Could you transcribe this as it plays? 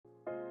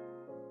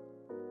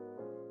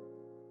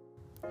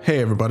Hey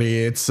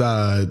everybody, it's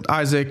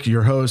Isaac,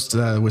 your host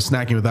with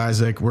Snacking with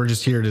Isaac. We're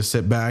just here to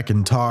sit back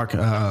and talk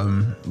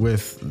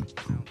with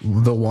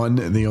the one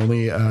and the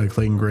only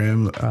Clayton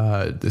Graham.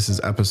 This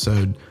is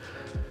episode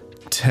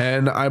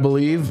 10, I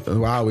believe.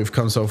 Wow, we've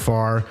come so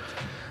far.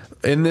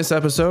 In this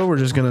episode, we're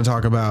just going to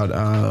talk about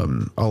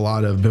a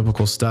lot of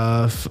biblical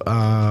stuff,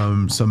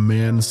 some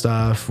man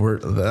stuff.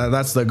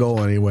 That's the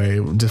goal anyway,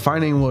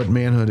 defining what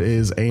manhood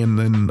is, and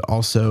then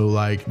also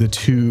like the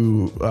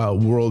two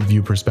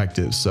worldview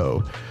perspectives.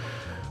 So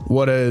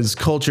what does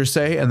culture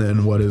say, and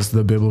then what is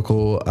the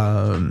biblical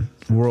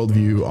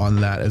worldview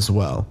on that as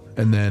well?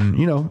 And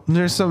then,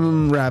 there's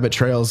some rabbit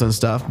trails and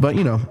stuff, but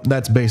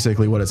that's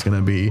basically what it's going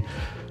to be.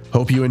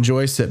 Hope you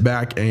enjoy. Sit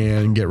back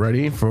and get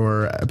ready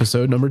for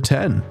episode number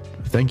 10.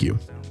 Thank you.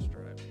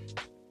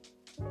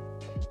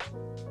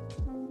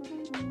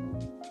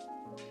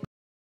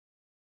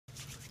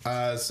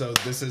 So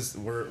this is,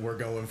 we're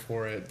going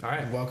for it. All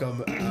right.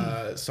 Welcome.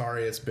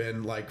 Sorry, it's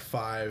been like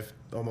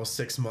almost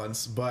 6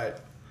 months,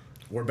 but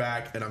we're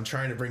back, and I'm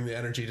trying to bring the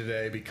energy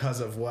today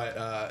because of what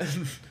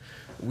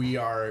we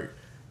are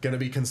going to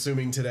be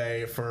consuming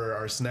today for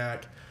our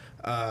snack.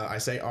 I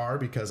say "are"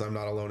 because I'm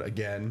not alone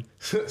again.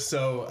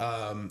 So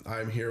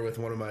I'm here with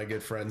one of my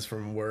good friends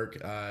from work,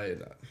 a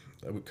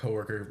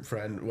coworker,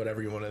 friend,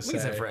 whatever you want to say. We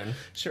can say friend.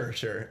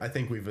 Sure. I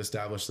think we've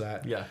established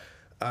that. Yeah.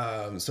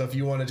 So if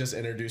you want to just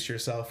introduce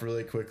yourself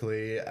really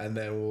quickly, and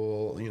then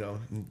we'll,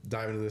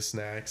 dive into the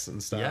snacks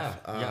and stuff.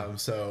 Yeah.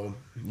 So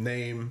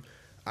name,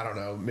 I don't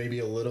know, maybe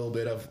a little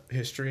bit of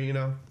history,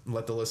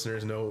 let the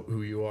listeners know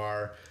who you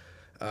are.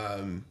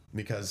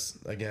 Because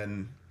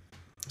again,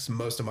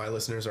 most of my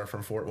listeners are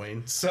from Fort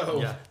Wayne,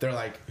 so they're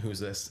like, "Who's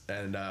this?"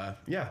 And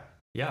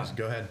just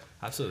go ahead.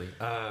 Absolutely.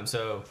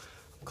 So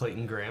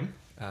Clayton Graham.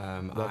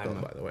 Welcome,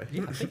 by the way.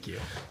 Yeah, thank you.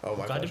 Oh,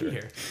 my Glad pleasure. to be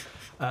here.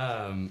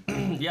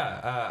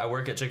 I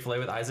work at Chick-fil-A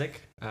with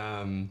Isaac.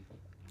 I'm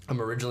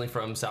originally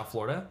from South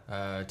Florida,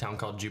 a town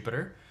called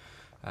Jupiter.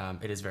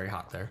 It is very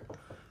hot there.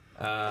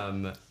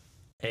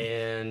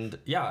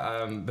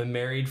 Been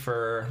married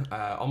for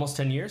almost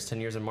 10 years.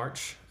 10 years in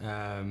March.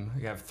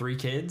 We have 3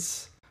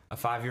 kids. A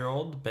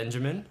 5-year-old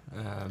Benjamin,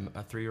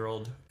 a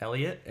 3-year-old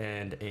Elliot,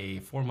 and a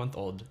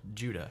 4-month-old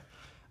Judah.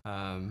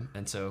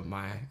 And so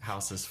my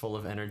house is full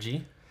of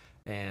energy,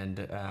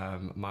 and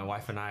my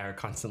wife and I are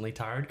constantly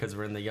tired because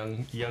we're in the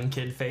young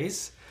kid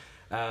phase.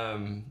 A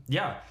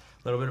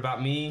little bit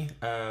about me.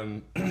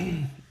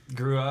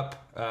 Grew up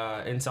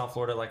in South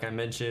Florida, like I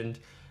mentioned.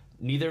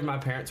 Neither of my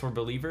parents were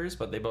believers,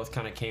 but they both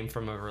kind of came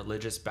from a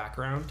religious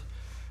background.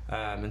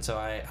 And so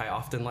I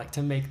often like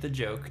to make the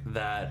joke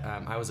that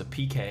I was a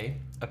PK,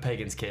 a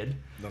pagan's kid.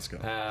 Let's go.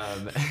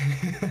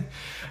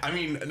 I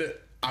mean,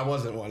 I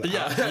wasn't one.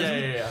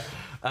 Yeah.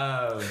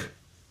 I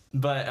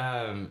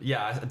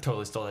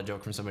totally stole that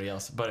joke from somebody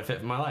else, but it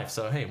fit my life,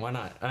 so hey, why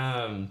not?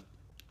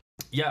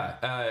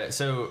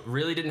 So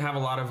really didn't have a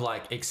lot of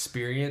like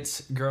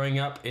experience growing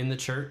up in the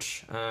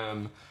church.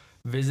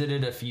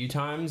 Visited a few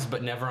times,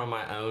 but never on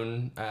my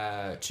own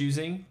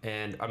choosing.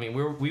 And I mean,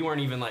 we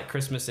weren't even like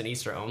Christmas and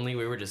Easter only.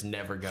 We were just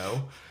never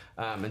go.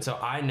 And so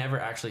I never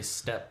actually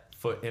stepped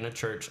foot in a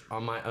church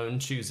on my own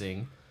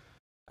choosing,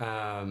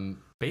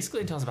 basically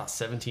until I was about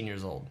 17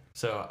 years old.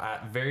 So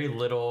very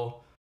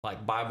little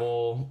like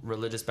Bible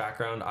religious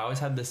background. I always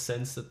had this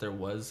sense that there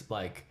was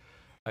like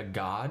a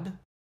God,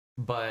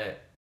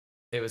 but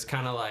it was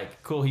kind of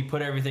like, cool, he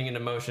put everything into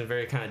motion,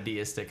 very kind of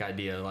deistic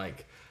idea,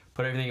 like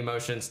put everything in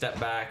motion, step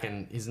back,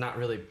 and he's not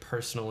really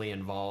personally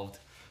involved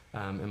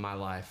in my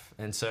life.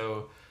 And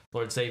so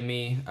Lord saved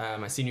me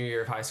my senior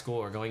year of high school,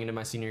 or going into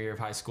my senior year of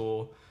high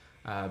school.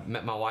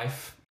 Met my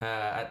wife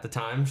at the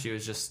time. She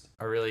was just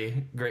a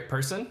really great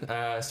person.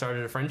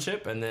 Started a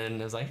friendship, and then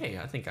I was like, hey,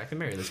 I think I can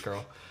marry this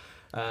girl.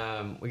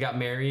 We got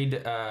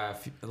married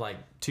like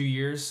 2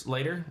 years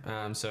later,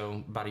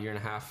 so about 1.5 years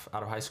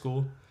out of high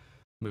school.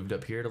 Moved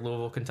up here to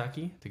Louisville,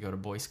 Kentucky to go to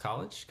Boyce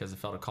College because I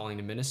felt a calling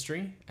to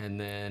ministry. And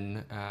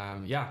then,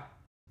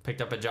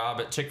 picked up a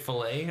job at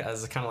Chick-fil-A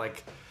as kind of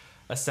like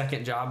a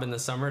second job in the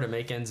summer to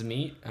make ends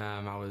meet.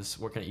 I was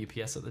working at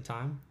UPS at the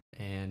time,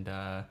 and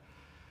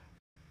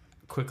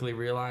quickly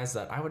realized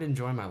that I would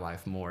enjoy my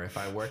life more if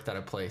I worked at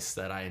a place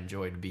that I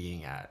enjoyed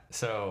being at.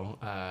 So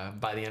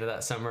by the end of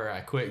that summer,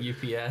 I quit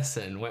UPS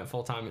and went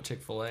full-time at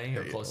Chick-fil-A,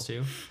 or close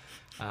to.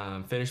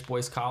 Finished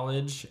Boyce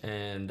College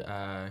and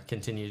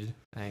continued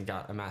and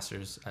got a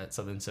master's at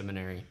Southern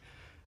Seminary.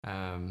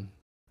 And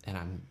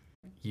I'm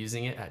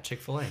using it at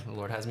Chick-fil-A. The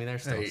Lord has me there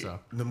still. So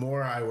the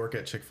more I work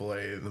at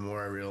Chick-fil-A, the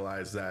more I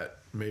realize that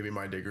maybe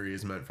my degree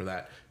is meant for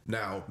that.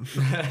 Now,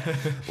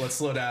 let's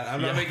slow down.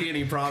 I'm not making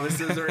any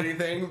promises or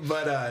anything,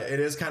 but it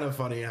is kind of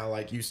funny how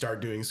like you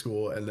start doing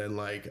school and then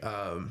like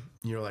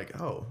you're like,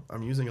 oh,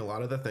 I'm using a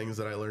lot of the things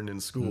that I learned in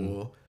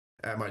school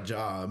at my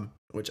job,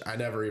 which I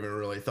never even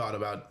really thought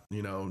about,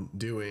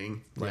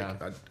 doing.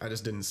 Like I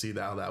just didn't see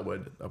how that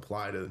would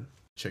apply to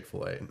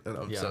Chick-fil-A.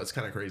 So it's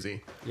kind of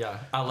crazy. Yeah,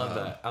 I love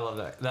that. I love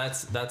that.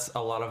 That's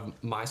a lot of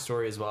my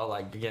story as well.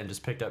 Like, again,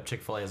 just picked up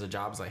Chick-fil-A as a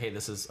job. It's like, hey,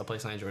 this is a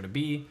place I enjoy to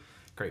be.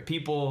 Great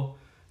people.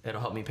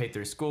 It'll help me pay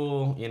through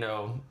school,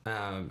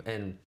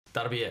 and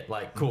that'll be it.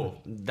 Like, cool.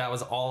 That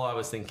was all I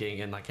was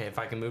thinking. And like, hey, if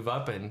I can move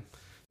up and,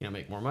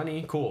 make more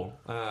money, cool.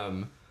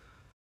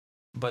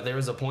 But there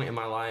was a point in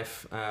my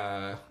life,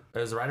 it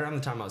was right around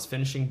the time I was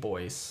finishing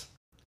Boyce.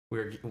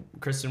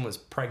 Kristen was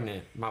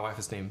pregnant. My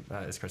wife's name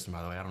is Kristen,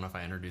 by the way. I don't know if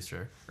I introduced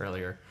her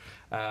earlier.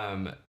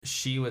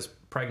 She was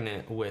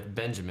pregnant with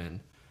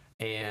Benjamin,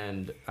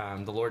 and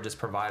the Lord just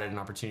provided an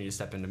opportunity to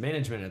step into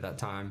management at that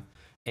time.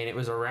 And it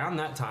was around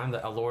that time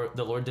that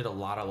the Lord did a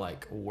lot of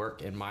like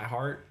work in my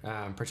heart,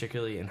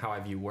 particularly in how I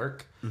view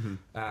work,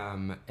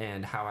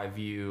 and how I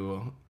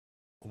view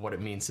what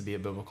it means to be a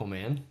biblical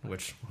man,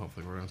 which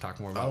hopefully we're going to talk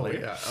more about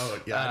later.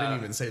 I didn't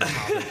even say the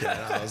topic yet.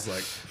 I was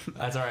like,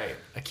 that's all right.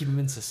 I keep them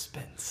in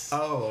suspense.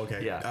 Oh,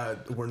 okay. Yeah.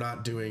 We're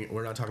not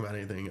talking about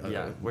anything.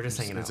 We're just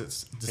hanging out.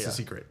 It's just a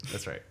secret.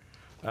 That's right.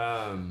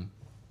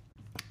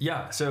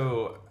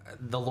 So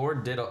the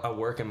Lord did a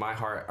work in my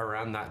heart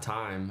around that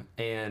time.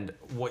 And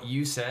what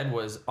you said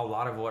was a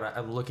lot of what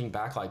I'm looking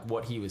back, like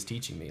what he was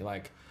teaching me.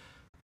 Like,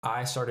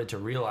 I started to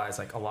realize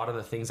like a lot of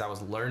the things I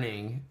was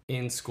learning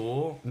in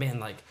school, man,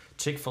 like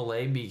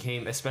Chick-fil-A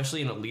became,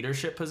 especially in a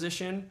leadership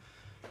position,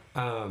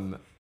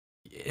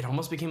 it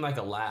almost became like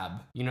a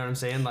lab. You know what I'm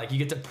saying? Like, you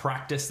get to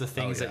practice the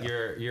things that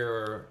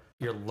you're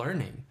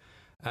learning.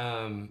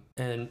 And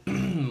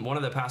one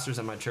of the pastors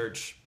at my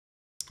church,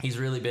 he's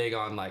really big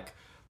on like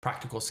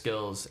practical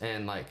skills,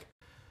 and like,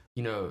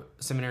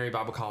 seminary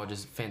Bible college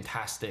is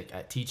fantastic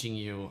at teaching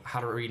you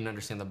how to read and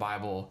understand the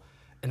Bible.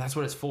 And that's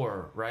what it's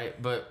for,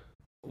 right? But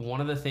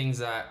one of the things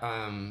that,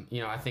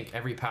 I think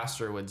every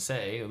pastor would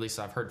say, at least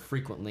I've heard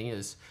frequently,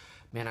 is,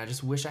 man, I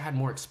just wish I had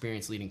more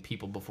experience leading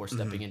people before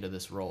stepping into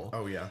this role.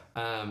 Oh, yeah.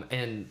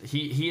 And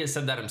he has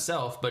said that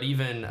himself, but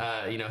even,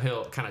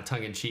 he'll kind of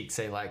tongue in cheek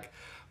say like,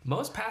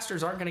 most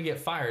pastors aren't going to get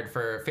fired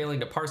for failing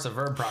to parse a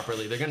verb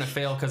properly. They're going to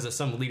fail because of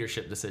some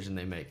leadership decision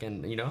they make.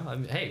 And,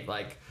 hey,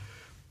 like,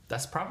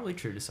 that's probably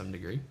true to some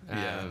degree.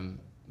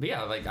 But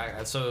yeah, like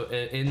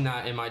in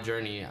my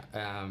journey,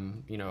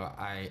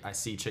 I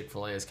see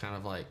Chick-fil-A as kind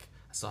of like,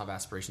 I still have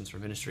aspirations for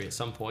ministry at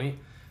some point.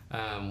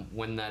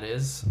 When that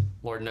is,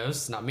 Lord knows,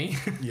 it's not me.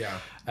 Yeah.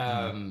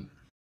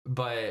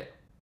 But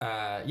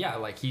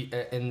like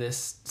in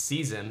this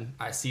season,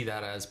 I see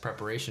that as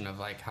preparation of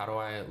like, how do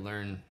I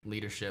learn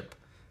leadership?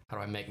 How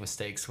do I make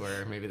mistakes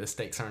where maybe the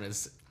stakes aren't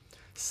as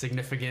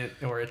significant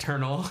or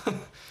eternal?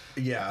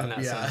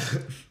 Sense.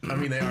 I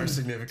mean, they are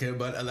significant,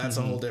 but that's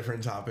a whole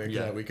different topic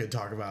that we could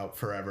talk about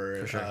forever.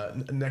 For sure.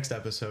 Next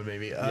episode,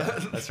 maybe.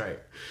 That's right.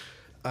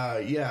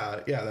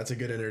 That's a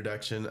good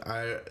introduction.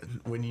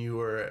 When you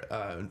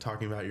were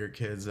talking about your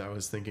kids, I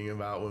was thinking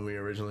about when we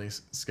originally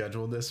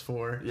scheduled this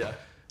for. Yeah.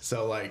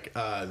 So like,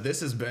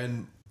 this has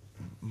been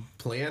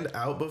planned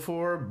out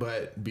before,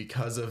 but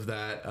because of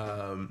that,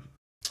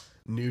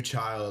 new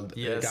child,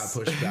 it got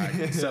pushed back.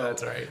 So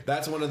that's right.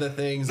 That's one of the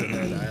things. And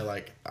then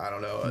I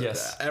don't know.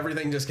 Yes.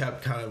 Everything just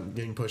kept kind of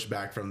getting pushed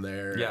back from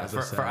there. Yeah.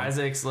 For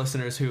Isaac's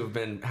listeners who have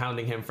been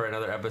hounding him for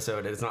another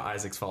episode, it's not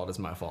Isaac's fault. It's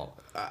my fault.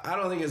 I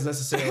don't think it's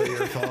necessarily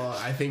your fault.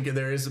 I think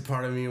there is a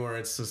part of me where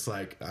it's just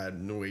like,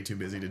 I'm way too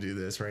busy to do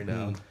this right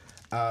now.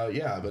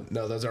 But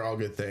no, those are all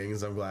good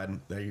things. I'm glad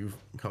that you've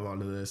come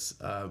onto this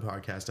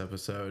podcast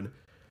episode.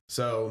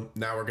 So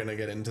now we're going to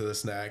get into the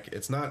snack.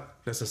 It's not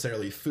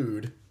necessarily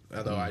food,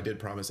 although I did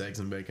promise eggs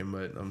and bacon,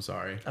 but I'm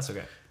sorry. That's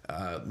okay.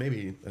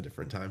 Maybe a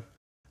different time.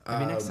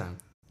 Maybe next time.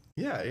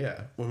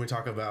 Yeah. When we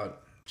talk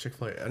about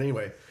Chick-fil-A.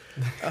 Anyway,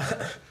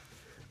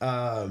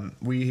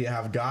 we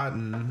have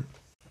gotten...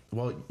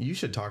 Well, you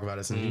should talk about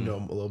it since you know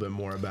a little bit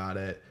more about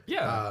it.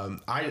 Yeah.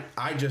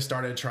 I just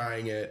started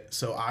trying it,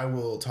 so I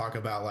will talk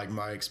about like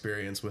my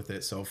experience with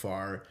it so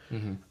far.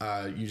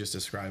 You just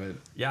describe it.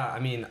 Yeah, I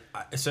mean,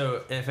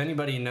 so if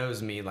anybody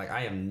knows me, like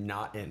I am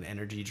not an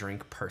energy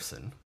drink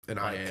person. And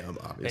I am,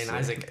 obviously. And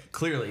Isaac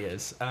clearly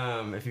is.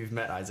 If you've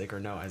met Isaac or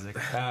know Isaac.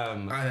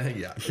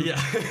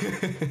 Yeah.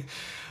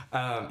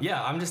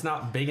 I'm just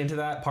not big into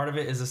that. Part of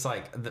it is just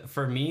like,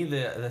 for me,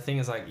 the thing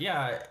is like,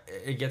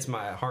 it gets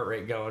my heart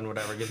rate going,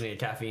 whatever, gives me a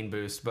caffeine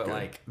boost. But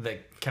like the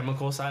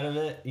chemical side of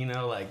it,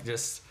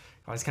 just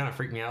always kind of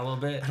freaked me out a little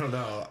bit. I don't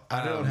know.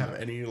 I don't have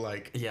any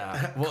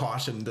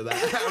caution to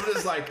that. I'm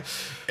just like,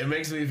 it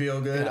makes me feel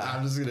good. Yeah.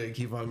 I'm just going to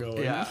keep on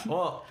going. Yeah.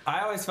 Well,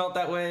 I always felt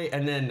that way.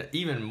 And then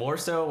even more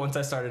so once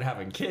I started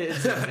having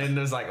kids and it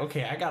was like,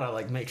 okay, I got to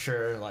like make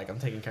sure like I'm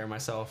taking care of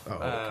myself.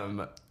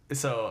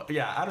 So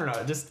yeah, I don't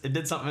know. It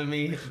did something in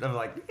me. I'm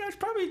like, I should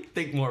probably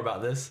think more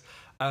about this.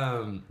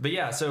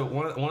 So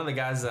one of the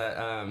guys that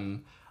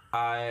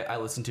I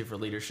listen to for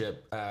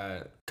leadership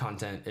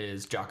content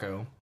is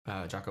Jocko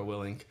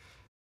Willink,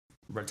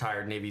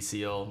 retired Navy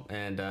SEAL.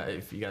 And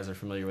if you guys are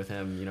familiar with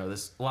him,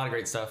 there's a lot of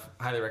great stuff.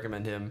 Highly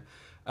recommend him.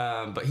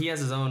 But he has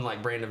his own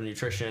like brand of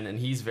nutrition, and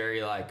he's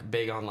very like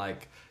big on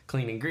like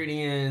clean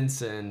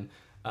ingredients and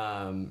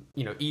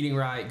eating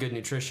right, good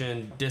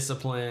nutrition,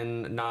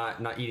 discipline,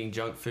 not eating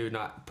junk food,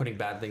 not putting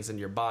bad things into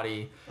your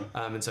body.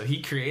 And so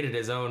he created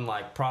his own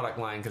like product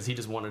line because he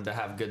just wanted to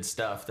have good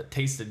stuff that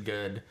tasted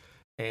good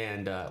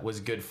and was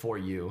good for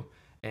you.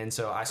 And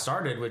so I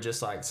started with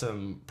just like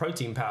some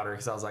protein powder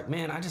because I was like,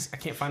 man, I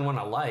can't find one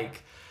I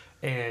like.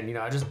 And, you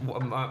know,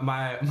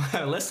 my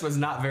list was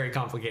not very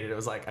complicated. It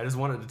was like, I just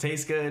want it to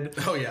taste good.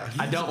 Oh, yeah.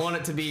 I don't want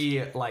it to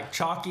be like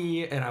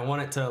chalky, and I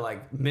want it to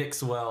like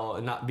mix well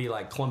and not be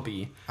like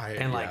clumpy.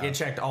 It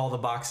checked all the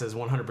boxes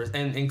 100%,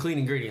 and clean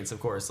ingredients, of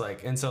course.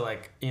 Like, and so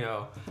like, you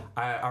know,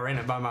 I ran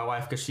it by my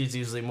wife because she's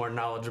usually more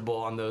knowledgeable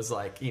on those,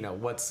 like, you know,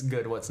 what's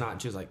good, what's not.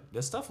 And she was like,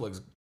 this stuff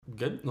looks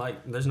good.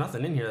 Like, there's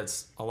nothing in here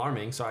that's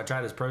alarming. So I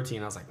tried his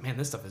protein. I was like, man,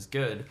 this stuff is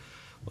good.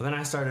 Well, then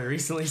I started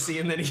recently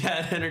seeing that he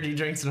had energy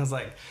drinks, and I was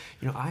like,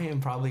 you know, I am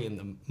probably in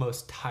the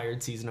most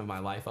tired season of my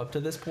life up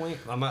to this point.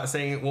 I'm not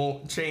saying it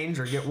won't change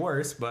or get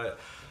worse, but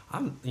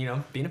I'm, you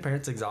know, being a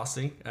parent's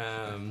exhausting.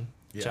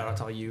 Shout out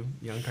to all you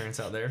young parents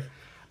out there.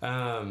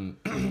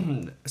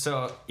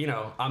 So, you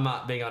know, I'm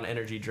not big on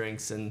energy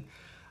drinks, and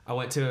I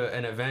went to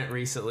an event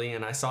recently,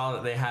 and I saw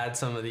that they had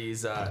some of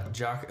these,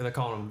 they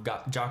call them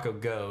Jocko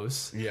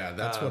Goes. Yeah,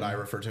 that's what I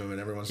refer to them,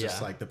 and everyone's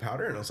just like, the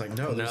powder? And I was like,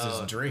 no, there's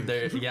this drink.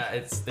 Yeah,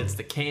 it's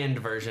the canned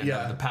version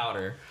of the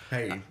powder.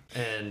 Hey.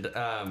 And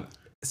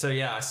so,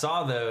 yeah, I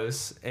saw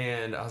those,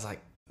 and I was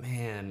like,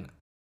 man,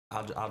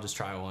 I'll just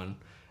try one.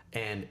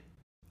 And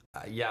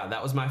yeah,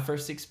 that was my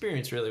first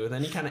experience really with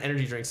any kind of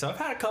energy drink. So I've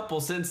had a couple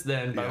since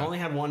then, but I've only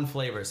had one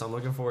flavor, so I'm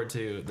looking forward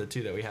to the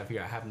two that we have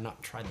here. I have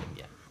not tried them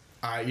yet.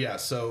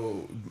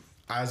 So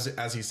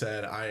as he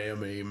said, I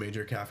am a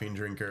major caffeine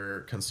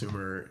drinker,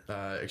 consumer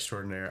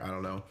extraordinaire. I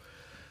don't know.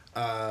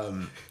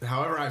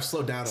 However, I've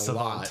slowed down a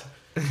lot.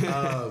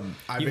 I'm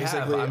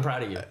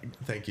proud of you.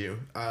 Thank you.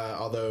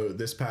 Although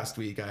this past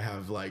week I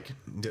have like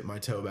dipped my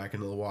toe back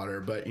into the water,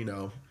 but you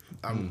know,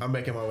 I'm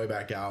making my way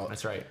back out.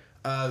 That's right.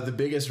 The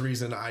biggest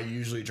reason I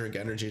usually drink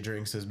energy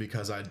drinks is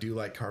because I do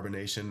like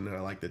carbonation and I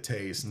like the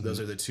taste. Mm-hmm.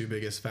 Those are the two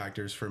biggest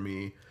factors for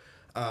me.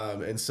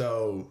 And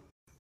so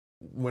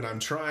when I'm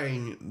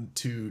trying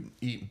to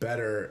eat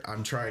better,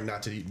 I'm trying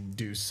not to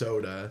do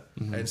soda.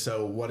 Mm-hmm. And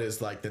so what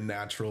is like the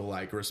natural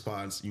like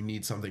response? You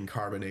need something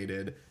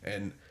carbonated,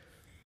 and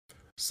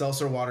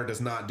seltzer water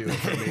does not do it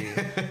for me.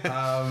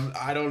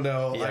 I don't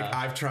know. Yeah. Like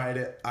I've tried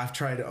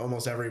it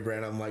almost every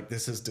brand. I'm like,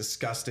 this is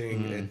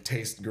disgusting. Mm. It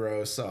tastes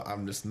gross. So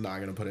I'm just not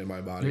going to put it in my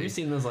body. Have you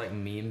seen those like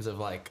memes of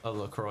like a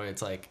LaCroix?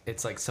 It's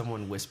like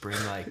someone whispering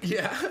like,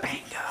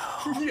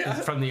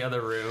 mango from the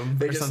other room.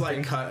 They just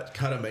something. Like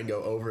cut a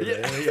mango over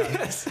there. Yeah.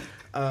 Yes.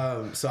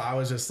 So I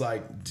was just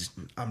like,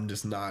 I'm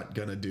just not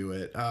going to do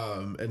it.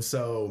 And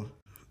so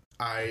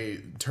I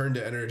turned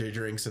to energy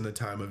drinks in the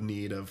time of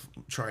need of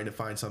trying to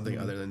find something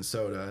other than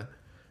soda,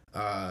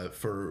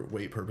 for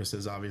weight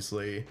purposes,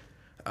 obviously.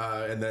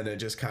 And then it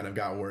just kind of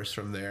got worse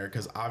from there,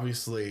 because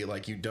obviously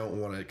like you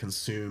don't want to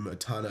consume a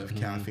ton of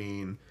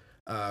caffeine,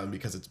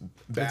 because it's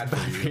bad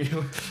for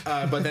you.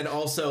 But then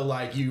also,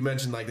 like you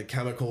mentioned, like the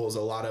chemicals,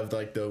 a lot of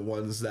like the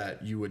ones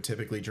that you would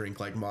typically drink,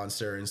 like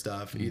Monster and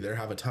stuff, either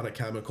have a ton of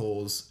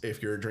chemicals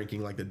if you're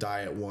drinking like the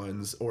diet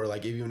ones, or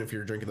like even if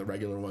you're drinking the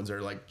regular ones,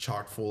 are like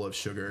chock full of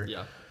sugar.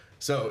 Yeah.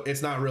 So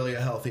it's not really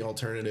a healthy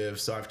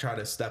alternative. So I've tried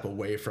to step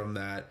away from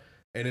that.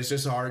 And it's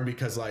just hard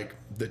because like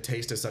the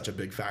taste is such a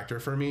big factor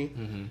for me.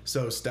 Mm-hmm.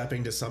 So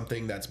stepping to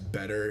something that's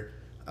better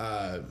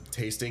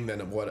tasting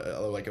than what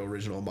like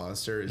original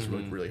Monster is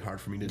really hard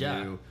for me to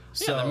do.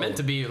 So they're meant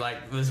to be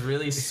like this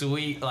really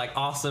sweet, like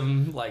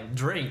awesome, like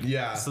drink.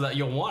 Yeah. So that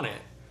you'll want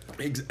it.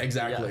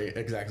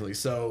 Exactly.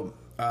 So,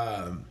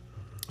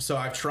 so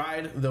I've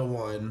tried the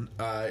one.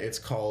 It's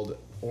called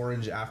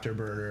Orange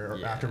Afterburner or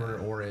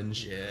Afterburner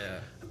Orange. Yeah.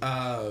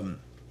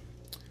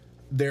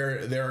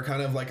 There are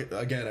kind of like,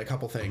 again, a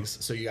couple things.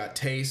 So you got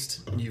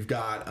taste. You've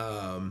got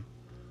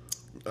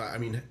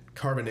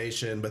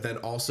carbonation, but then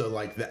also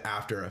like the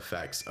after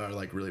effects are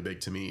like really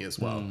big to me as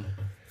well.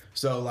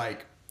 So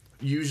like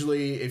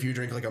usually if you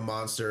drink like a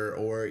Monster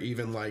or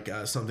even like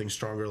something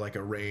stronger like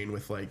a Reign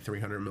with like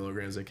 300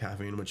 milligrams of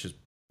caffeine, which is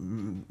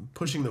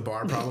pushing the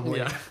bar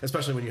probably,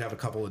 especially when you have a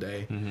couple a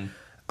day.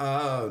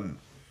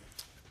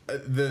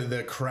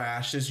 The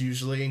crash is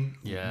usually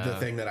the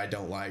thing that I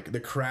don't like. The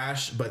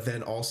crash, but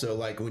then also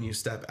like when you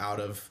step out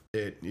of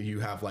it, you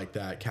have like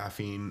that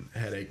caffeine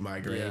headache,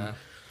 migraine,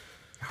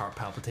 heart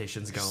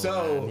palpitations going.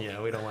 So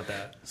we don't want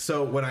that.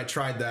 So when I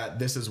tried that,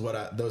 this is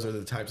what those are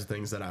the types of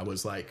things that I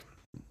was like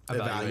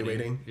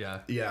evaluating.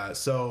 Yeah.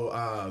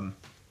 So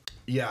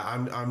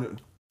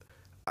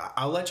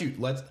I'll let you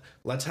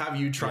let's have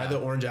you try the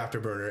Orange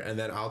Afterburner, and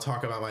then I'll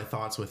talk about my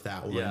thoughts with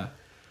that one. Yeah.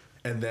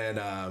 And then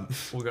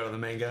we'll go to the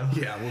mango.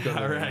 Yeah, we'll go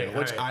to the mango,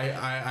 which I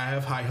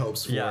have high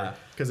hopes for,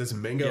 because it's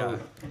mango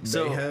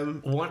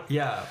mayhem.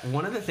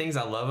 One of the things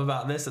I love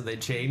about this that they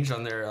changed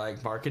on their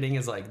like marketing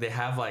is like they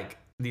have like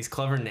these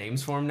clever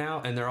names for them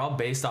now, and they're all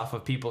based off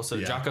of people. So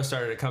Jocko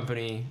started a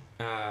company,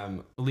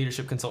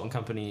 leadership consultant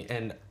company,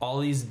 and all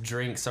these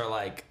drinks are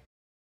like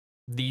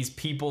these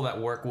people that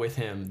work with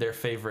him, their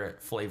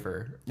favorite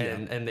flavor,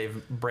 and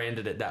they've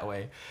branded it that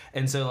way.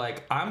 And so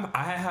like I'm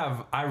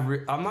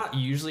not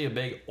usually a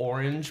big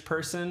orange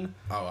person.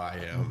 Oh, I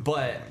am.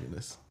 But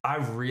I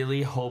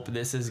really hope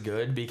this is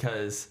good,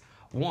 because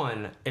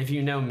one, if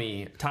you know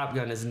me, Top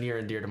Gun is near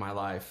and dear to my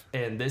life.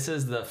 And this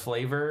is the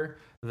flavor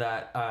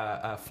that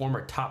a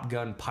former Top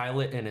Gun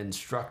pilot and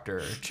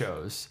instructor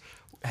chose,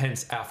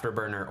 hence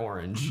Afterburner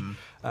Orange.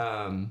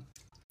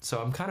 So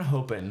I'm kind of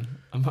hoping.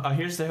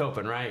 Here's to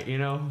hoping, right? You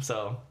know?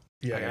 So,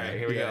 yeah, all right,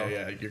 here we go.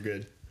 Yeah, you're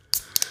good.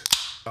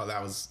 Oh,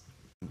 that was...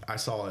 I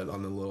saw it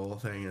on the little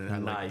thing. And it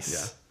had nice. Like,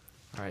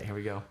 yeah. All right, here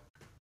we go.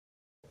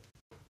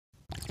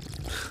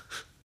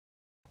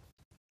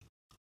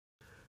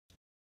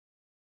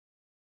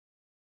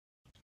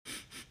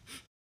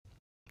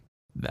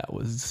 That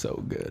was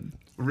so good.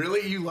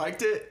 Really? You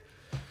liked it?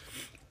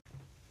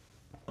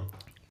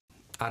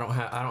 I don't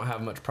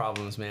have much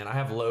problems, man. I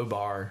have low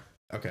bar.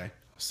 Okay.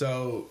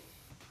 So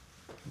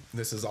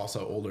this is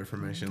also older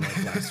information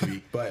like last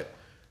week, but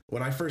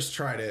when I first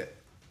tried it,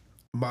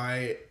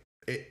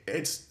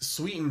 it's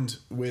sweetened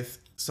with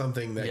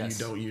something that you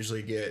don't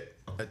usually get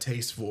a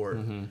taste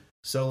for.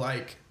 So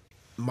like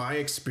my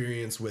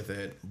experience with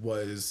it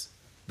was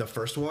the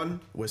first one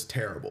was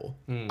terrible.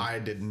 I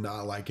did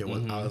not like it.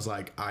 I was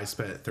like, I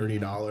spent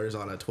 $30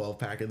 on a 12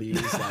 pack of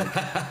these.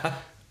 Like,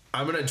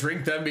 I'm going to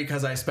drink them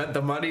because I spent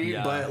the money,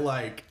 but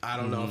like, I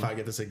don't know if I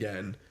get this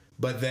again.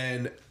 But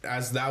then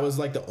as that was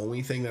like the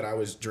only thing that I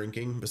was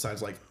drinking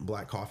besides like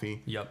black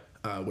coffee,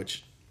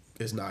 which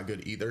is not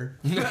good either.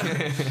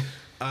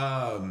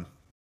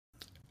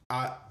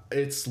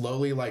 It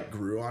slowly like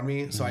grew on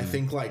me. So I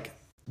think like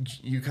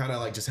you kind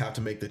of like just have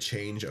to make the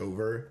change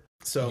over.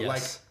 So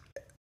like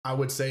I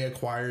would say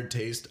acquired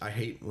taste. I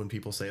hate when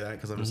people say that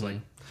because I'm just like,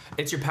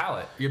 it's your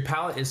palate. Your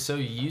palate is so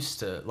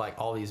used to like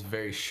all these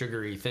very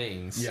sugary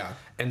things. Yeah.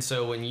 And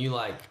so when you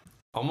like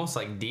almost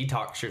like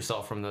detox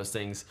yourself from those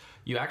things,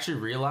 you actually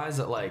realize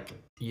that like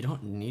you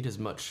don't need as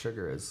much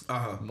sugar as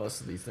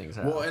most of these things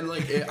have. Well, and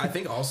like I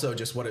think also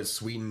just what it's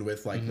sweetened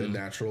with like the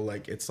natural,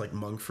 like it's like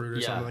monk fruit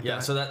or something like that. Yeah,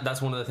 so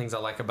that's one of the things I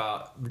like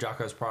about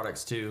Jocko's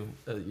products too.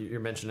 You're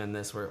mentioning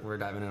this, we're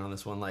diving in on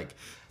this one. Like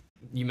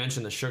you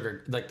mentioned the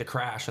sugar, like the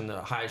Crash and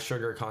the high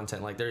sugar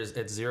content. Like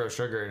it's 0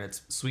 sugar and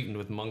it's sweetened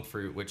with monk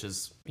fruit, which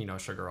is, you know, a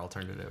sugar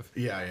alternative.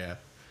 Yeah.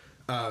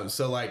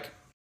 So like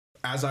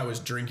as I was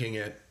drinking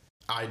it,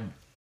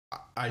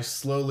 I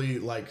slowly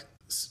like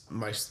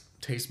my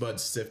taste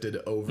buds sifted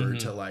over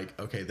to like,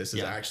 okay, this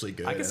is actually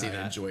good. I can see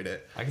that. I enjoyed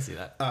it. I can see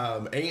that.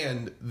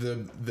 And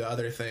the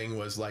other thing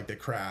was like the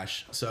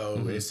Crash.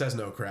 So it says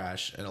no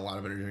crash, and a lot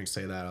of energy drinks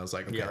say that. I was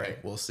like, okay,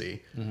 we'll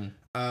see.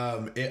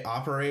 It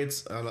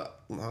operates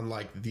on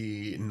like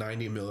the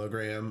 90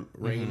 milligram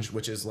range,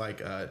 which is like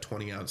a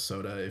 20 ounce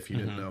soda, if you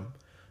didn't know.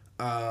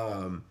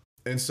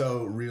 And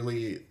so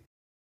really,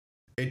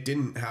 it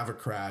didn't have a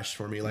crash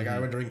for me. Like I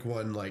would drink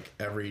one like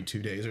every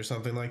 2 days or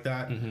something like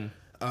that.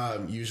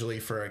 Usually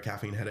for a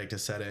caffeine headache to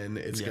set in,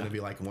 it's going to be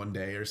like 1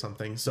 day or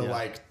something. So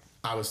like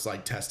I was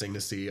like testing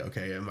to see,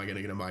 okay, am I going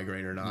to get a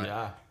migraine or not?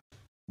 Yeah.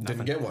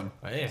 Didn't get one.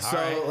 Hey,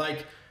 so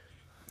like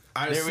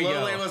I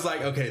slowly was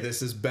like, okay,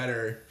 this is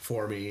better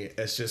for me.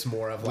 It's just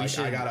more of like,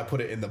 I got to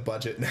put it in the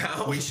budget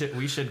now. We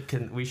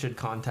should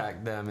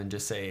contact them and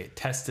just say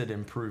tested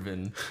and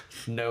proven,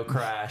 no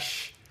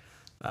crash.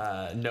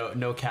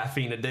 No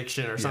caffeine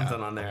addiction or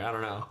something on there. I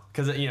don't know.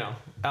 Cause you know,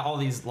 all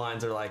these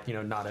lines are like, you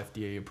know, not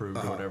FDA approved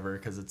or whatever.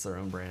 Cause it's their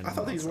own brand. I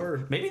thought these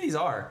were. Maybe these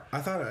are. I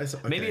thought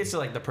okay. Maybe it's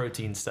like the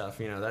protein stuff.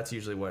 You know, that's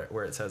usually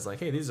where it says like,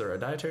 hey, these are a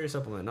dietary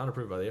supplement not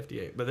approved by the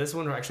FDA. But this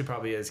one actually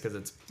probably is cause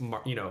it's,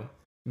 you know,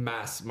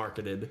 mass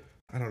marketed.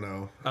 I don't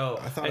know. Oh,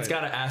 it's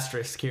got an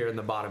asterisk here in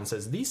the bottom. It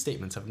says these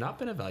statements have not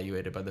been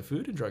evaluated by the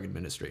Food and Drug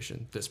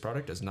Administration. This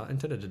product is not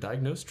intended to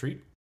diagnose,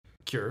 treat,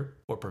 cure,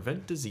 or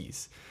prevent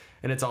disease.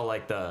 And it's all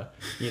like the,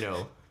 you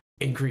know,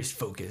 increased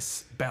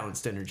focus,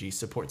 balanced energy,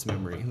 supports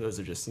memory. Those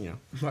are just, you know,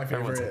 my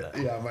favorite.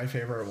 Yeah, my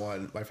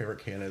favorite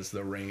can is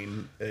the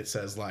Rain. It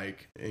says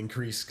like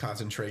increased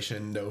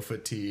concentration, no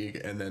fatigue,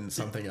 and then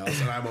something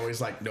else. And I'm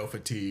always like no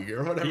fatigue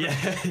or whatever.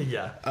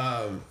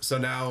 Yeah. So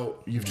now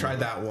you've tried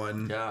that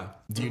one. Yeah.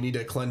 Do you need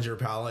to cleanse your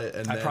palate?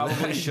 And I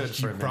probably should.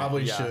 You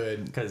probably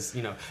should. Because,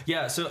 you know,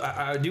 yeah. So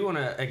I do want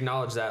to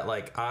acknowledge that.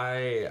 Like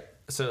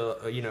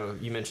So, you know,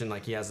 you mentioned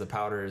like he has the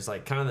powders,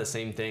 like kind of the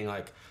same thing.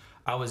 Like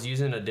I was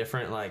using a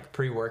different like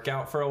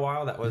pre-workout for a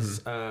while that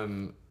was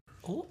on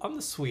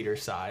the sweeter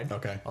side.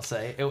 Okay. I'll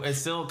say it's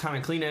still kind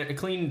of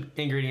clean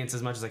ingredients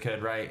as much as I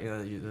could, right? You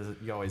know,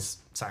 you always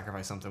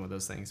sacrifice something with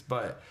those things.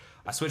 But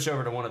I switched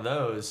over to one of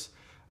those,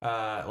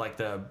 like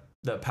the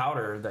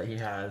powder that he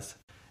has.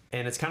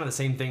 And it's kind of the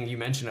same thing you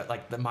mentioned.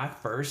 Like my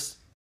first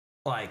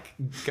go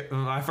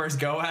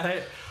at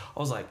it, I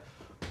was like,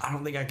 I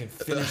don't think I can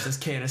finish this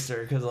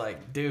canister because,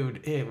 like,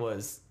 dude, it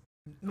was.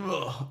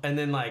 Ugh. And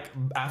then, like,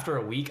 after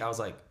a week, I was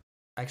like,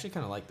 I actually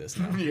kind of like this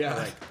now. Yeah.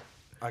 Like,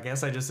 I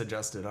guess I just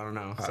adjusted. I don't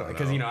know.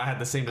 Because, you know, I had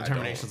the same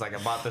determination. It's like,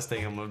 I bought this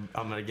thing. I'm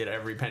gonna get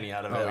every penny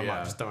out of it. I'm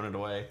not just throwing it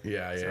away.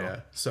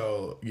 Yeah.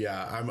 So,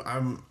 yeah,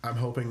 I'm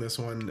hoping this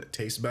one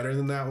tastes better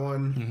than that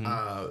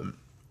one.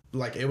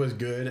 Like, it was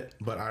good,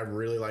 but I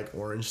really like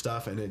orange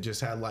stuff. And it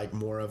just had, like,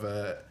 more of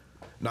a,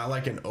 not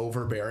like an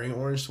overbearing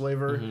orange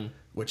flavor.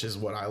 which is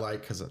what I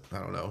like because I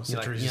don't know, You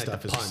like citrusy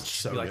stuff the is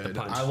punch. so You like the good.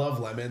 punch. I love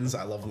lemons.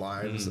 I love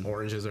limes.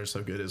 Oranges are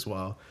so good as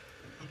well.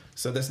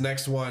 So this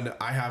next one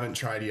I haven't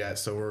tried yet,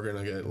 so we're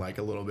gonna get like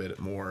a little bit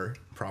more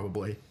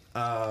probably.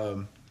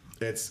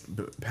 It's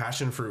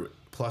passion fruit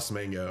plus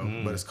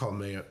mango, but it's called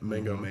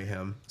Mango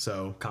Mayhem.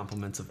 So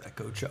Compliments of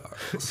Echo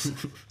Charles.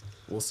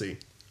 we'll see.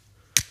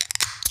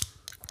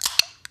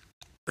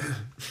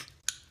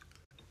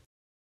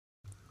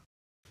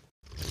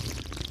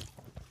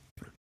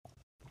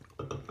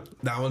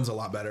 That one's a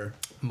lot better.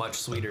 Much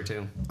sweeter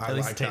too. I At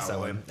least like it tastes that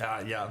that way.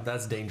 one. Yeah,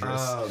 that's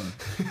dangerous.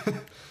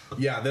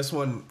 Yeah, this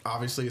one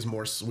obviously is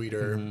more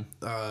sweeter.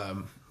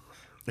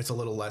 It's a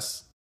little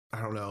less.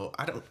 I don't know.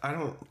 I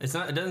don't. It's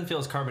not. It doesn't feel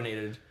as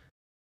carbonated.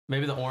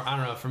 Maybe the orange. I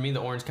don't know. For me,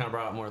 the orange kind of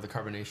brought out more of the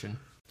carbonation.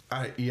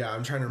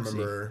 I'm trying to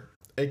remember.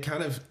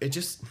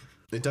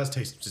 It does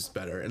taste just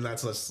better, and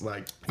that's just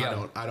like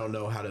I don't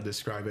know how to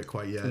describe it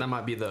quite yet. And that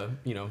might be the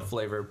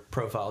flavor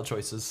profile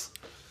choices.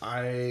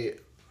 I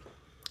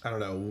don't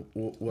know.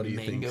 What do you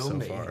think so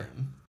far?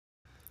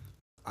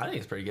 I think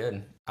it's pretty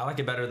good. I like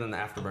it better than the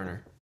Afterburner.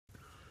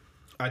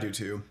 I do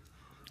too.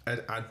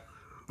 I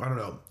don't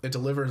know. It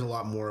delivers a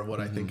lot more of what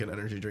I think an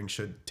energy drink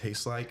should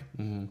taste like.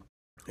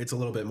 It's a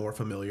little bit more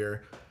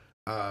familiar.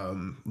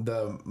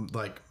 The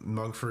like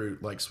monk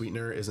fruit like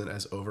sweetener isn't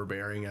as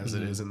overbearing as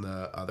it is in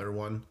the other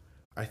one.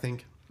 I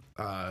think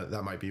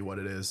that might be what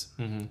it is.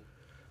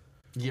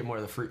 You get more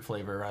of the fruit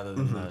flavor rather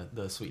than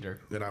the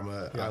sweeter. And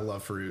I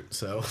love fruit,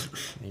 so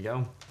There you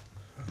go.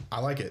 I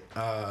like it.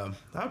 I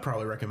would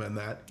probably recommend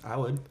that. I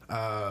would.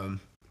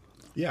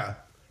 Yeah,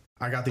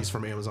 I got these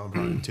from Amazon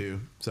Prime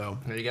too. So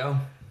There you go.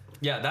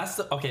 Yeah, that's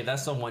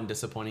the one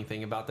disappointing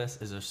thing about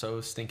this is they're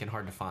so stinking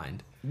hard to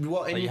find.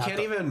 well, and Like, you you have can't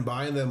to- even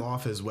buy them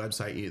off his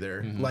website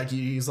either. Like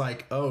he's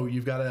like, oh,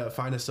 you've got to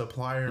find a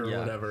supplier or Yeah.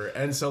 whatever.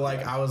 And so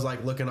like I was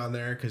like looking on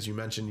there because you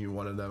mentioned you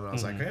wanted them. And I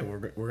was like, hey,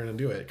 we're gonna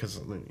do it because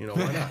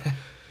why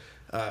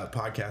not?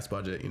 Podcast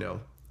budget,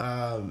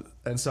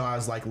 and so I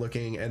was like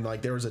looking, and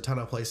like there was a ton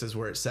of places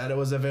where it said it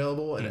was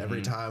available, and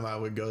every time I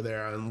would go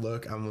there and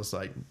look, I'm just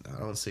like, I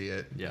don't see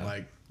it. Yeah.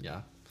 Like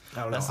Yeah.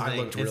 I don't That's know. the I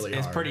thing. looked really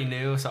It's hard. pretty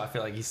new, so I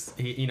feel like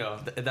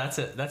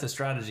that's a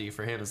strategy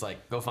for him. Is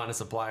like go find a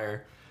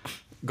supplier,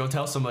 go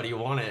tell somebody you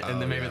want it,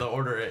 and then maybe they'll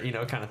order it,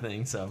 kind of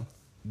thing. So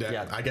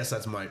Yeah, I guess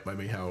that's might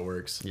be how it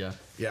works. yeah,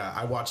 Yeah,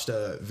 I watched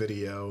a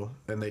video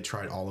and they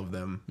tried all of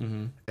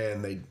them,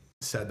 and they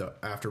said the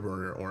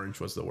Afterburner Orange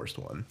was the worst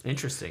one.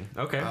 interesting.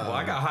 Okay, well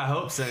I got high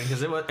hopes then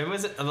because it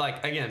was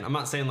like, again, I'm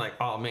not saying like,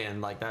 oh man,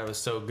 like that was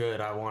so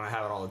good I want to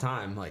have it all the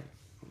time, like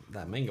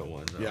that mango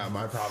one. Though. Yeah,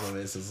 my problem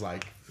is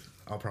like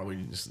I'll probably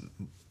just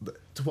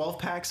 12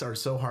 packs are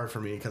so hard for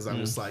me because I'm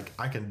just like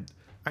I could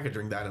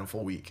drink that in a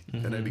full week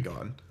and it'd be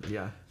gone.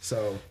 Yeah,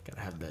 So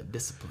gotta have that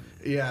discipline.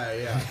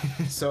 yeah.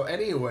 So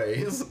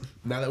anyways,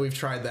 now that we've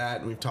tried that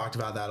and we've talked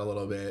about that a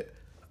little bit,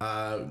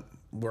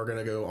 we're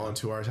gonna go on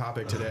to our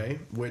topic today,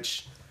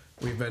 which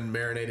we've been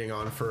marinating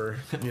on for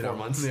 4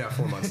 months. Yeah,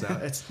 4 months now.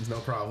 It's no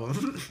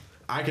problem.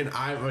 I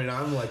mean,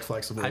 I'm like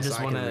flexible. I just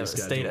so want can to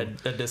reschedule. state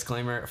a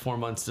disclaimer: 4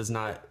 months does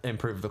not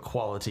improve the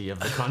quality of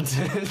the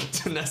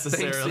content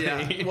necessarily.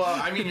 Yeah. Well,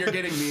 I mean, you're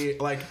getting me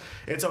like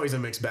it's always a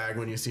mixed bag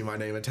when you see my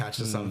name attached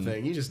to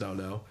something. You just don't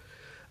know.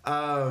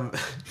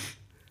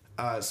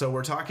 So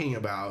we're talking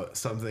about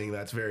something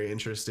that's very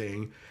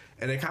interesting,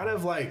 and it kind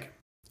of like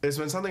it's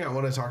been something I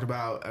want to talk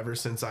about ever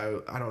since I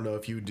don't know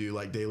if you do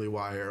like Daily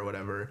Wire or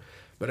whatever,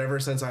 but ever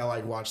since I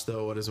like watched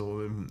the What Is a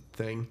Woman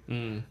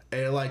thing,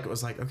 it like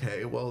was like,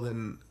 okay, well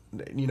then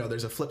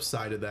there's a flip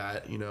side of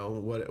that.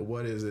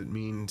 What does it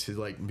mean to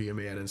like be a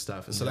man and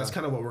stuff? And so that's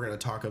kind of what we're going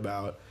to talk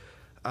about.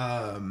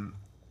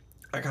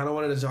 I kind of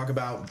wanted to talk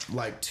about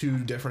like two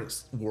different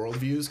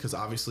worldviews because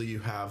obviously you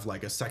have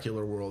like a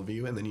secular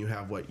worldview and then you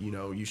have what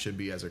you should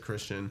be as a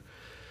Christian.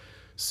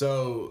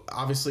 So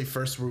obviously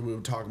first we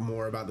would talk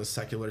more about the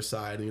secular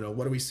side.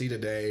 What do we see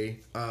today?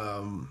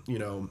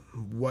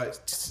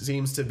 What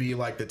seems to be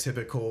like the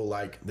typical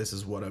like this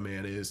is what a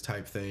man is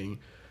type thing.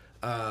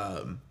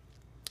 And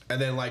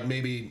then like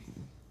maybe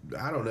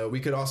I don't know. We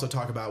could also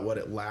talk about what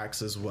it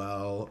lacks as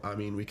well. I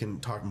mean, we can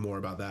talk more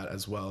about that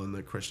as well in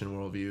the Christian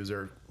worldviews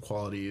or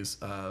qualities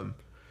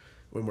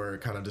when we're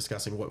kind of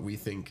discussing what we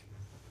think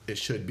it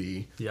should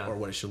be or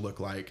what it should look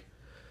like.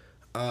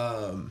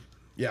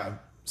 Yeah.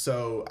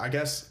 So I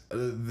guess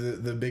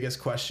the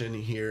biggest question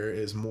here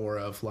is more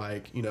of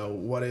like,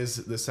 what is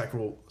the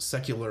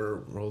secular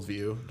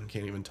worldview? I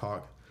can't even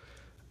talk.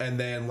 And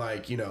then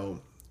like,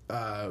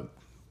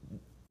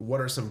 what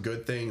are some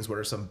good things? What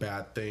are some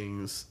bad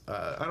things?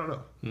 I don't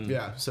know.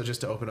 Yeah. So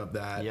just to open up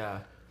that. Yeah.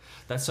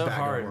 That's so bag of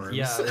hard. worms.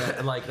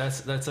 Yeah. Like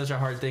that's such a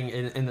hard thing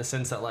in the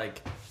sense that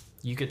like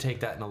you could take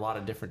that in a lot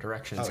of different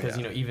directions because,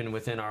 even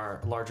within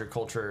our larger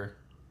culture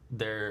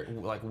there,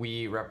 like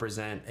we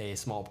represent a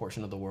small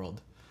portion of the world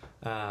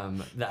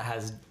that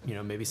has,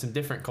 maybe some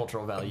different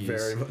cultural values.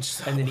 Very much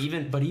so. And then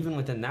even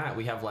within that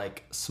we have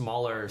like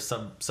smaller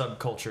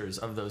subcultures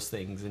of those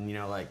things. And,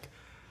 like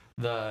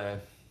the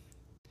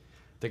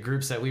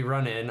groups that we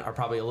run in are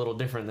probably a little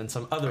different than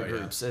some other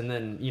groups. Yeah. And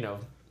then,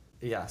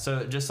 yeah,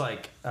 so just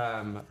like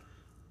I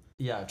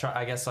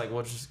guess like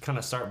we'll just kind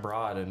of start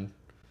broad and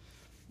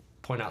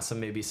point out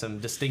some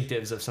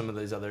distinctives of some of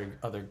these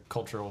other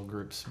cultural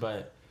groups.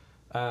 But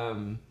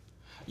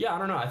yeah, I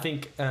don't know. I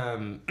think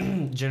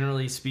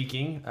generally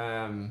speaking,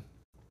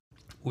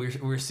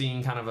 we're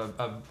seeing kind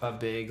of a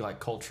big like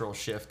cultural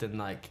shift in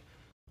like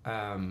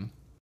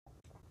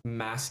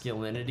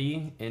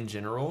masculinity in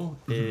general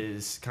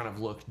is kind of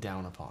looked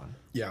down upon.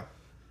 Yeah.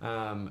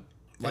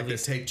 Like the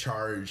take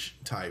charge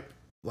type.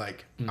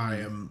 Like, I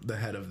am the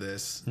head of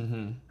this,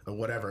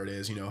 whatever it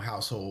is,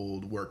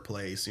 household,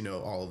 workplace,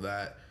 all of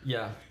that.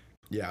 Yeah.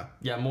 Yeah.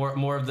 Yeah.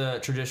 More of the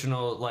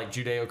traditional, like,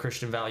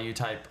 Judeo-Christian value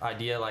type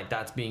idea, like,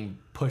 that's being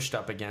pushed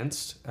up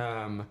against.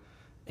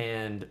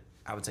 And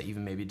I would say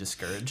even maybe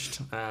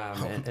discouraged.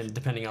 And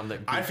depending on the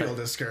group, I feel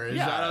discouraged.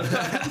 Yeah.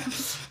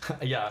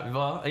 Yeah.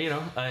 Well,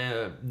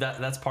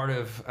 that's part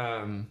of,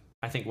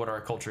 I think what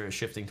our culture is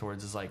shifting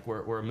towards is like,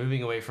 we're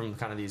moving away from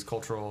kind of these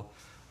cultural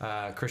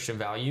Christian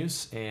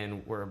values,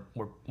 and we're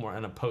more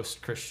in a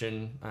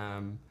post-Christian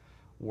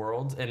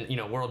world. And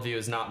worldview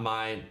is not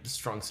my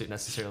strong suit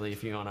necessarily.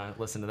 If you want to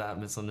listen to that,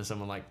 listen to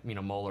someone like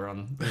Moeller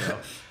on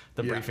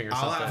the briefing or something.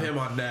 I'll have him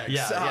on next.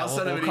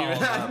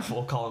 Yeah,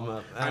 we'll call him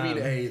up. I mean,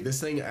 hey, this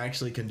thing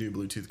actually can do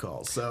Bluetooth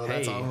calls, so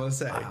that's all I'm gonna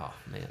say. Wow,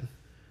 man.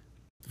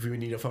 If we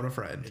need to phone a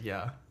friend,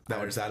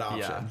 there's that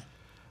option. Yeah.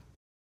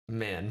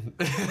 Man.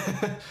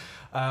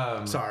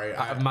 Sorry,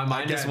 my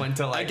mind just went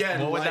to like,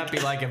 what would that be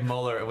like if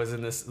Mueller was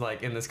in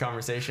this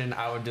conversation?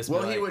 I would just be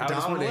like, he would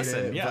dominate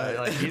it.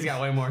 Yeah, like he's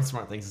got way more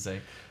smart things to say.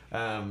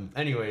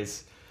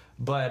 Anyways,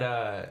 but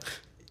I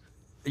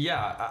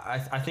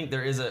think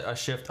there is a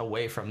shift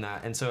away from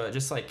that, and so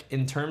just like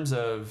in terms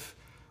of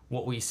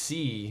what we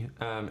see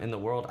in the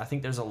world, I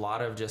think there's a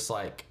lot of just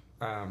like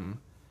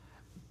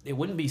it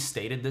wouldn't be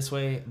stated this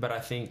way, but I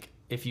think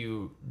if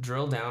you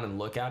drill down and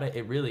look at it,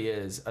 it really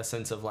is a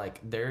sense of like,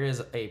 there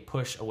is a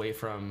push away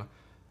from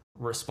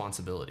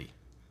responsibility.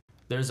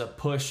 There's a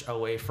push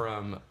away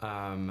from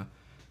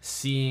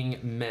seeing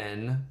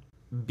men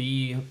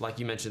be, like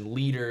you mentioned,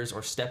 leaders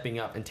or stepping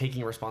up and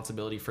taking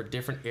responsibility for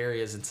different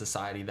areas in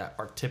society that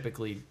are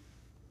typically,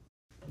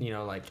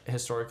 like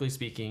historically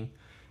speaking,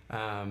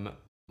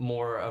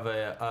 more of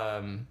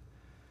a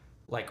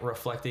like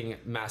reflecting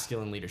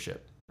masculine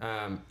leadership.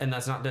 And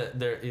that's not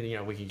there,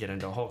 we can get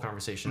into a whole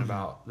conversation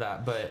about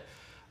that, but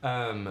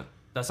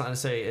that's not to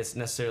say it's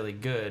necessarily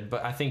good.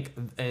 But I think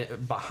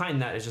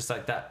behind that is just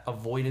like that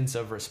avoidance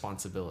of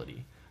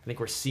responsibility. I think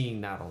we're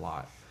seeing that a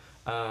lot.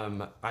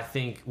 I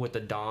think with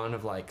the dawn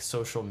of like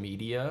social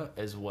media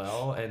as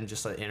well, and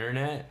just the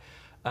internet,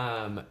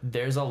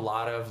 there's a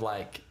lot of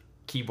like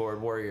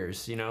keyboard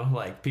warriors,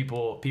 like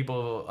people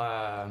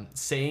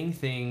saying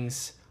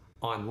things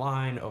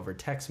online over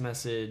text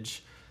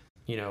message,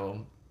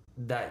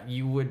 that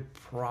you would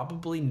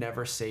probably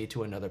never say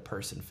to another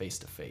person face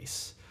to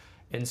face.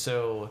 And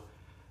so,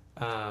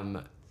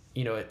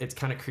 it's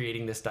kind of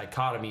creating this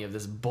dichotomy of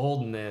this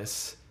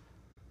boldness,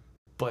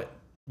 but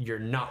you're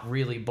not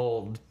really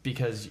bold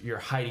because you're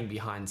hiding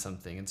behind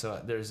something. And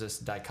so there's this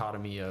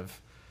dichotomy of,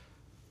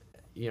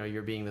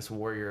 you're being this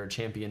warrior or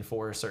champion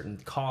for a certain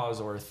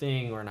cause or a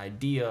thing or an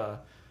idea.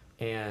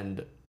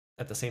 And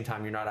at the same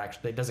time, you're not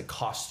actually, it doesn't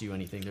cost you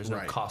anything. There's no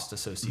cost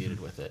associated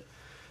with it.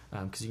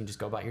 Because you can just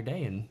go about your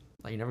day and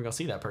like, you're never gonna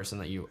see that person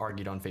that you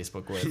argued on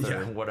Facebook with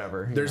or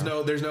whatever. There's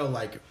no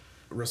like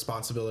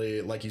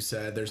responsibility, like you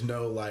said. There's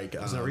no like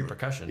there's no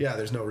repercussion. Yeah,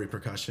 there's no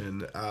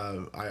repercussion.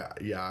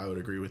 I would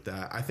agree with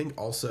that. I think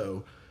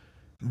also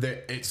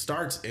that it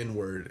starts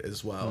inward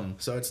as well.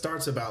 So it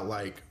starts about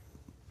like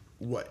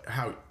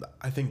how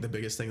I think the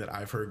biggest thing that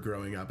I've heard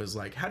growing up is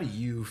like, how do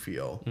you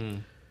feel?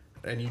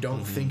 And you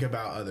don't think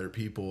about other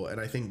people,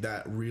 and I think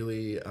that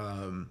really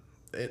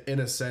in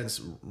a sense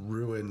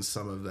ruins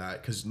some of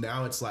that, because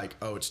now it's like,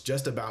 oh, it's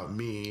just about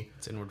me.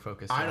 It's inward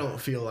focus. I don't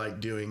feel like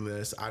doing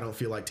this. I don't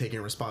feel like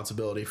taking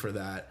responsibility for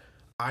that.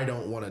 I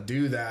don't want to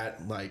do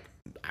that. Like,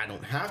 I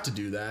don't have to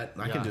do that.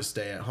 I can just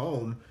stay at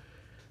home.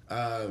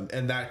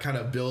 And that kind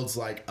of builds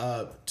like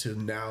up to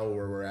now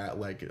where we're at,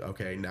 like,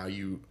 okay, now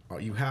you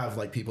have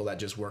like people that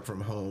just work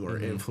from home or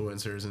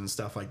influencers and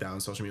stuff like that on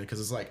social media,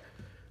 because it's like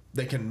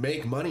they can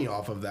make money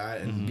off of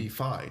that and be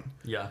fine.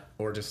 Yeah.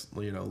 Or just,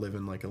 live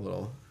in like a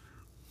little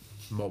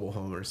mobile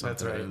home or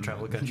something. That's right.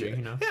 Travel the country,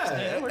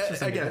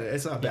 again,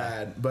 it's not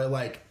bad, but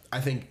like, I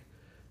think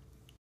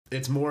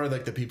it's more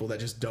like the people that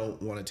just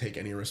don't want to take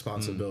any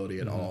responsibility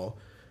at all.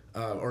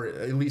 Or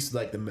at least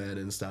like the men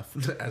and stuff,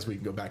 as we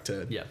go back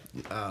to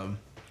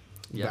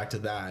back to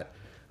that.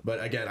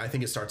 But again, I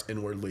think it starts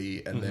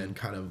inwardly and then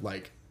kind of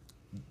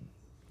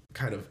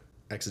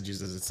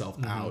exegesis itself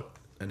out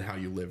and how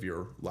you live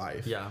your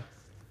life.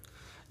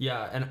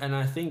 Yeah, and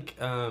I think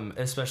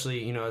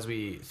especially, as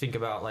we think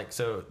about like,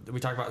 so we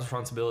talk about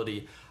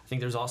responsibility, I think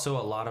there's also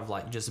a lot of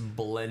like just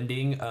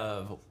blending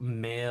of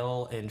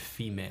male and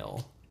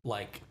female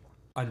like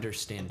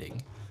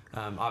understanding.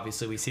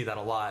 Obviously we see that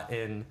a lot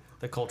in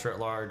the culture at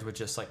large with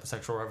just like the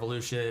sexual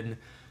revolution,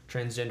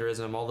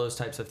 transgenderism, all those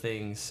types of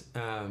things.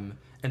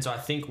 And so I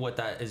think what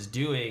that is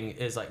doing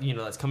is like,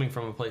 that's coming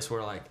from a place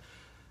where like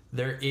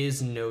there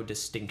is no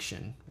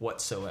distinction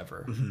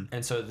whatsoever.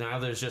 And so now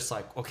there's just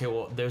like, okay,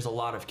 well, there's a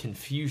lot of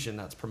confusion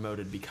that's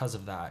promoted because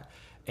of that.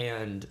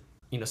 And,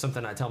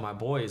 something I tell my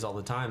boys all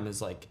the time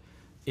is like,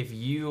 if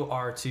you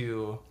are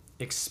to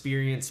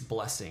experience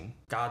blessing,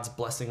 God's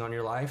blessing on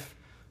your life,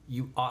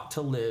 you ought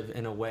to live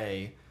in a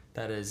way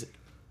that is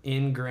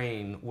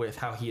ingrained with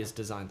how he has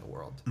designed the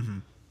world.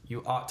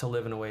 You ought to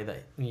live in a way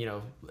that,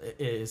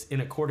 is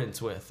in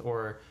accordance with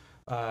or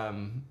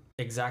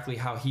exactly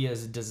how he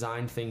has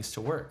designed things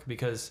to work,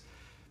 because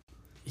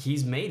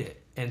he's made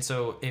it. And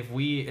so if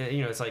we,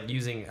 it's like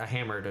using a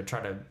hammer to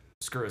try to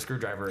screw a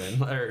screwdriver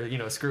in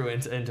or, screw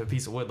into a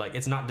piece of wood. Like,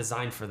 it's not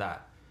designed for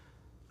that.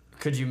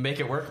 Could you make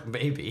it work?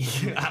 Maybe.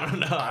 I don't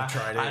know. I've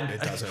tried it.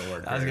 It doesn't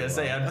work. I was going to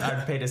say,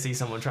 I'd pay to see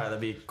someone try. That'd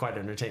be quite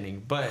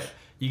entertaining. But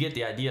you get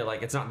the idea.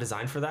 Like, it's not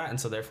designed for that. And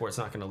so, therefore, it's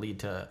not going to lead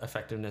to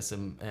effectiveness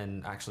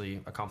and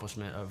actually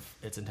accomplishment of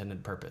its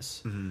intended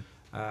purpose.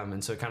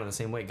 And so, kind of the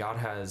same way, God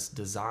has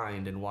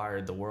designed and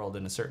wired the world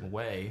in a certain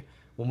way.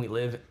 When we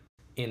live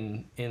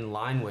in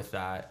line with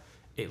that,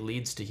 it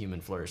leads to human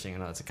flourishing. I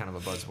know that's a kind of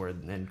a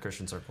buzzword in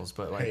Christian circles,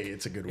 but like, hey,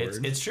 it's a good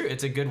word. It's true.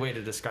 It's a good way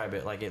to describe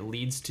it. Like, it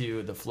leads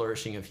to the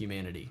flourishing of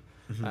humanity.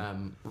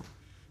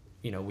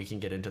 We can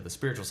get into the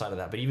spiritual side of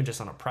that, but even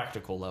just on a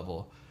practical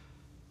level,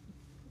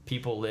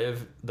 people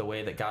live the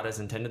way that God has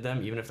intended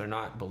them, even if they're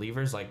not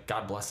believers. Like,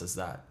 God blesses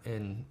that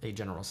in a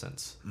general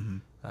sense.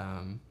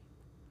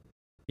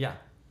 Yeah.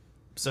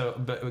 So,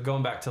 but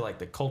going back to like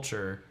the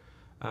culture,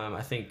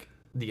 I think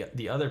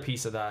the other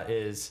piece of that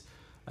is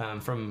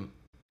from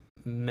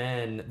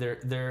men.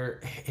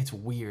 It's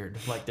weird.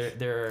 Like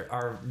there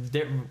are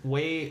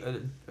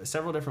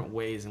several different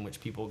ways in which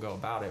people go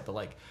about it, but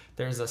like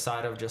there's a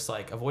side of just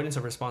like avoidance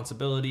of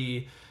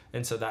responsibility,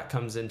 and so that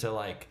comes into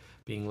like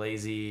being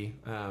lazy,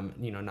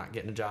 not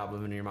getting a job,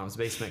 living in your mom's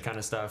basement kind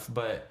of stuff.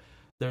 But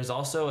there's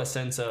also a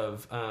sense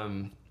of,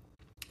 and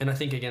I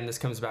think again this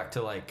comes back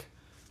to like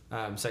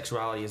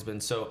sexuality has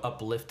been so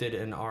uplifted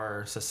in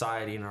our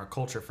society and our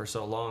culture for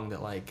so long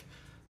that like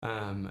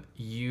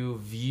you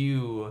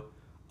view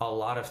a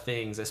lot of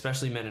things,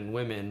 especially men and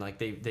women, like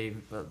they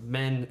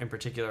men in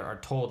particular are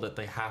told that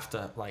they have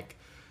to like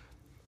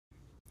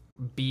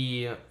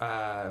be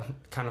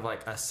kind of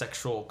like a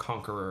sexual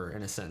conqueror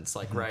in a sense,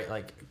 like right,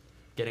 like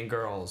getting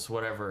girls,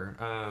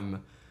 whatever,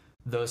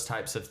 those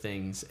types of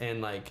things.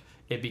 And like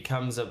it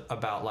becomes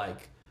about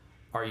like,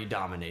 are you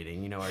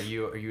dominating? Are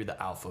you the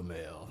alpha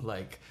male?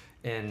 Like,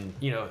 and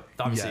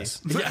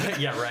obviously, yes.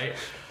 yeah, right.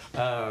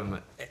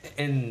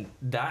 And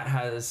that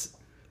has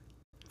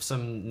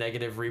some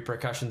negative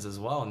repercussions as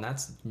well, and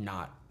that's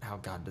not how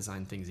God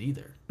designed things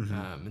either.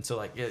 And so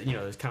like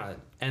there's kind of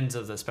ends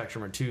of the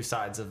spectrum, or two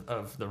sides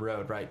of the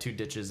road, right? Two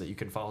ditches that you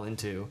can fall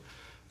into.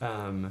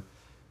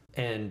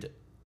 And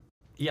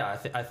yeah,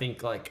 I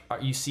think like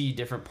you see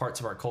different parts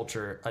of our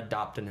culture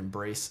adopt and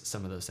embrace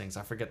some of those things.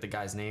 I forget the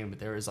guy's name, but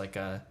there was like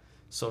a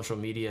social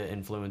media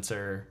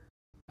influencer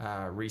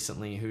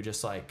recently who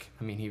just like,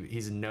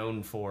 he's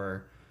known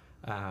for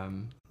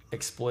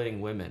exploiting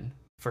women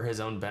for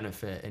his own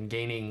benefit and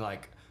gaining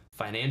like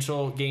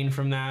financial gain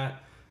from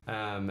that.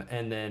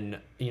 And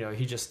then,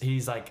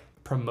 he's like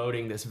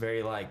promoting this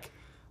very like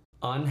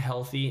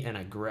unhealthy and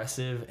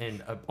aggressive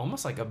and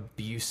almost like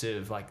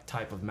abusive like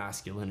type of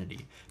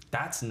masculinity.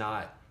 That's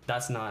not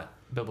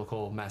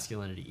biblical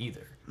masculinity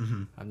either.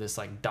 This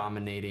like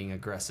dominating,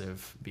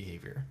 aggressive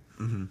behavior.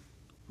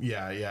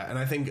 Yeah. And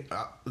I think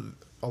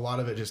a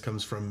lot of it just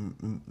comes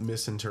from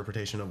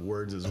misinterpretation of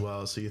words as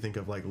well. So you think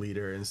of like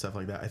leader and stuff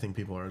like that. I think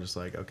people are just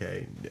like,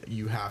 okay,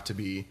 you have to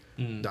be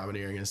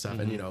domineering and stuff.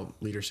 And,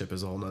 leadership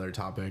is a whole nother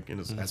topic, and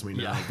as we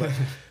know, but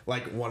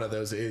like one of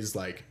those is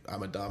like,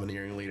 I'm a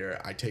domineering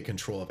leader. I take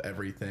control of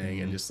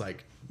everything and just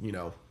like,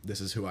 this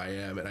is who I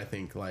am. And I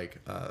think like,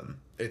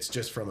 it's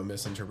just from a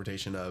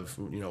misinterpretation of,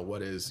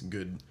 what is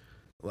good,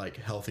 like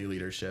healthy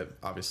leadership.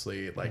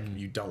 Obviously, like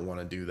you don't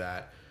want to do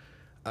that.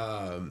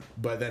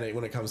 But then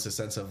when it comes to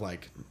sense of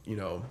like,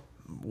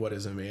 what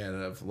is a man,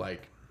 of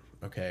like,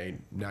 okay,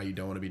 now you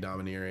don't want to be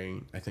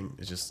domineering. I think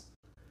it's just,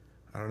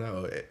 I don't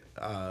know.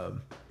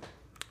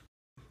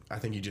 I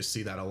think you just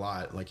see that a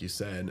lot. Like you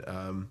said,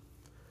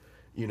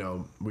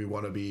 we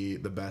want to be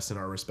the best in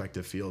our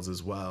respective fields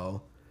as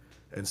well.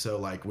 And so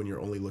like when you're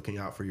only looking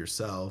out for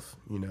yourself,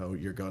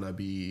 you're going to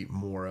be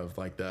more of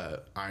like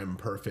the, I'm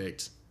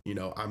perfect,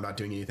 I'm not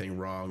doing anything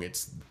wrong.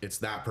 It's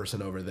that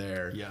person over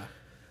there. Yeah.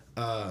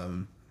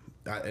 And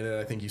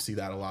I think you see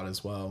that a lot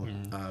as well,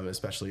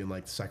 especially in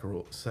like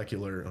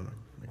secular,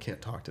 I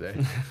can't talk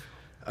today,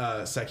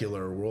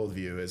 secular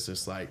worldview is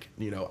just like,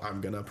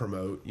 I'm going to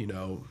promote,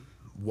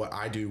 what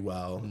I do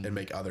well and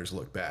make others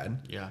look bad.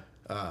 Yeah.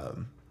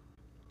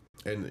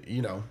 And,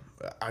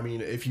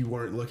 if you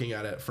weren't looking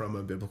at it from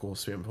a biblical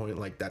standpoint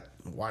like that,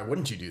 why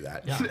wouldn't you do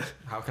that? Yeah.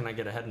 How can I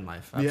get ahead in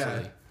life?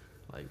 Absolutely. Yeah.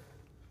 Like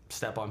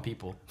step on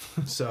people.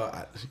 So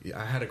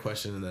I had a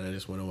question and then I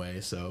just went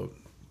away. So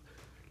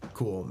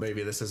cool.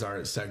 Maybe this is our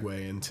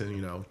segue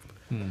into,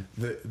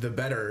 the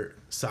better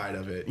side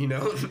of it, you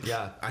know?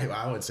 Yeah.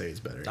 I would say it's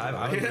better.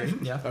 I would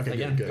agree. Yeah. Okay,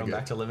 Again, good, going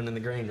back to living in the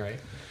grain, right?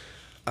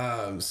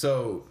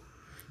 So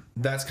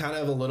that's kind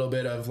of a little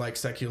bit of like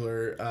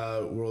secular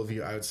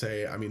worldview, I would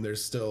say. I mean,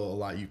 there's still a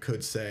lot you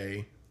could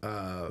say.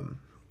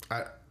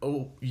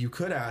 You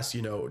could ask,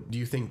 you know, do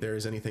you think there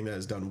is anything that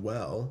is done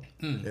well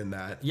in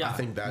that? Yeah, I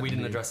think that we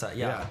didn't address that.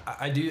 Yeah,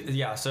 I do.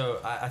 Yeah, so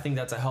I think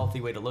that's a healthy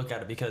way to look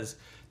at it, because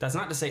that's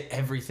not to say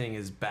everything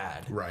is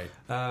bad. Right.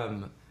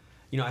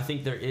 You know, I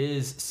think there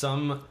is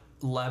some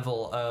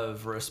level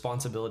of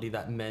responsibility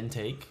that men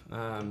take.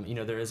 You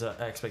know, there is an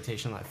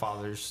expectation that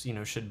fathers, you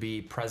know, should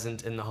be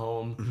present in the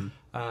home.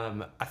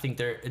 I think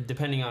there,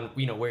 depending on,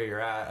 you know, where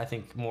you're at, I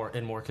think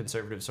more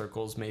conservative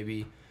circles,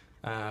 maybe,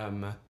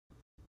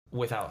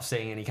 without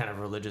saying any kind of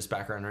religious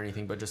background or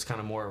anything, but just kind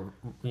of more,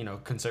 you know,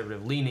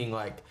 conservative leaning,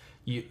 like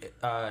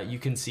you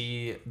can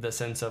see the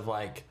sense of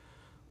like,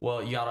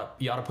 well, you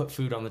gotta put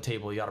food on the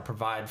table, you gotta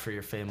provide for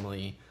your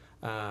family,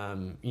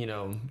 you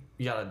know,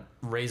 you gotta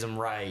raise them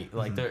right.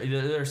 Like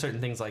there are certain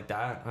things like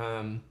that.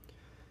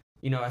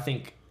 You know, I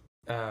think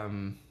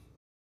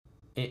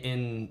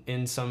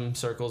in some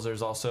circles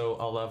there's also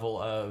a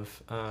level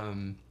of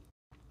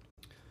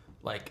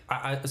like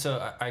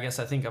I guess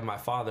I think of my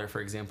father, for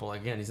example.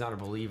 Again, he's not a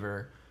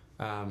believer,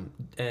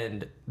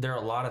 and there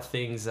are a lot of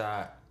things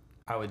that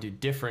I would do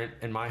different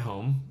in my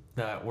home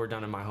that were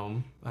done in my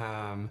home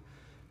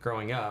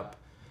growing up.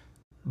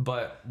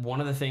 But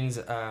one of the things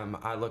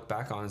I look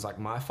back on is like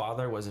my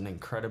father was an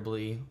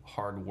incredibly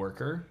hard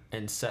worker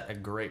and set a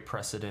great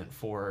precedent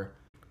for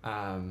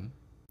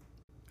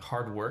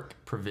hard work,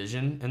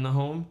 provision in the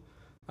home,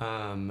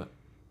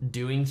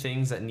 doing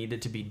things that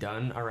needed to be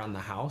done around the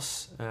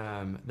house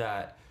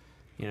that,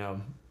 you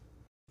know,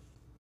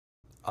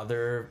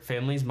 other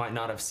families might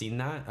not have seen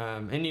that.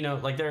 And, you know,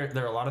 like there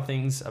are a lot of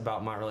things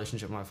about my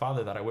relationship with my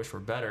father that I wish were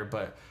better,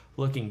 but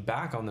looking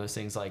back on those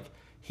things, like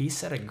he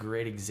set a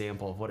great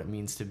example of what it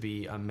means to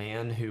be a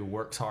man who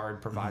works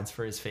hard, provides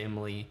for his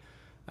family.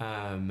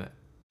 And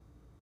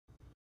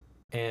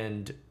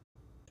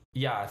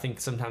yeah, I think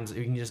sometimes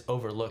we can just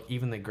overlook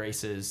even the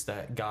graces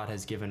that God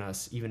has given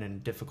us, even in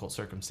difficult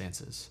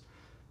circumstances.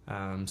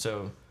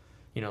 So,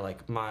 you know,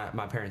 like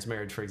my parents'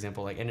 marriage, for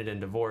example, like ended in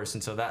divorce.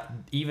 And so that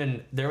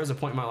even there was a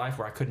point in my life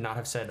where I could not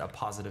have said a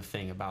positive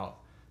thing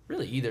about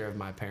really either of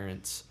my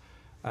parents.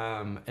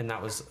 And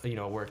that was, you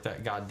know, work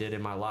that God did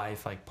in my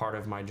life, like part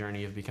of my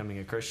journey of becoming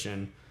a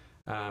Christian.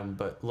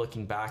 But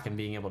looking back and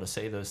being able to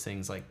say those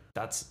things, like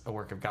that's a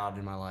work of God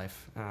in my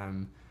life.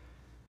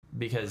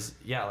 Because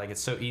yeah, like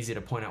it's so easy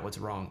to point out what's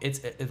wrong. It's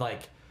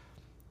like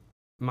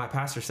my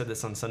pastor said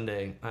this on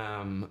Sunday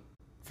from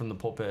the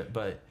pulpit,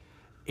 but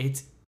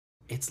it's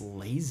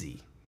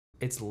lazy.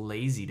 It's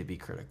lazy to be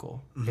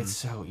critical. It's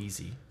so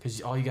easy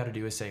because all you got to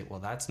do is say, well,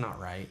 that's not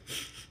right.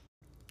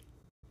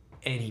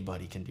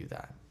 Anybody can do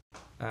that.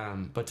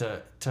 But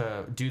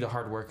to do the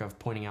hard work of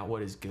pointing out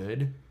what is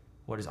good,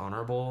 what is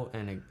honorable,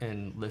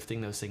 and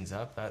lifting those things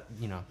up, that,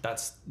 you know,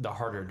 that's the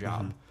harder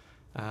job.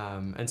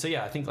 And so,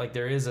 yeah, I think like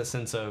there is a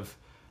sense of,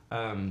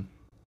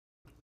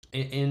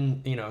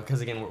 in you know,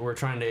 because again, we're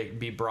trying to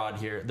be broad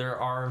here. There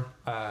are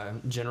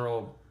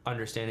general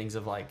understandings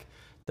of like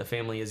the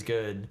family is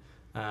good.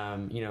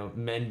 You know,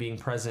 men being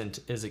present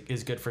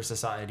is good for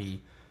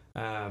society.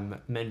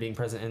 Men being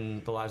present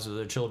in the lives of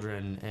their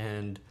children,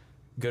 and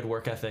good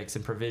work ethics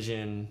and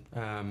provision.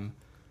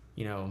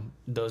 You know,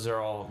 those are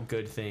all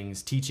good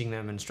things. Teaching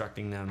them,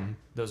 instructing them,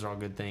 those are all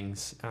good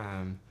things.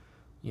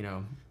 You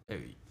know,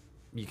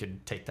 you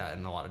could take that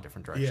in a lot of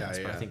different directions,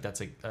 but I think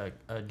that's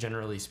a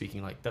generally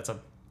speaking, like that's a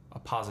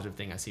positive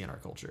thing I see in our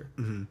culture.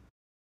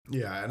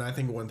 Yeah. And I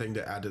think one thing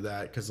to add to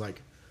that, because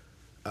like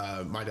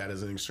my dad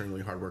is an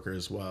extremely hard worker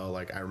as well.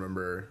 Like I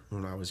remember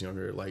when I was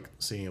younger, like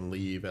seeing him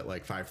leave at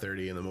like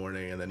 5:30 in the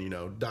morning, and then, you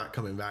know, not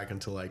coming back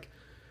until like,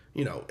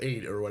 you know,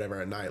 8 or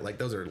whatever at night. Like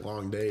those are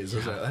long days.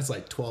 That's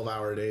like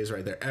 12-hour days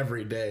right there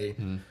every day.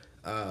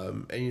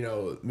 And, you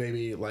know,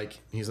 maybe like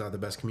he's not the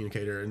best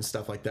communicator and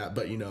stuff like that,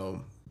 but you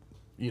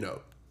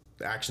know,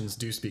 actions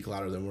do speak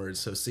louder than words.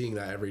 So seeing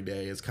that every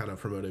day has kind of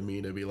promoted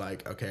me to be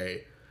like,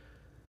 okay,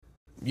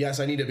 yes,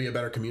 I need to be a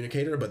better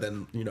communicator, but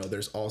then, you know,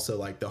 there's also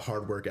like the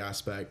hard work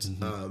aspect.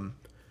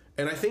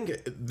 And I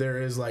think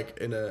there is like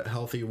in a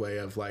healthy way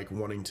of like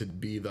wanting to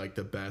be like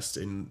the best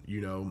in,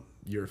 you know,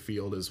 your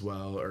field as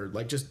well, or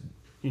like just,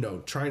 you know,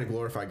 trying to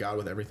glorify God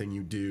with everything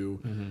you do.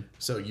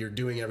 So you're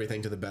doing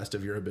everything to the best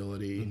of your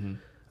ability.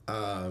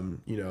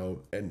 You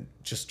know, and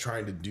just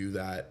trying to do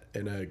that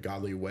in a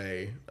godly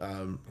way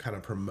kind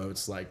of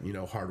promotes like, you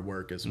know, hard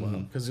work as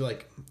well. Because you're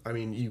like, I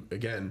mean, you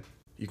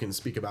can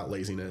speak about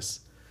laziness.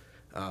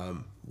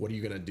 What are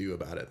you going to do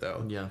about it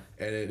though? Yeah.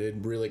 And it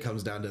really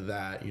comes down to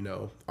that, you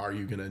know,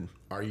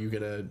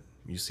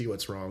 you see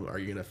what's wrong. Are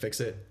you going to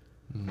fix it?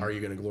 Are you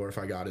going to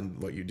glorify God in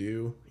what you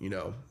do? You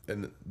know,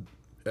 and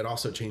it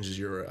also changes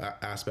your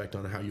aspect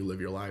on how you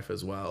live your life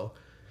as well.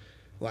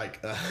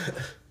 Like,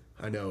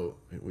 I know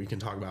we can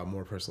talk about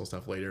more personal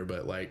stuff later,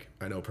 but like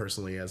I know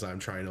personally, as I'm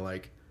trying to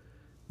like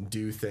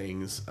do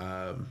things,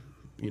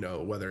 you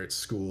know, whether it's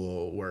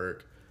school,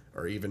 work,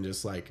 or even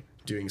just like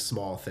doing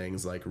small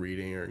things like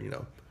reading or, you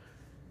know,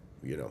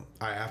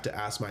 I have to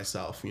ask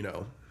myself, you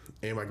know,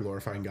 am I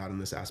glorifying God in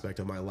this aspect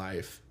of my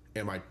life?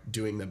 Am I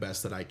doing the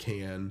best that I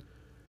can?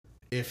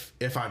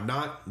 If I'm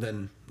not,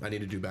 then I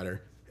need to do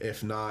better.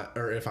 If not,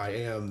 or if I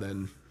am,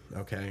 then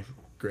okay,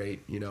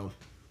 great, you know.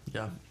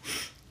 Yeah.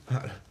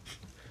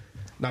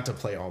 Not to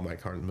play all my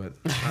cards, but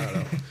I don't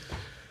know.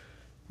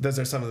 Those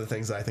are some of the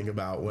things that I think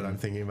about when I'm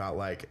thinking about,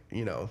 like,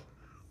 you know,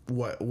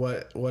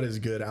 what is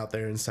good out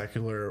there in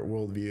secular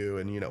worldview,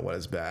 and, you know, what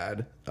is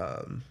bad.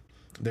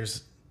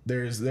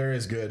 There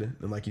is good,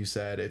 and like you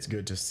said, it's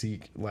good to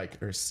seek,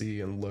 like, or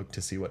see and look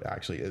to see what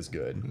actually is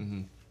good.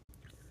 Mm-hmm.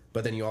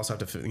 But then you also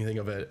have to think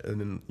of it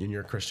in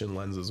your Christian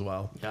lens as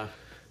well. Yeah.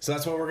 So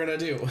that's what we're gonna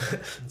do.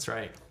 That's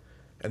right.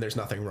 And there's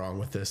nothing wrong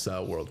with this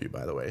worldview,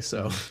 by the way.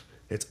 So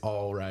it's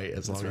all right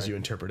as long as you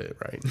interpret it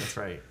right. That's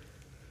right.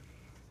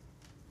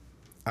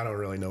 I don't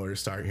really know where to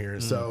start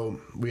here.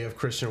 So we have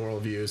Christian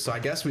worldviews. So I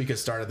guess we could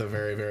start at the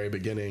very, very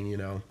beginning, you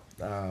know.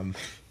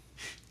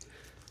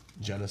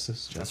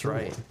 Genesis. That's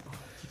right.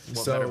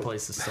 What better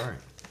place to start?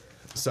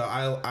 So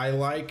I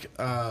like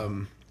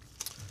the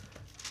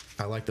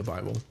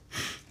Bible.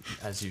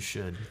 As you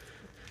should.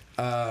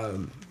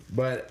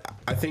 But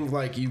I think,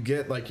 like, you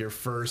get, like, your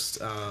first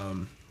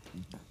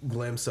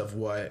glimpse of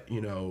what,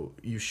 you know,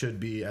 you should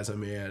be as a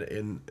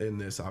man in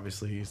this.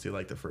 Obviously, you see,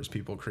 like, the first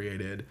people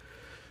created.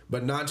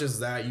 But not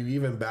just that, you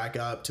even back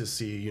up to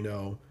see, you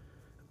know,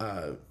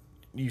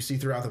 you see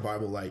throughout the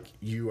Bible, like,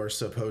 you are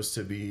supposed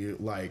to be,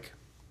 like,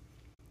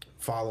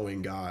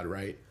 following God,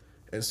 right?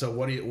 And so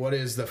what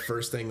is the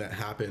first thing that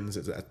happens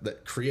is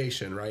that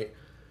creation, right?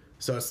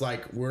 So it's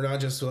like, we're not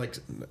just, like,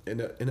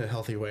 in a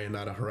healthy way and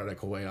not a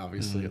heretical way,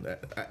 obviously.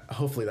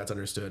 Hopefully that's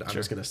understood. I'm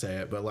just going to say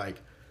it. But, like,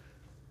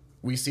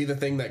 we see the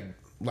thing that,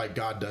 like,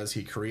 God does,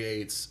 he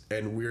creates,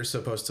 and we're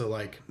supposed to,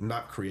 like,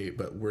 not create,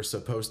 but we're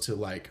supposed to,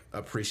 like,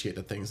 appreciate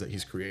the things that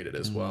he's created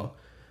as well.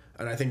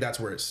 And I think that's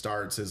where it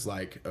starts, is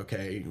like,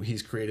 okay,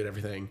 he's created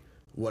everything.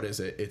 What is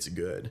it? It's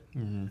good.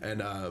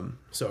 And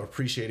so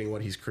appreciating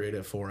what he's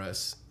created for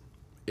us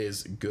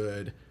is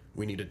good.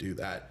 We need to do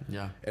that.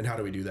 Yeah. And how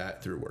do we do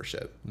that? Through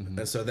worship.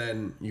 And so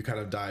then you kind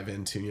of dive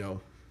into, you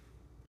know,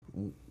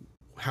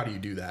 how do you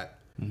do that?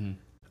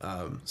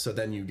 So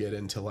then you get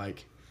into,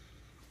 like,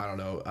 I don't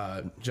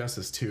know,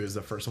 Genesis 2 is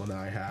the first one that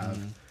I have.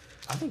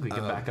 I think we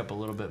could back up a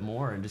little bit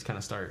more and just kind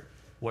of start,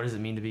 what does it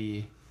mean to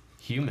be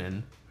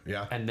human?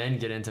 Yeah. And then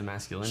get into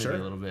masculinity a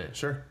little bit.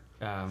 Sure.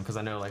 Because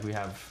I know, like, we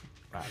have...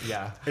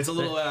 It's a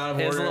little out of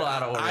order. It's a little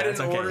out of order. I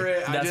didn't order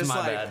it. That's just, my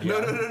like, bad.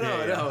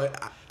 No.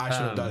 I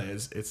should have done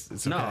it. It's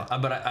okay. No,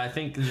 but I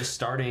think just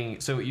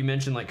starting. So you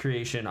mentioned, like,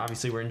 creation.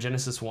 Obviously, we're in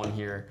Genesis 1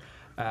 here,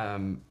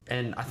 and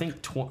I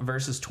think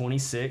verses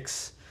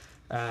 26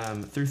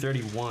 through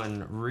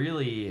 31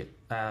 really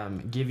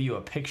give you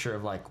a picture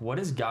of, like, what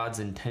is God's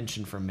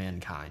intention for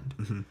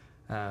mankind.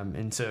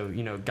 And so,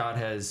 you know, God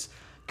has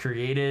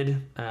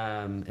created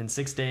in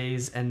 6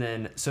 days, and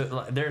then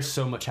so there's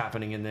so much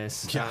happening in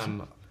this.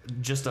 And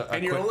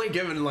you're only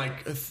given,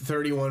 like,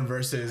 31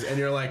 verses, and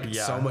you're like,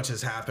 so much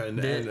has happened.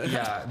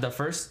 The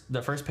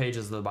first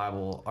pages of the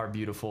Bible are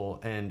beautiful,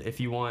 and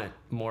if you want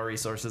more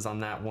resources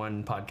on that,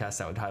 one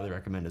podcast I would highly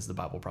recommend is the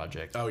Bible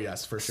Project. Oh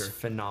yes, for sure. It's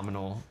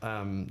phenomenal.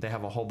 They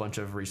have a whole bunch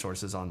of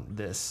resources on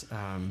this.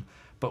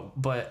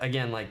 But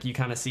again, like, you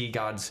kind of see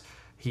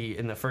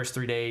in the first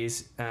 3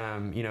 days,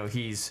 you know,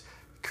 he's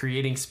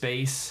creating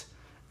space,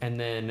 and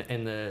then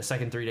in the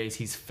second 3 days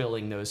he's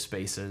filling those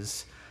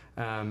spaces.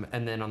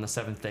 And then on the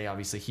seventh day,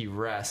 obviously, he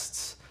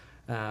rests.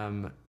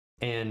 And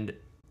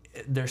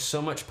there's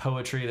so much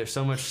poetry. There's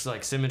so much,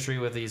 like, symmetry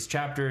with these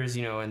chapters.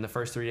 You know, in the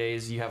first 3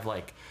 days, you have,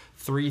 like,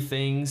 3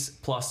 things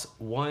plus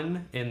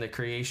 1 in the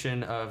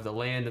creation of the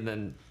land, and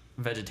then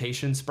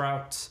vegetation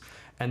sprouts.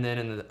 And then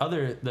in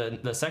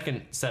the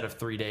second set of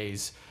 3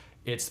 days,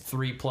 it's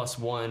 3 plus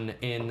 1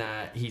 in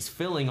that he's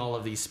filling all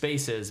of these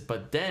spaces.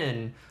 But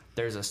then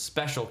there's a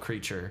special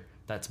creature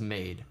that's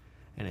made,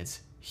 and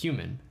it's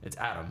human. It's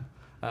Adam.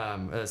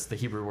 That's the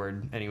Hebrew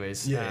word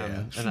anyways.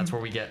 And that's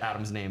where we get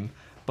Adam's name.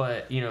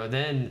 But, you know,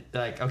 then,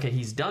 like, okay,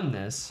 he's done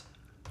this.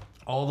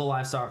 All the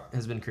livestock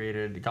has been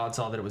created. God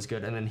saw that it was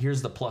good. And then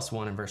here's the plus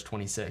 1 in verse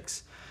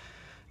 26.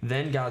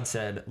 Then God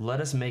said, let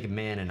us make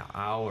man in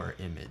our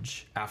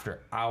image,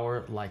 after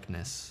our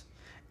likeness,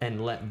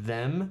 and let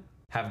them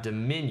have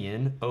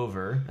dominion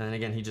over. And then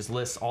again, he just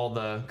lists all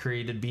the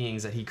created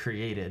beings that he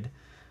created.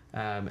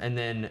 And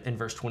then in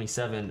verse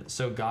 27,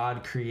 so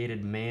God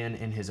created man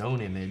in his own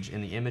image.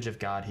 In the image of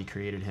God, he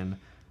created him.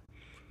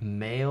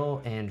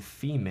 Male and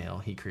female,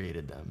 he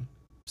created them.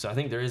 So I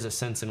think there is a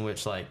sense in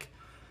which, like,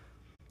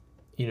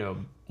 you know,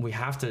 we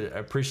have to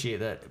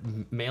appreciate that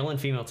male and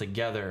female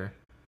together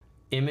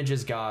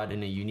images God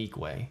in a unique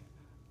way.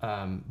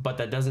 But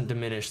that doesn't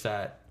diminish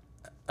that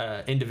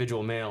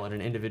individual male and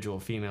an individual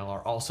female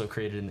are also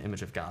created in the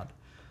image of God.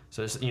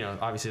 So there's, you know,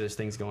 obviously there's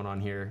things going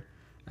on here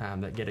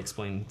that get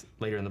explained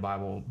later in the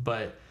Bible.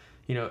 But,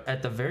 you know,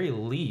 at the very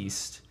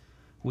least,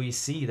 we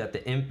see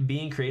that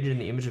being created in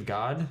the image of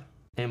God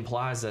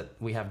implies that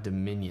we have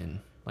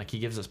dominion. Like he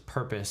gives us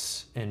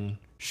purpose and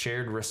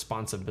shared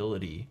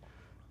responsibility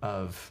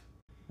of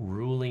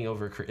ruling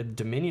over.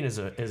 Dominion is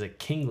a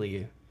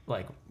kingly,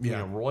 like, you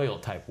know, royal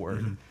type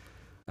word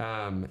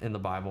in the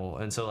Bible.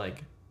 And so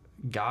like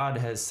God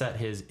has set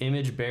his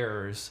image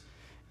bearers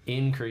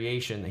in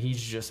creation that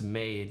he's just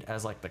made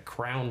as like the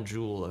crown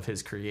jewel of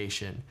his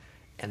creation,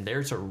 and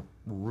they're to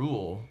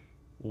rule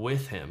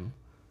with him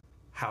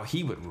how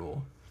he would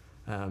rule,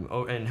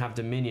 and have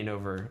dominion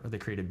over the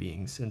created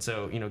beings. And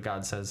so, you know,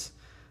 God says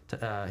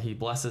he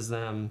blesses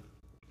them,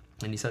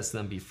 and he says to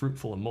them, be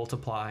fruitful and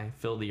multiply,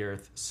 fill the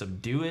earth,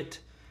 subdue it,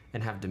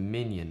 and have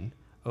dominion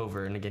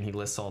over. And again, he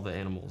lists all the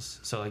animals.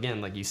 So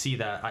again, like you see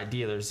that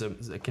idea, there's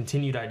a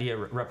continued idea.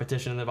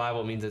 Repetition in the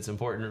Bible means it's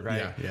important,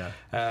 right? Yeah.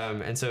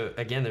 And so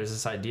again, there's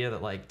this idea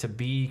that like to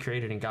be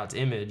created in God's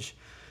image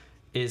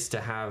is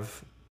to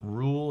have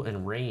rule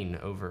and reign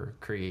over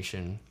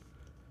creation,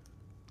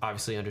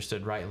 obviously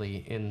understood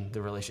rightly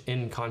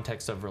in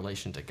context of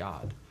relation to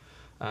God.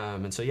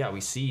 And so, yeah,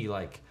 we see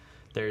like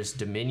there's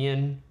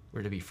dominion.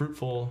 We're to be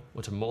fruitful.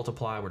 We're to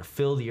multiply. We're to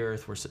fill the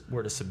earth.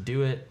 We're to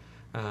subdue it.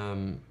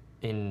 I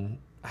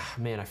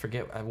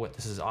forget what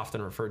this is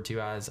often referred to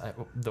as.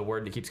 The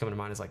word that keeps coming to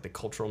mind is like the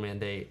cultural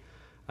mandate,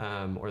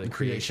 or the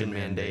creation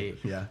mandate.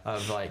 Yeah.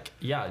 Of like,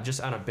 yeah, just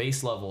on a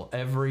base level,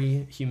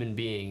 every human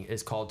being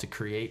is called to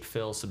create,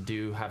 fill,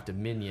 subdue, have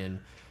dominion.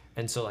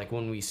 And so like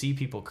when we see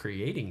people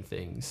creating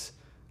things,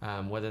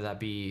 whether that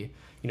be,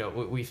 you know,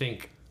 we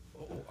think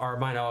our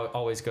mind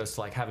always goes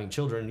to like having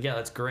children. Yeah,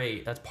 that's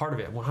great. That's part of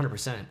it.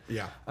 100%.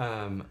 Yeah.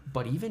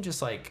 But even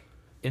just like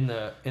in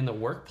the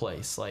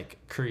workplace, like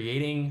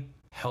creating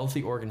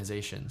healthy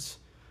organizations,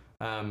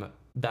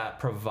 that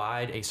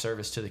provide a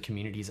service to the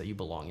communities that you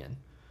belong in.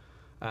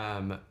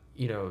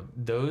 You know,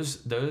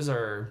 those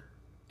are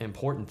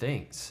important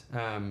things.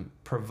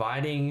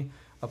 Providing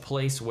a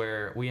place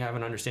where we have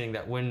an understanding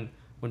that when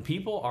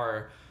people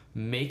are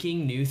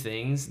making new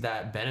things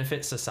that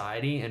benefit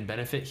society and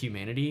benefit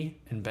humanity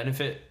and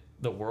benefit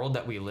the world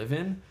that we live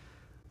in,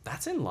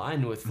 that's in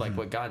line with like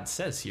what God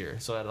says here.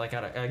 So like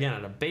at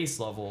a base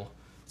level,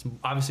 it's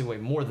obviously way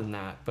more than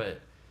that,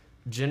 but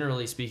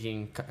generally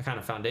speaking, kind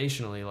of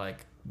foundationally,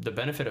 like the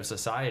benefit of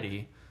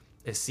society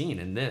is seen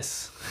in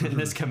this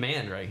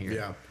command right here.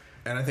 Yeah.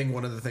 And I think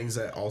one of the things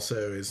that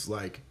also is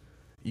like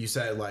you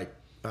said, like,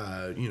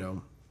 you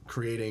know,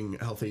 creating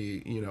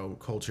healthy, you know,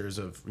 cultures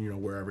of, you know,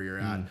 wherever you're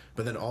at.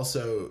 But then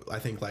also I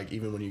think like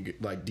even when you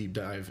get, like deep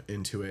dive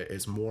into it,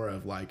 it's more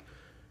of like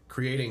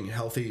creating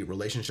healthy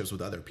relationships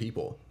with other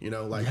people, you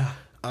know, like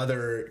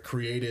other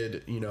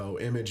created, you know,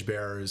 image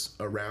bearers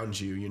around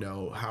you. You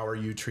know, how are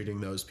you treating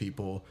those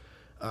people?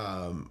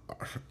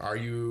 Are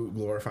you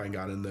glorifying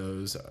God in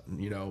those?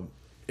 You know,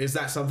 is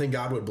that something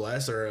God would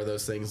bless, or are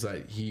those things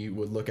that he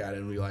would look at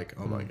and be like,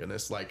 oh my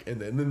goodness, like, and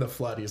then the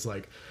flood, he's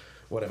like,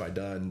 what have I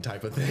done,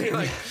 type of thing?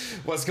 Like,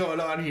 what's going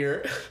on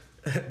here?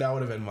 That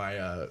would have been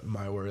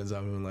my words.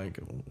 I'm like,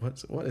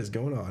 what is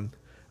going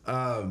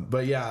on?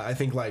 But yeah, I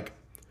think like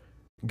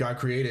God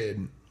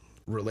created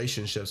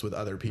relationships with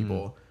other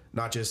people,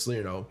 not just,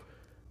 you know,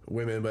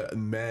 women, but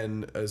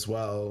men as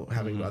well,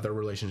 having other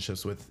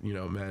relationships with, you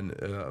know, men,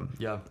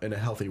 in a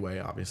healthy way,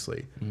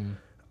 obviously.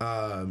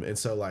 And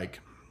so like,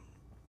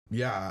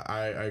 yeah,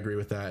 I agree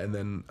with that. And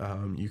then,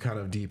 you kind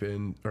of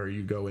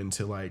you go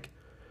into like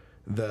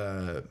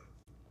the,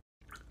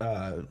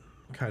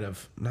 kind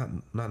of not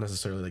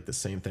necessarily like the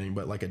same thing,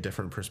 but like a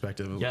different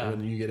perspective.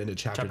 When you get into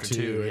chapter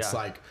two, it's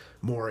like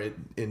more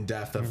in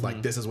depth of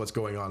like, this is what's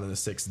going on in the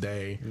sixth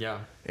day.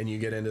 And you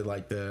get into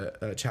like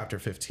the chapter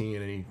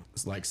 15, and he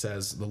like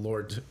says the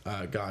Lord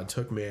God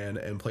took man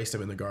and placed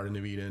him in the Garden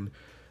of Eden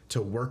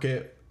to work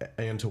it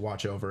and to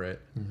watch over it.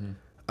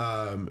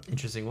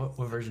 Interesting.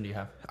 What version do you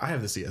have? I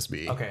have the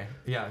CSB. Okay.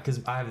 Yeah, because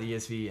I have the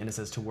ESV, and it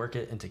says to work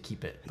it and to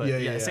keep it. But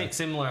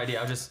similar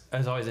idea.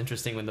 It's always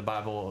interesting when the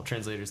Bible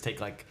translators take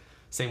like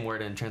same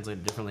word and translate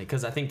it differently,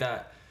 because I think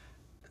that,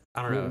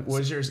 I don't know.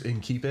 Was yours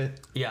in keep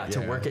it? Yeah,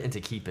 to work it and to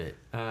keep it.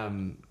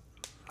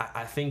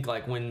 I think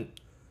like when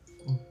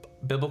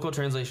biblical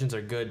translations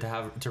are good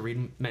to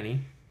read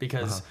many,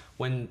 because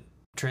when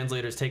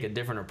translators take a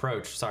different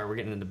approach. Sorry, we're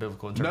getting into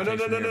biblical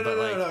interpretation.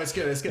 No, it's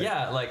good. It's good.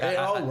 Yeah, like it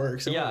all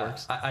works. It all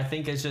works. I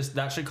think it's just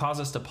that should cause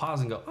us to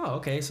pause and go, oh,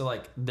 okay. So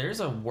like, there's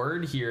a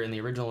word here in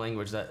the original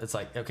language that it's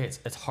like, okay,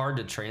 it's hard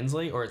to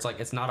translate, or it's like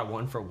it's not a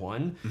one for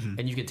one,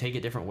 and you can take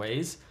it different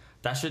ways.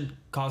 That should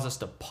cause us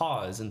to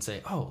pause and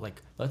say, oh,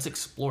 like let's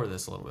explore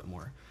this a little bit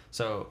more.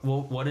 So,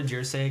 well, what did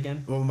yours say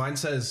again? Well, mine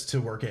says to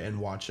work it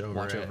and watch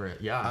over it.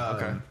 Yeah.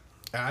 Okay.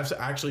 I've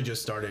actually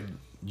just started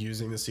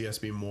using the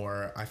CSB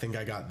more. I think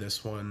I got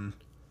this one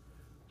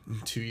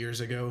 2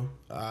 years ago.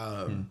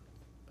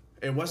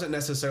 It wasn't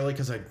necessarily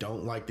because I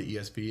don't like the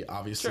ESV.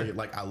 Obviously,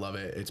 like I love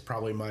it. It's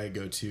probably my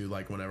go-to.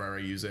 Like whenever I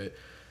use it.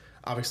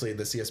 Obviously,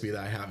 the CSB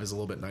that I have is a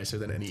little bit nicer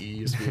than any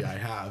ESV I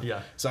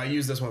have. So I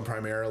use this one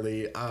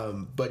primarily.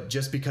 But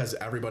just because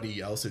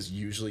everybody else is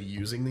usually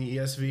using the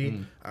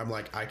ESV, I'm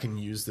like, I can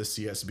use the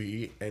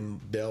CSB,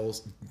 and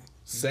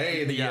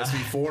say the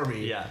ESV for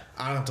me. Yeah.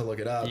 I don't have to look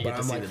it up, but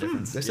I'm like,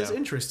 this is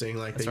interesting.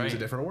 Like they use a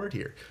different word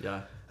here.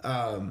 Yeah.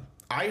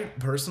 I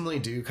personally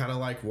do kind of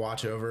like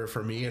watch over.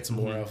 For me, it's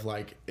more of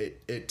like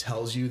it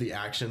tells you the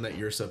action that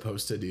you're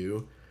supposed to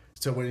do.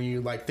 So when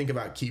you like think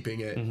about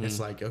keeping it, it's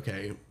like,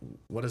 okay,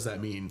 what does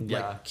that mean?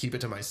 Yeah. Like keep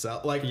it to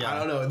myself. Like, I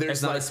don't know. There's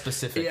it's not like, as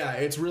specific. Yeah.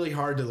 It's really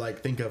hard to like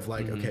think of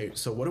like, okay,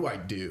 so what do I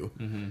do?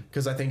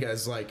 Cause I think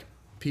as like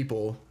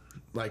people,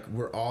 like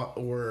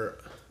we're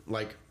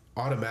like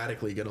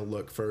automatically going to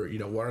look for, you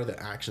know, what are the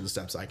action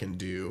steps I can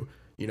do?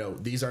 You know,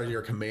 these are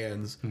your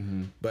commands,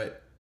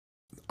 but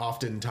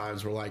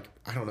oftentimes we're like,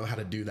 I don't know how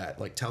to do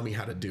that. Like, tell me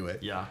how to do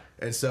it. Yeah.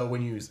 And so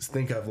when you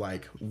think of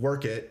like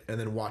work it and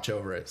then watch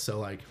over it. So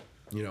like,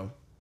 you know,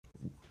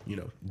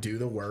 do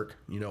the work,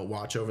 you know,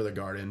 watch over the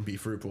garden, be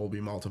fruitful,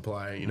 be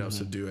multiply, you know,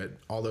 subdue it,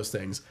 all those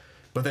things.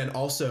 But then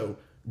also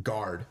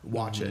guard,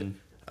 watch it.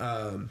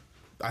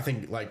 I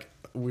think like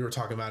we were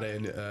talking about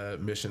it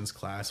in missions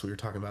class. We were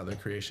talking about the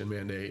creation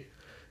mandate.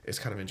 It's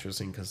kind of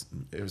interesting because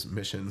it was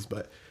missions,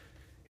 but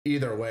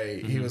either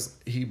way,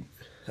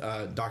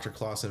 Dr.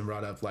 Clausen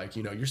brought up like,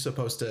 you know, you're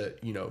supposed to,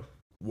 you know,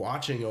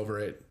 watching over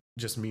it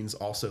just means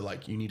also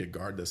like you need to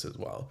guard this as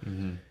well.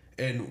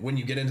 And when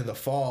you get into the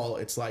fall,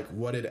 it's like,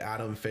 what did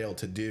Adam fail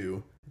to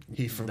do?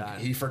 He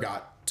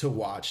forgot to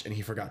watch and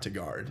he forgot to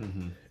guard.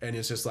 And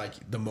it's just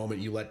like the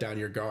moment you let down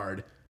your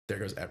guard, there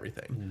goes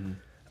everything.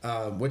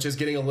 Which is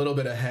getting a little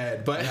bit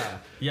ahead, but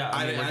we're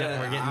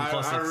getting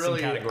close to some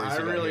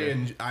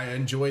categories. I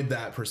enjoyed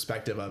that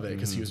perspective of it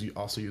because he was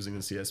also using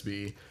the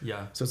CSB.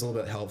 Yeah. So it's a little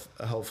bit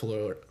helpful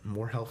or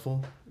more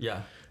helpful.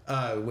 Yeah.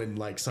 When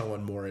like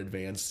someone more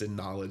advanced in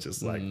knowledge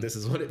is like, this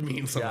is what it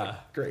means. I'm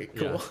like, great,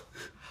 cool.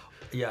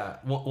 Yeah.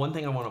 One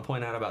thing I want to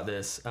point out about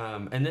this,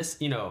 and this,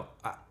 you know,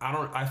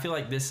 I feel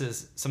like this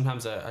is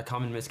sometimes a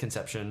common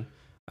misconception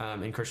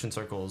in Christian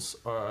circles,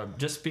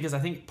 just because I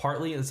think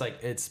partly it's like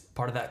it's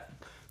part of that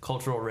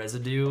cultural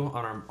residue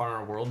on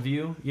our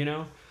worldview, you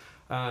know,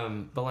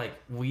 but like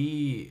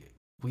we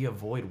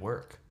avoid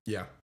work.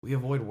 Yeah, we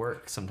avoid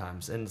work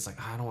sometimes, and it's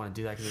like I don't want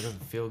to do that because it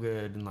doesn't feel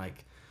good and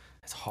like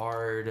it's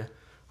hard.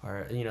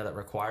 Or, you know, that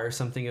requires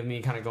something of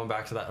me, kind of going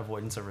back to that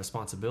avoidance of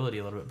responsibility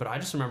a little bit. But I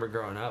just remember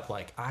growing up,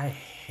 like, I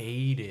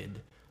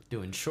hated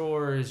doing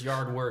chores,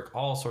 yard work,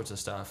 all sorts of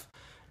stuff.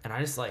 And I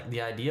just, like,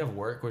 the idea of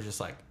work was just,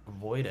 like,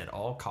 avoid at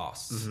all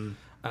costs.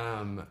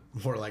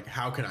 Or, like,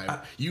 how can I...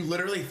 You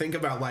literally think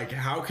about, like,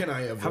 how can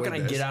I avoid this? How can I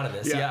get out of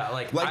this? Yeah,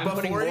 like I'm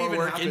putting more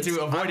work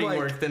into avoiding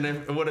work than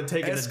it would have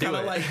taken to do it. It's kind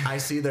of like, I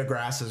see the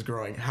grass is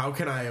growing. How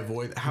can I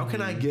avoid... How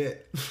can I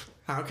get...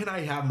 How can I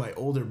have my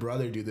older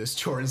brother do this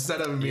chore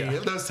instead of me?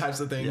 Those types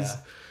of things.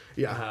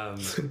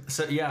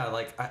 So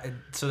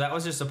that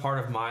was just a part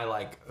of my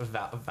like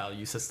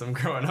value system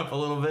growing up a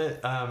little bit.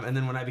 And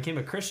then when I became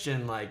a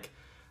Christian, like,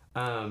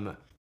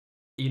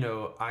 you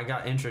know, I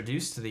got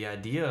introduced to the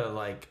idea,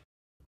 like,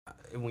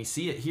 and we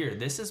see it here.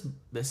 This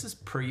is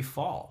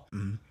pre-fall.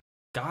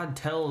 God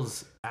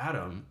tells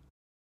Adam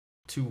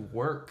to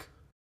work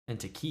and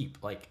to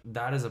keep. Like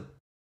that is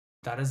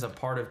a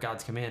part of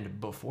God's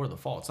command before the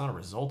fall. It's not a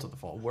result of the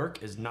fall.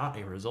 Work is not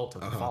a result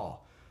of the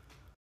fall.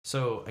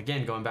 So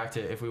again, going back to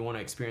if we want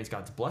to experience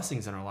God's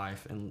blessings in our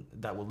life and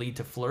that will lead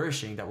to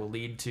flourishing, that will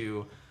lead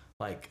to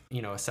like,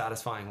 you know, a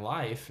satisfying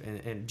life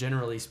and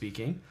generally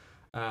speaking,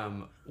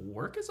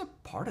 work is a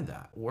part of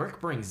that.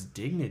 Work brings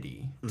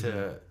dignity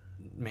to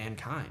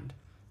mankind,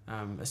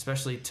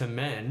 especially to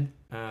men.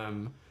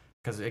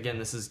 Because again,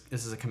 this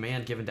is a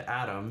command given to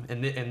Adam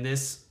and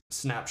this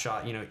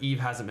snapshot, you know,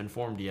 Eve hasn't been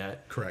formed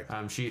yet. Correct.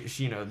 She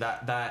you know,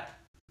 that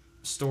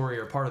story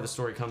or part of the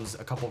story comes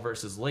a couple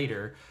verses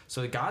later.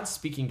 So God's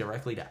speaking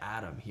directly to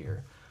Adam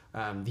here.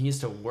 He is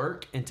to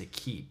work and to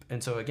keep.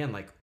 And so again,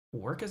 like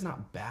work is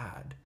not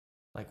bad.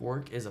 Like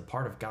work is a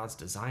part of God's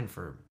design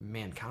for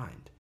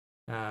mankind.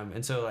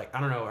 And so like,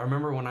 I don't know, I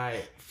remember when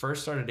I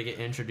first started to get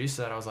introduced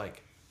to that, I was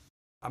like,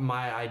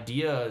 my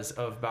ideas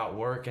about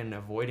work and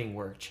avoiding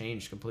work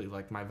changed completely.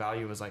 Like my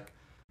value was like,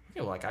 okay,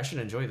 well, like I should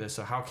enjoy this.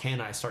 So how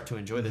can I start to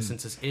enjoy this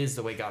since this is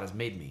the way God has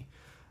made me?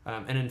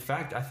 And in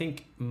fact, I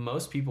think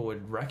most people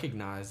would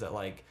recognize that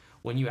like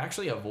when you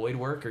actually avoid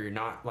work or you're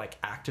not like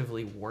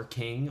actively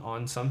working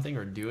on something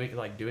or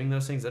doing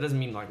those things, that doesn't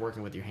mean like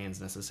working with your hands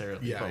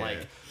necessarily,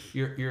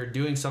 you're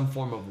doing some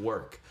form of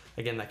work,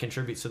 again, that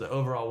contributes to the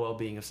overall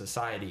well-being of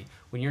society.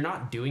 When you're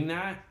not doing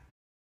that,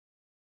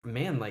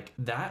 man, like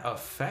that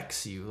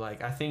affects you.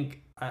 Like I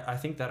think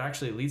that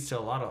actually leads to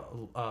a lot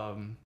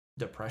of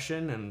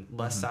depression and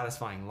less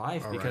satisfying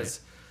life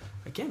because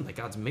again, like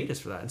God's made us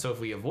for that. And so if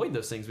we avoid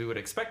those things, we would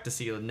expect to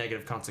see the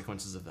negative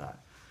consequences of that.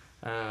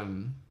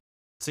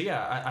 So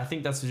yeah, I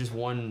think that's just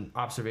one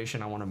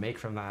observation I want to make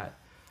from that.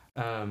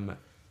 I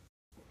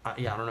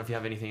don't know if you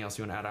have anything else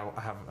you want to add.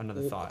 I have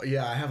another thought.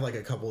 Yeah, I have like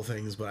a couple of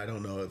things, but I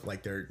don't know if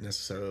like they're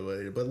necessarily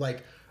related. But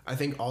like, I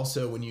think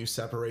also when you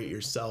separate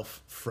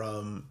yourself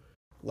from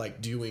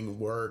like doing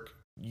work,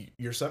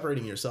 you're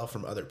separating yourself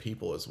from other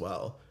people as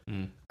well.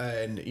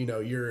 And you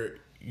know,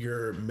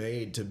 you're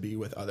made to be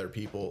with other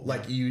people.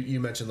 Like you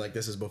mentioned, like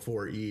this is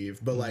before Eve,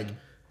 but like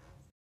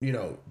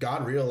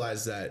God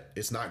realized that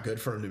it's not good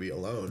for him to be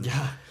alone.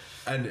 Yeah.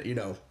 And,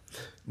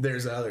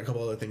 there's a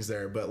couple other things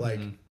there, but like,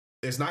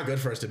 it's not good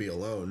for us to be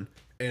alone.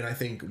 And I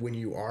think when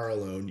you are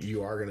alone,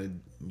 you're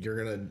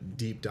gonna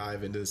deep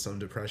dive into some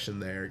depression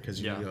there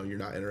because you're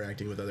not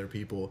interacting with other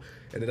people,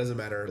 and it doesn't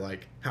matter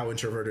like how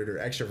introverted or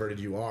extroverted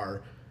you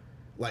are.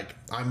 Like,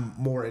 I'm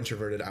more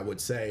introverted, I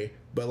would say,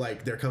 but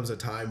like there comes a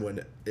time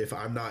when if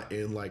I'm not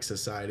in like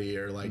society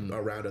or like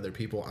around other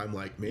people, I'm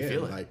like,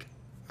 man, like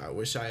I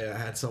wish I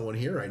had someone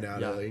here right now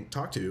to like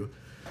talk to.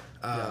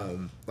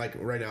 Like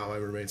right now my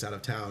roommate's out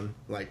of town.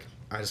 Like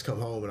I just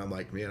come home and I'm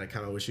like, man, I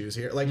kind of wish he was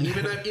here. Like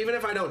even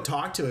if I don't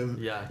talk to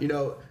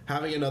him,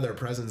 having another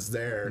presence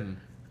there,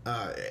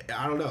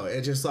 I don't know.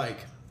 It just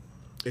like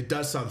it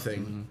does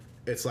something.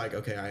 It's like,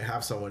 okay, I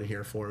have someone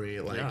here for me,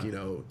 like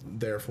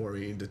there for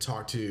me to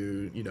talk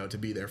to, to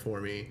be there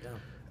for me.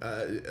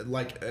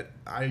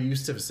 I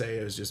used to say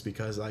it was just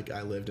because like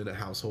I lived in a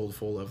household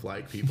full of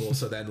like people.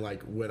 So then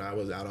like when I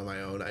was out on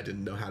my own, I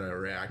didn't know how to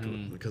react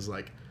because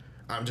like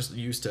I'm just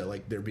used to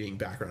like there being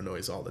background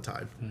noise all the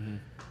time.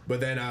 But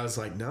then I was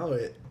like, no,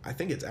 I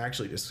think it's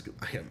actually just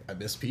I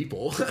miss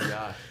people. So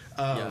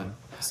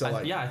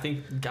I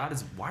think God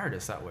has wired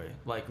us that way.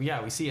 Like,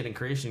 we see it in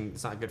creation.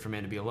 It's not good for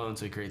man to be alone,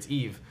 so he creates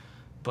Eve.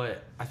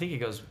 But I think it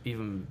goes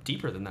even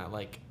deeper than that.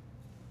 Like,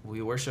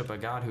 we worship a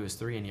God who is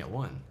three and yet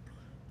one.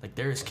 Like,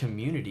 there is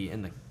community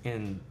in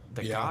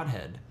the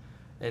Godhead.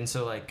 And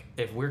so, like,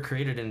 if we're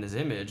created in his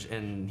image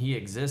and he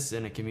exists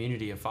in a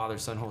community of Father,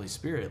 Son, Holy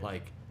Spirit,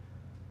 like,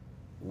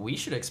 we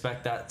should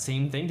expect that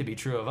same thing to be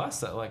true of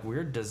us, that like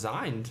we're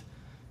designed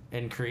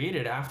and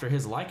created after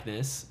his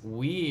likeness.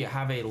 We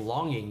have a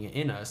longing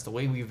in us, the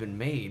way we've been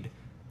made,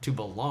 to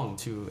belong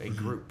to a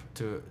group,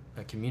 to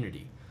a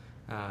community.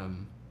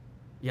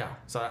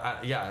 So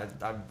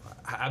I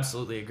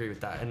absolutely agree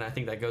with that. And I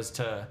think that goes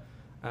to,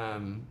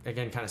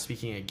 again, kind of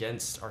speaking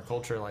against our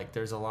culture. Like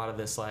there's a lot of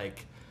this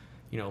like,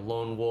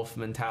 lone wolf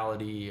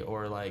mentality,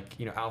 or like,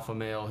 alpha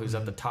male who's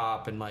at the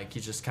top and like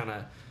he's just kind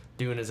of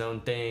doing his own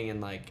thing, and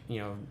like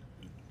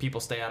people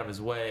stay out of his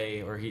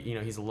way, or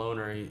he's a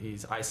loner,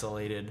 he's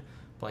isolated.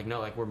 But like no,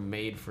 like we're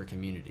made for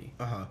community.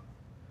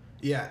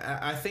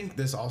 I think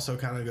this also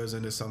kind of goes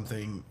into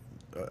something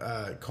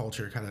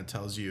culture kind of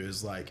tells you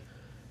is like,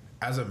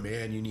 as a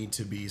man you need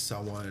to be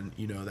someone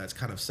that's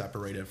kind of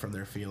separated from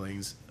their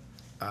feelings.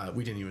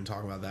 We didn't even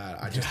talk about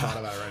that. I just thought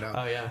about it right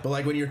now. But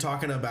like when you're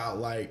talking about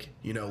like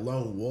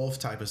lone wolf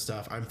type of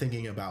stuff, I'm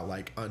thinking about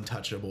like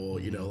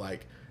untouchable.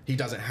 Like he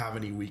doesn't have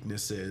any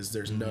weaknesses.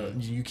 There's no,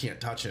 you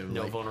can't touch him.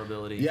 No like,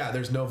 vulnerability. Yeah,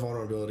 there's no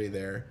vulnerability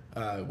there.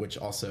 Which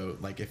also,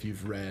 like, if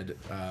you've read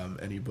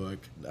any book,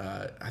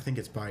 I think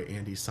it's by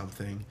Andy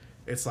something.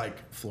 It's like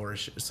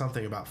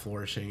something about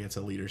flourishing. It's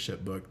a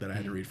leadership book that I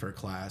had to read for a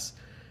class,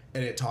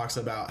 and it talks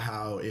about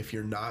how if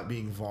you're not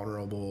being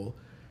vulnerable,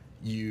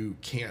 you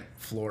can't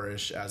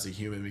flourish as a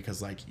human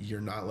because like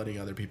you're not letting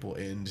other people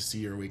in to see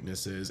your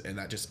weaknesses, and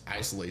that just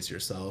isolates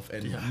yourself.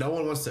 And no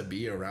one wants to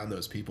be around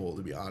those people,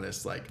 to be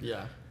honest. Like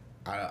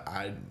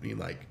I mean,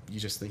 like, you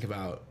just think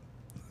about,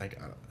 like,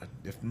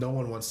 if no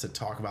one wants to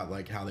talk about,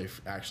 like, how they're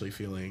actually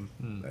feeling,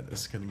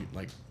 it's going to,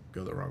 like,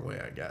 go the wrong way,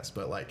 I guess.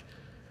 But, like,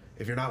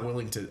 if you're not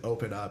willing to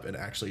open up and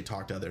actually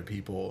talk to other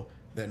people,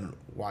 then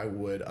why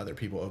would other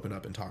people open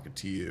up and talk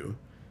to you?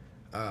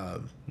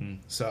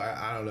 So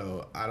I don't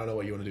know. I don't know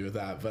what you want to do with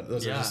that, but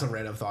those are just some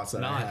random thoughts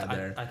that I had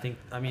there. I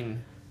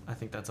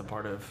think that's a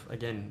part of,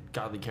 again,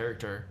 godly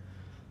character.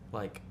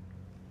 Like,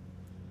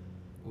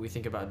 we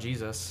think about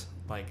Jesus,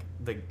 like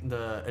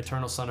the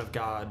eternal Son of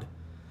God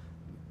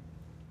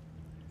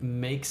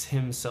makes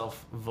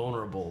himself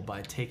vulnerable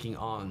by taking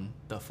on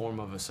the form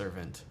of a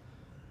servant,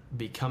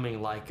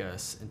 becoming like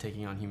us and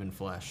taking on human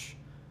flesh.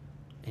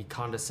 He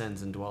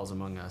condescends and dwells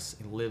among us.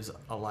 He lives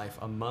a life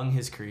among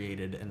his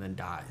created and then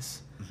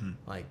dies.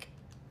 Like,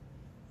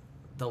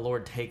 the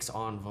Lord takes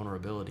on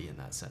vulnerability in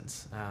that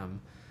sense.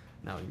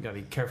 Now you gotta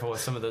be careful with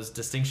some of those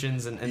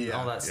distinctions and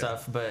all that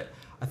stuff, but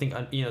I think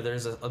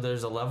there's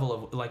a level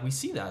of, like, we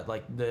see that,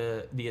 like,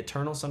 the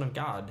eternal Son of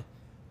God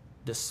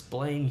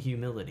displaying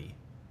humility,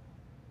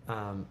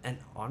 and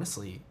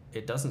honestly,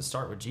 it doesn't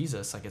start with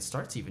Jesus. Like, it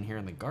starts even here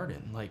in the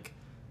garden. Like,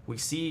 we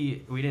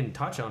didn't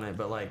touch on it,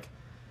 but like,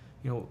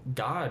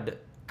 God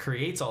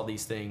creates all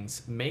these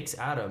things, makes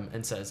Adam,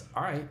 and says,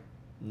 all right,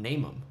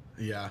 name them.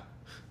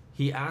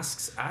 He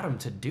asks Adam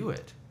to do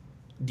it.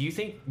 Do you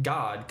think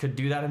God could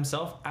do that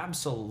himself?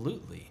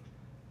 Absolutely.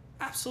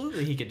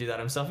 Absolutely, he could do that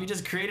himself. He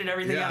just created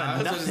everything out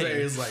of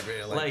nothing. He's like,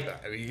 man,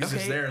 I mean, he's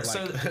just there. Like.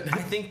 So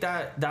I think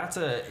that's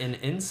an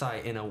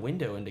insight and a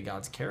window into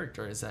God's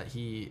character, is that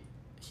he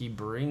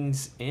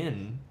brings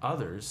in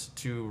others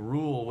to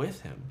rule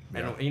with him.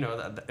 And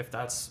if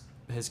that's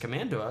his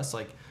command to us,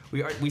 like,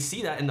 we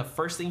see that in the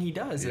first thing he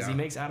does is he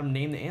makes Adam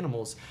name the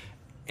animals.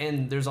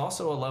 And there's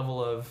also a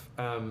level of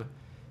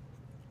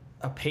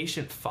a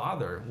patient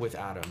father with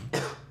Adam.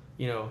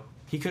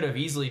 He could have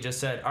easily just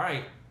said, all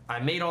right, I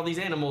made all these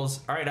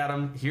animals. All right,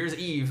 Adam, here's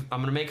Eve.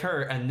 I'm going to make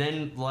her. And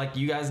then, like,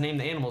 you guys name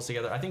the animals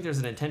together. I think there's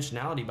an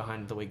intentionality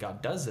behind the way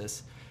God does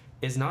this.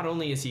 is not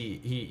only is he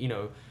you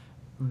know,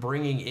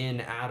 bringing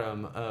in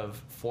Adam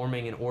of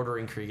forming and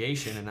ordering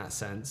creation in that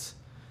sense,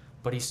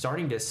 but he's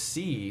starting to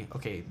see,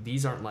 okay,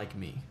 these aren't like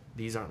me.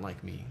 These aren't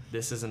like me.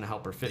 This isn't a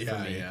helper fit for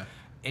me. Yeah.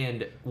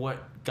 And what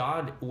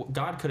God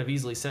could have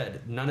easily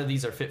said, none of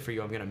these are fit for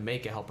you. I'm going to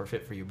make a helper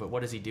fit for you. But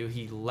what does he do?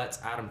 He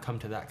lets Adam come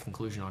to that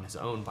conclusion on his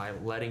own by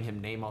letting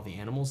him name all the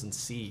animals and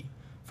see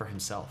for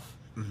himself.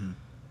 Mm-hmm.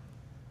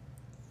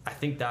 I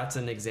think that's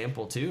an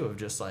example too of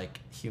just like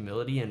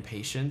humility and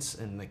patience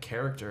and the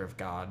character of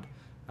God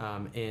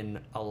in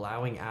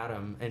allowing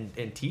Adam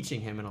and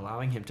teaching him and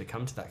allowing him to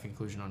come to that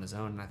conclusion on his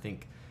own. And I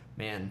think,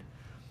 man,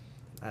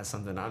 that's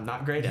something I'm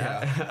not great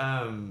at.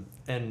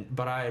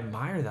 But I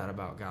admire that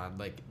about God.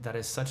 Like, that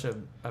is such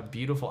a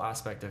beautiful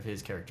aspect of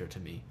his character to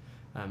me.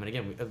 And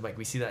again,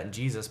 we see that in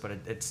Jesus, but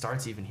it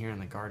starts even here in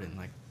the garden.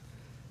 Like,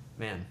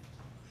 man.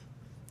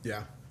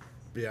 Yeah.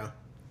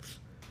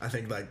 I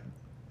think like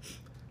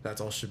that's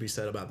all should be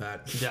said about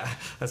that. Yeah,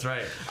 that's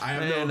right. I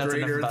have no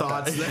greater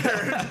thoughts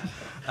there.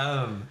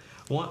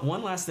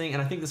 One last thing,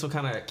 and I think this will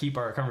kind of keep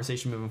our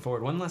conversation moving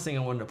forward. One last thing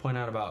I wanted to point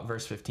out about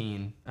verse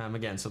 15.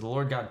 Again, so the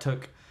Lord God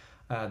took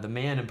the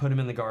man and put him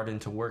in the garden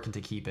to work and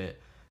to keep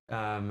it.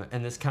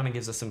 And this kind of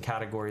gives us some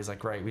categories,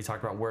 like, right, we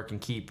talked about work and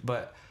keep,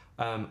 but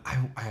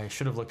I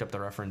should have looked up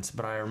the reference,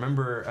 but I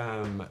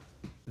remember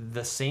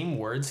the same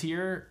words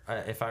here,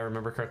 if I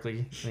remember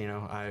correctly. You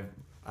know,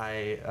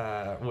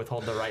 I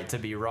withhold the right to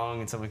be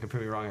wrong, and someone could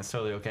prove me wrong. It's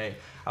totally okay.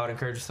 I would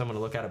encourage someone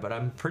to look at it, but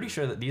I'm pretty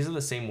sure that these are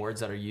the same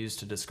words that are used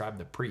to describe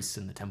the priests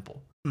in the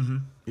temple. Mm-hmm.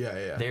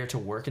 Yeah. They are to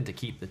work and to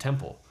keep the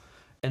temple.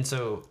 And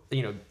so,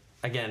 you know,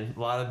 again, a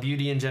lot of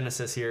beauty in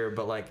Genesis here,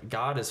 but like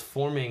God is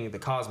forming the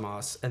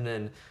cosmos, and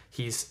then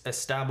he's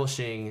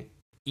establishing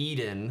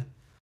Eden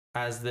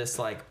as this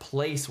like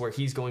place where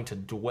he's going to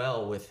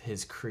dwell with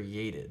his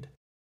created.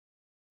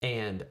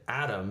 And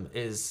Adam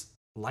is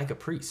like a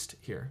priest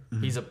here.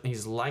 Mm-hmm.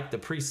 He's like the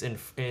priest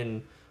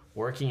in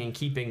working and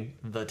keeping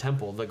the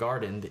temple, the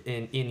garden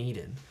in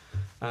Eden.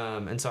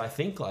 And so I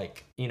think,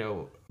 like, you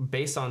know,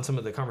 based on some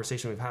of the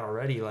conversation we've had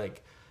already,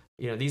 like,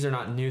 you know, these are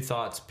not new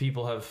thoughts.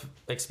 People have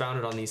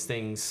expounded on these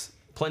things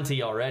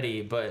plenty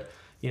already, but,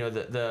 you know,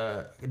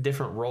 the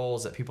different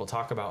roles that people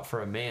talk about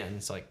for a man,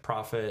 it's like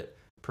prophet,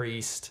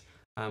 priest,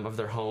 of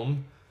their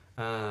home,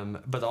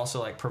 but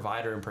also like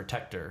provider and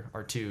protector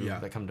are two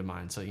that come to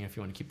mind. So, you know, if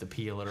you want to keep the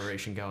P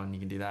alliteration going, you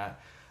can do that.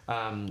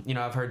 You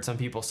know, I've heard some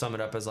people sum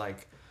it up as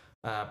like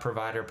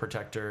provider,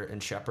 protector,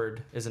 and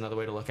shepherd is another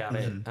way to look at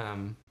it.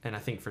 And I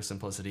think for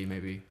simplicity,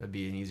 maybe that'd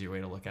be an easier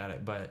way to look at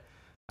it. But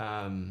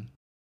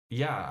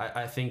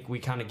I think we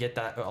kind of get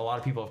that. A lot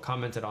of people have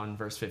commented on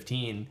verse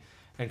 15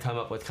 and come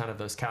up with kind of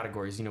those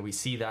categories. You know, we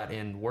see that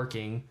in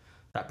working,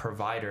 that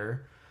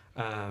provider,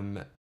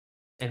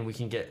 and we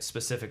can get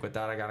specific with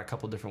that. I got a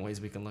couple different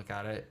ways we can look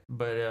at it.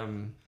 But,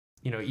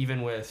 you know,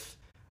 even with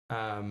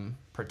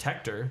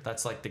protector,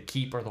 that's like the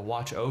keep or the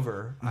watch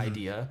over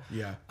idea.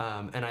 Yeah.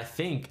 And I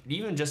think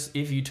even just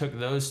if you took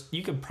those,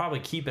 you could probably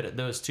keep it at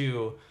those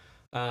two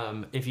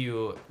if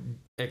you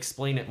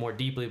explain it more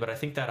deeply. But I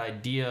think that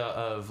idea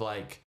of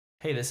like,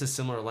 hey, this is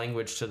similar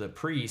language to the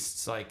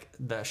priests, like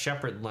the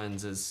shepherd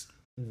lens is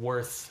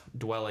worth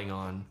dwelling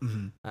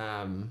on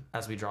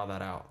as we draw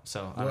that out.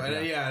 So and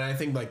I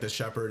think like the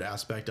shepherd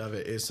aspect of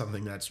it is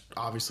something that's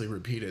obviously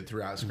repeated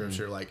throughout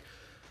scripture. Like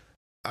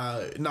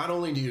not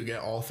only do you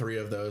get all three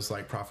of those,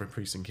 like prophet,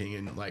 priest, and king,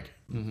 and like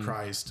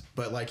Christ,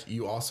 but like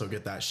you also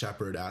get that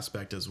shepherd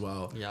aspect as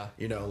well. Yeah,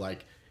 you know,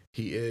 like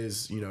he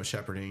is, you know,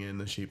 shepherding in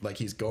the sheep, like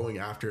he's going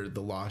after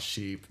the lost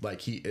sheep, like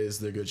he is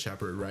the good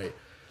shepherd, right?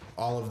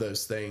 All of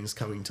those things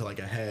coming to like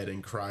a head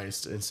in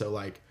Christ. And so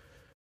like,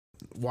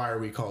 why are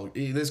we called,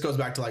 this goes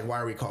back to like, why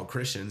are we called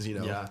Christians? You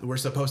know, we're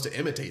supposed to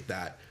imitate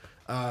that.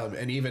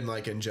 And even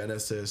like in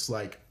Genesis,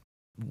 like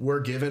we're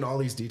given all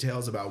these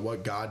details about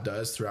what God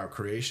does throughout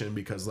creation,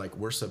 because like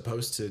we're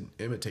supposed to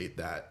imitate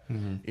that.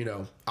 You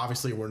know,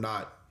 obviously we're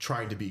not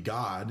trying to be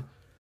God,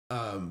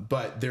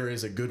 but there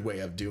is a good way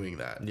of doing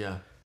that. Yeah.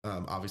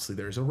 Obviously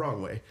there's a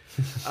wrong way.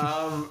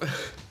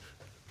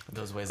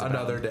 Those ways.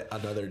 Another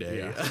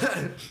day.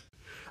 Yeah.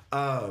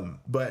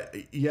 But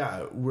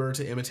yeah, we're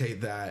to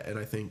imitate that. And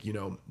I think, you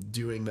know,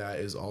 doing that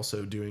is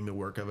also doing the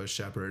work of a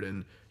shepherd.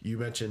 And you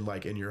mentioned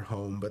like in your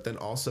home, but then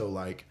also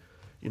like,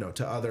 you know,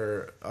 to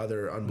other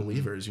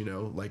unbelievers, you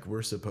know, like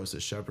we're supposed to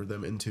shepherd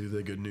them into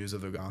the good news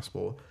of the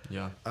gospel.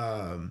 Yeah.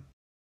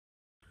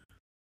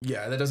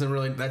 Yeah, that doesn't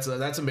really, that's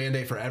a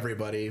mandate for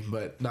everybody,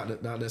 but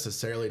not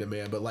necessarily to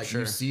man, but like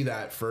you see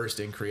that first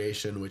in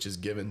creation, which is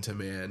given to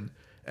man,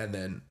 and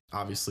then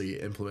obviously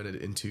implemented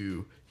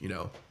into, you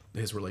know,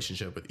 his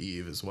relationship with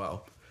Eve as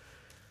well.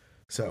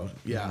 So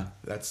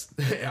that's,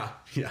 yeah.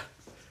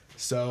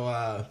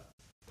 So,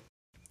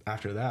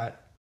 after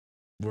that,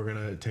 we're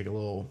going to take a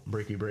little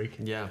break.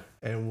 Yeah.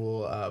 And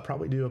we'll,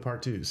 probably do a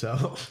part 2.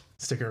 So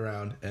stick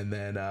around, and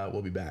then,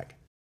 we'll be back.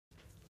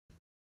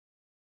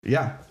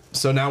 Yeah.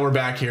 So now we're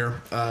back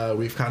here.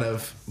 We've kind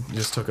of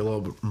just took a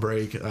little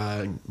break,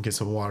 get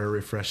some water,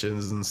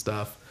 refreshes and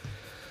stuff.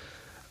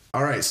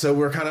 All right, so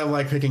we're kind of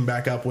like picking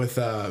back up with,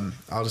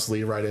 I'll just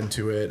lead right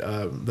into it,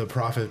 the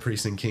prophet,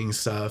 priest, and king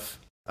stuff,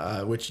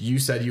 which you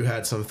said you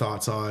had some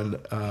thoughts on.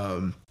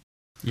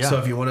 So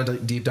if you want to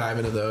deep dive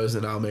into those,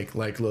 and I'll make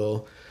like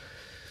little,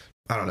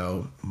 I don't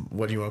know,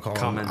 what do you want to call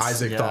comments? Them?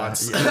 Isaac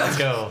thoughts. Yeah, let's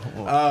go.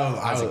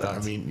 I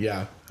mean,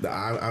 yeah,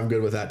 I'm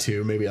good with that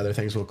too. Maybe other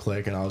things will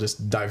click, and I'll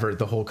just divert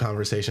the whole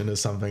conversation to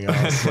something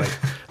else,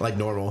 like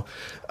normal.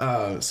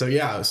 So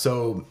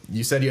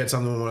you said you had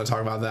something you want to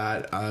talk about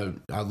that.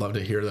 I'd love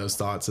to hear those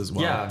thoughts as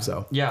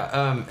well.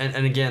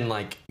 And again,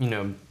 like, you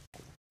know,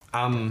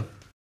 I'm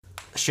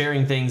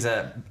sharing things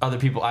that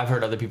I've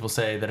heard other people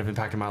say that have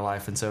impacted my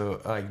life, and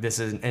so like this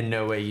is in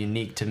no way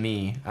unique to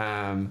me.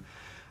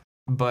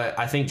 But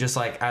I think just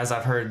like as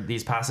I've heard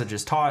these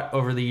passages taught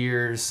over the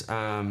years,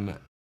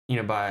 you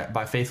know,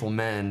 by faithful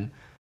men,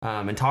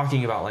 and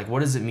talking about like, what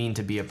does it mean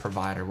to be a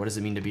provider? What does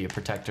it mean to be a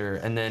protector?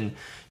 And then,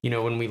 you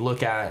know, when we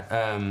look at,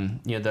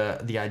 you know,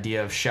 the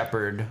idea of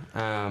shepherd,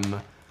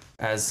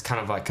 as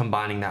kind of like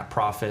combining that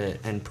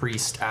prophet and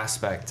priest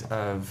aspect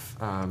of,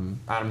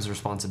 Adam's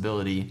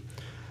responsibility,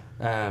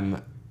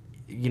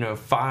 you know,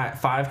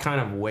 five kind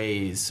of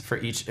ways for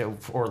each,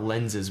 or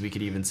lenses we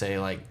could even say,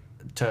 like,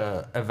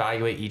 to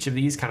evaluate each of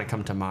these kind of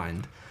come to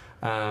mind.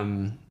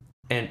 And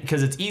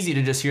because it's easy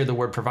to just hear the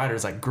word provider,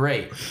 it's like,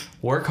 great,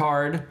 work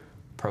hard,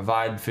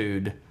 provide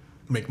food,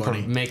 make money,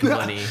 right? Make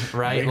money.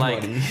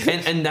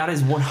 and that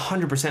is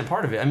 100%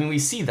 part of it. I mean, we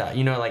see that,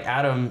 you know, like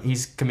Adam,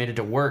 he's commanded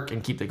to work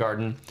and keep the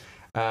garden.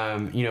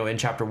 You know, in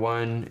chapter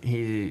 1,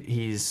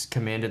 he's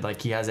commanded, like,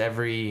 he has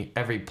every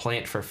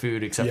plant for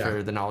food except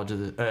for the knowledge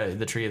of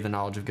the tree of the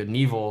knowledge of good and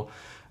evil.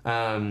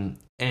 And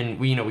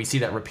we see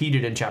that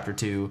repeated in chapter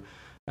 2.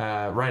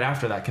 Right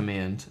after that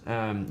command,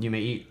 you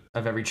may eat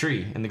of every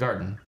tree in the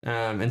garden.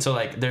 And so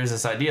like, there's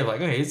this idea of like,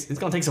 okay, it's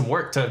going to take some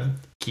work to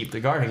keep the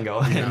garden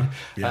going,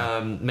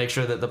 make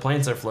sure that the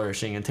plants are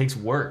flourishing. It takes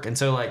work. And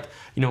so like,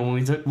 you know, when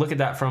we look at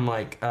that from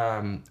like,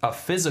 a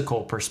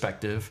physical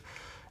perspective,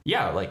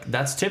 like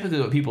that's typically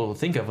what people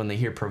think of when they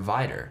hear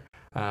provider.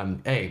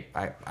 Hey,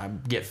 I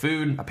get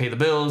food, I pay the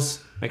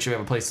bills, make sure we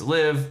have a place to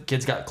live.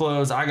 Kids got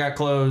clothes, I got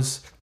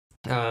clothes.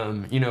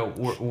 You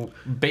know,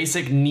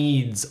 basic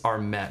needs are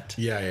met.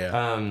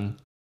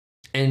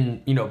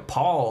 And you know,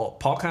 Paul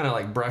kind of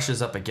like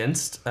brushes up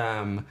against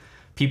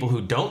people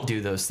who don't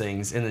do those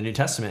things in the New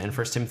Testament. In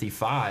 1 Timothy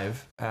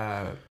 5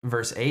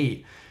 verse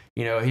 8,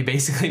 you know, he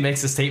basically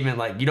makes a statement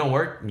like, you don't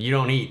work, you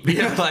don't eat.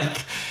 You know, like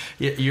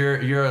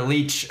you're a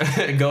leech.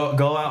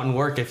 go out and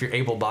work if you're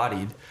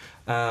able-bodied.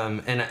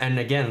 And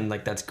again,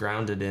 like that's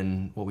grounded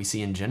in what we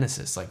see in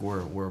Genesis. Like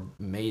we're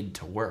made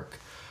to work.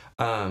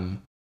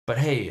 But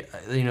hey,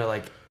 you know,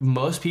 like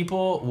most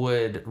people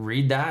would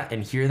read that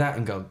and hear that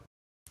and go,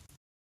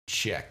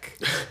 check,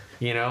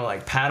 you know,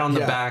 like pat on the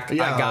back. I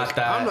got like,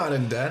 that. I'm not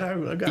in debt. I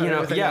got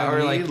everything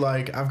or I need.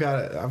 Like I've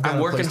got I'm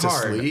a working place to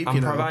hard. sleep,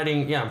 I'm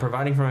providing. I'm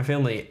providing for my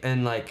family.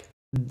 And like,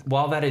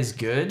 while that is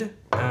good,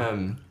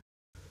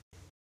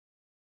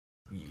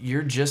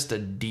 you're just a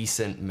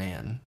decent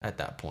man at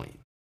that point.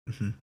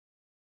 Mm-hmm.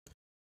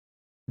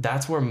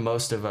 That's where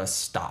most of us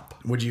stop.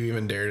 Would you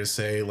even dare to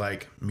say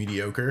like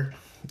mediocre?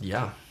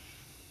 Yeah.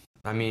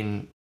 I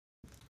mean,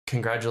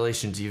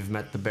 congratulations, you've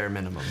met the bare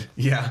minimum.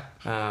 Yeah.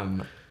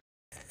 And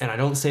I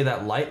don't say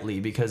that lightly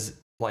because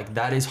like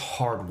that is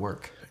hard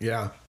work.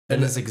 Yeah.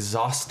 It is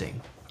exhausting.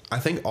 I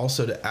think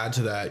also to add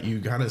to that, you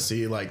kind of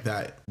see like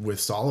that with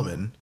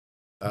Solomon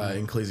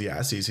in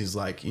Ecclesiastes. He's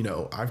like, you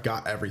know, I've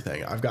got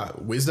everything. I've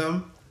got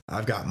wisdom.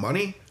 I've got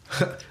money.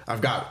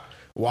 I've got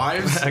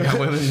wives. I got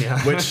women,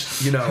 yeah.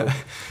 Which, you know,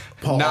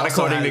 Paul not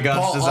according to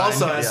God's design.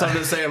 Also has something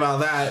to say about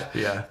that.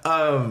 Yeah.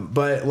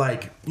 But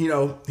like, you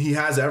know, he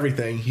has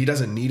everything. He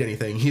doesn't need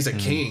anything. He's a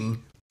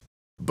king,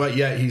 but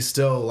yet he's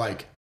still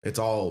like, it's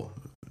all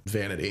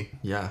vanity.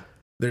 Yeah.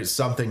 There's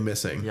something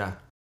missing. Yeah.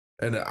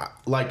 And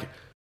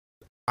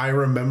I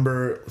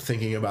remember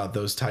thinking about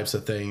those types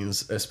of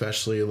things,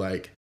 especially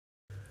like,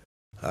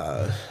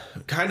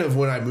 kind of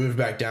when I moved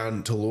back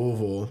down to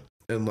Louisville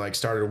and like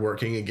started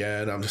working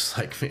again. I'm just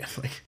like, man,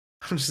 like,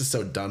 I'm just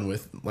so done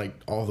with like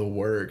all the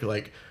work.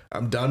 Like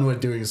I'm done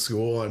with doing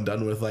school. I'm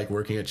done with like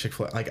working at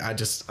Chick-fil-A. Like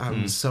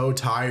I'm so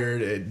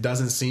tired. It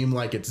doesn't seem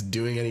like it's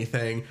doing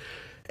anything.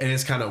 And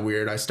it's kind of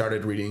weird. I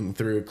started reading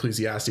through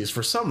Ecclesiastes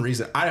for some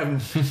reason. I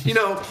have, you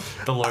know,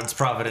 the Lord's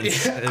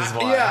providence is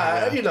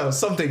why. You know,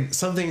 some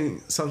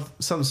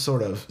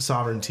sort of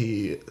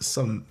sovereignty,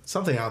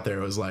 something out there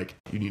was like,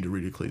 you need to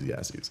read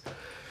Ecclesiastes.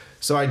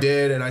 So I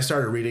did, and I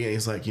started reading, and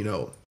he's like, you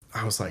know,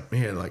 I was like,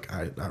 man, like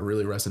I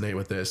really resonate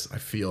with this. I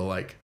feel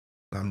like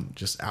I'm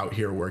just out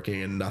here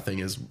working and nothing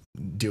is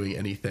doing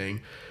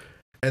anything.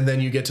 And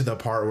then you get to the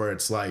part where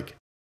it's like,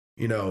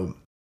 you know,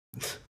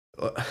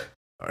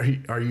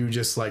 are you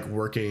just like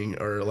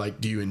working, or like,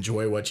 do you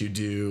enjoy what you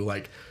do?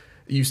 Like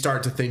you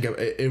start to think of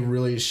it. It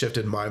really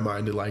shifted my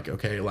mind to like,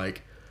 okay,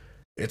 like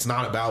it's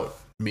not about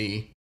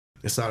me.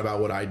 It's not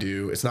about what I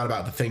do. It's not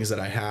about the things that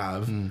I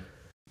have.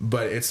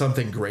 But it's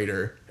something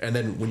greater. And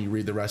then when you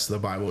read the rest of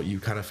the Bible, you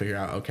kind of figure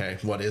out, okay,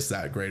 what is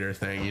that greater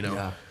thing, you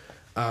know?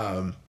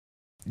 Yeah.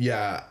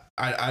 Yeah.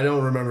 I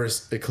don't remember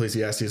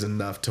Ecclesiastes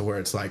enough to where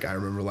it's like, I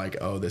remember like,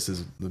 oh, this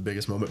is the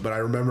biggest moment. But I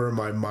remember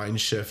my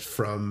mind shift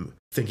from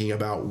thinking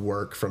about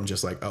work from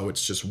just like, oh,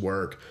 it's just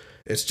work.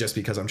 It's just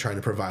because I'm trying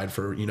to provide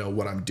for,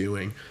 what I'm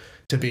doing,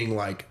 to being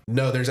like,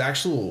 no, there's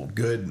actual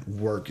good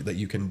work that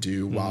you can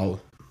do while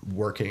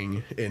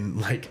working in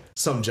like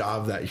some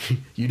job that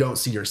you don't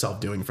see yourself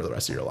doing for the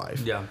rest of your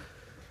life. Yeah.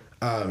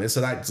 And so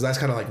that's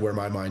kind of like where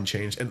my mind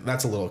changed. And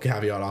that's a little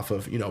caveat off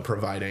of,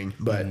 providing,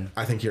 but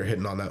I think you're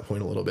hitting on that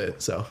point a little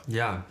bit. So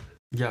yeah.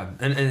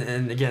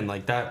 And again,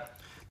 like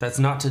that's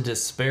not to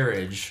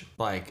disparage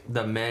like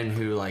the men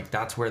who like,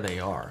 that's where they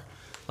are.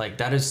 Like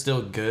that is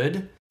still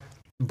good,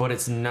 but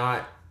it's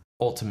not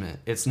ultimate.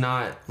 It's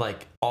not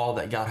like all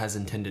that God has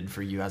intended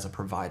for you as a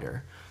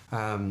provider.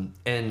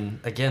 And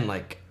again,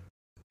 like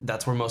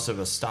that's where most of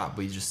us stop.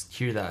 We just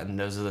hear that, and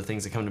those are the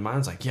things that come to mind.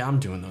 It's like, yeah, I'm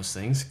doing those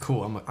things.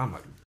 Cool.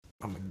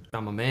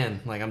 I'm a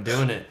man. Like I'm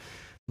doing it.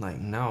 Like,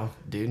 no,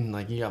 dude,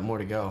 like you got more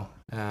to go.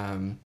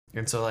 And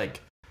so like,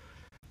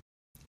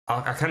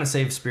 I kind of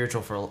save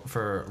spiritual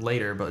for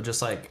later, but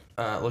just like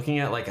looking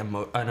at like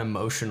an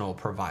emotional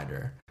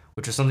provider,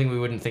 which is something we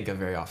wouldn't think of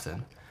very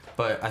often.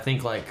 But I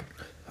think like,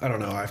 I don't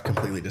know. I've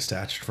completely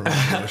detached from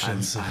my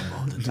emotions.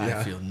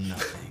 I feel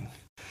nothing.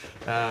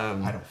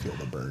 I don't feel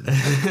the burn.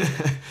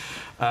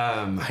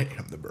 I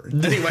am the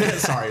burn. Anyway,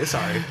 sorry.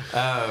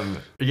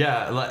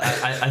 Yeah, like,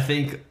 I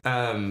think,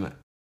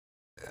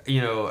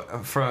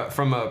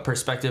 from a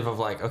perspective of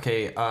like,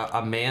 okay,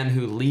 a man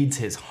who leads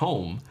his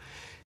home,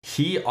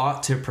 he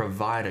ought to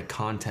provide a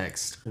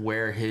context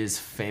where his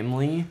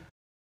family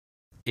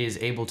is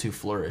able to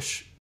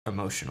flourish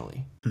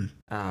emotionally,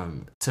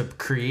 to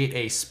create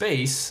a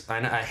space.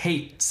 I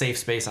hate safe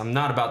space. I'm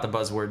not about the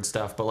buzzword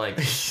stuff, but like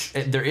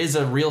there is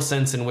a real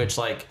sense in which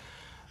like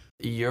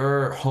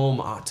your home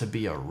ought to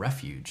be a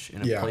refuge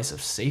and a place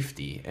of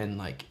safety. And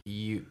like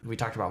we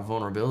talked about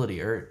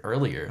vulnerability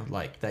earlier,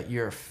 like that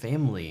your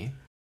family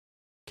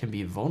can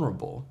be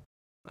vulnerable.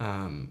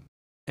 And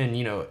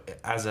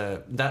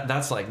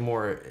that's like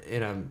more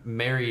in a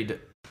married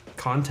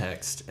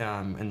context,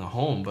 in the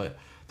home, but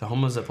the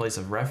home is a place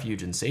of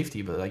refuge and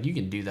safety. But like you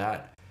can do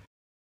that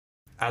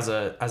as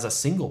a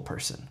single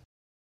person.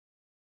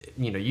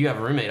 You have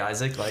a roommate,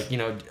 Isaac. Like,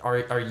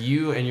 are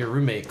you and your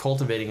roommate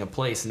cultivating a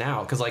place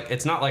now? Because like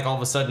it's not like all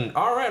of a sudden,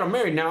 all right, I'm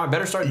married now, I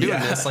better start doing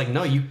this. Like,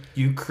 no,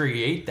 you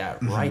create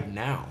that right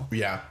now.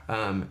 Yeah.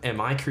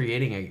 Am I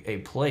creating a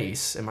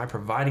place? Am I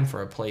providing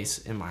for a place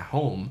in my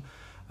home,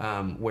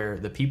 where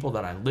the people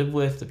that I live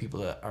with, the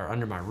people that are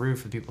under my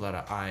roof, the people that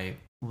I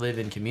live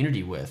in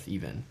community with,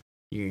 even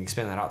you can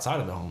expand that outside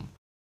of the home,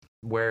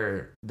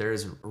 where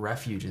there's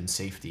refuge and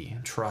safety,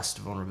 trust,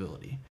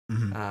 vulnerability.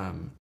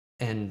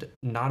 And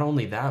not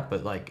only that,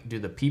 but like, do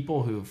the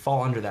people who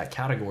fall under that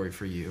category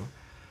for you,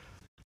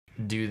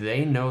 do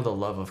they know the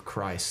love of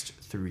Christ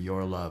through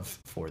your love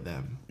for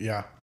them?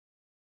 Yeah.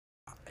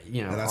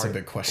 And that's a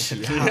big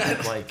question.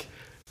 Like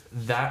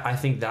that, I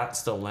think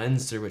that's the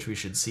lens through which we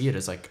should see it,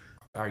 is like,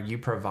 are you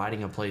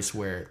providing a place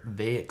where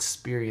they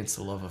experience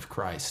the love of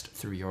Christ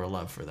through your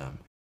love for them?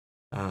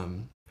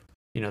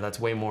 That's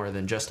way more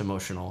than just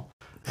emotional,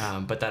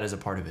 but that is a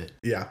part of it.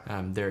 Yeah.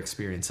 Their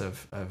experience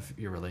of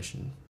your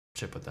relationship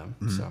with them.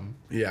 So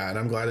yeah, and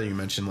I'm glad that you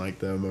mentioned like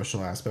the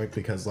emotional aspect,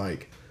 because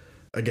like,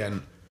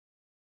 again,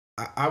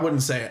 I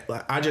wouldn't say,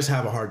 like, I just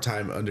have a hard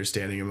time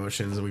understanding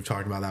emotions, and we've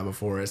talked about that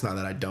before. It's not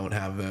that I don't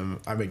have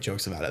them. I make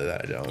jokes about it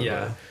that I don't.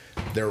 Yeah,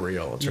 they're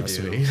real.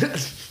 Trust me.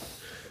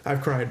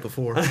 I've cried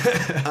before.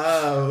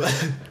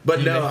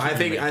 But no, I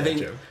think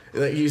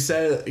like you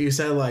said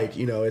like,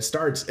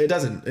 it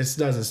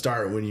doesn't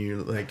start when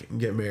you like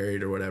get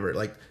married or whatever.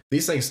 Like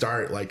these things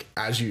start like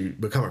as you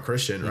become a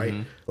Christian,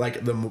 right?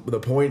 Like the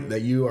point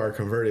that you are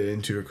converted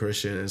into a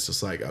Christian is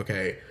just like,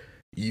 okay,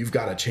 you've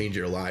got to change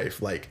your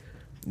life. Like,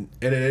 and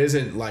it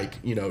isn't like,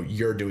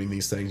 you're doing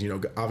these things,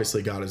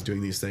 obviously God is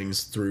doing these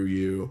things through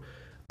you,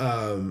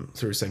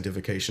 through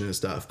sanctification and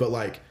stuff. But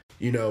like,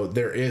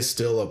 there is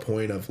still a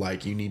point of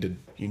like, you need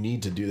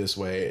to do this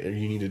way, or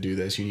you need to do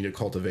this. You need to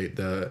cultivate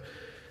the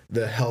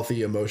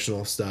healthy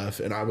emotional stuff.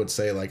 And I would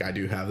say like, I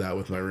do have that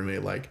with my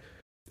roommate. Like,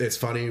 it's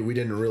funny, we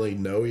didn't really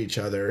know each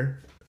other,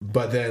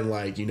 but then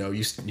like, you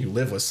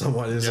live with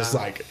someone, it's just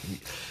like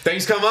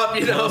things come up,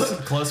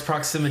 close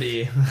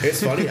proximity.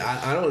 It's funny.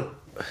 I don't,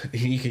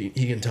 he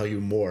can tell you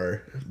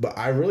more, but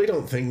I really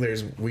don't think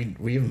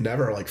we've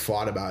never like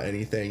fought about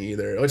anything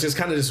either, which is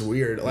kind of just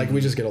weird. Like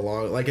we just get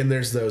along, like, and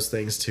there's those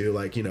things too,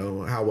 like,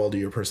 how well do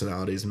your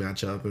personalities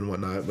match up and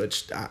whatnot,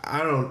 which I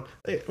don't,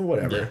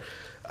 whatever.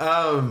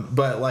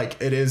 But like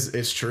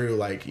it's true,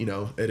 like,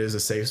 it is a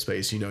safe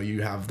space,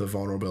 you have the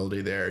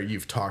vulnerability there,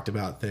 you've talked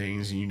about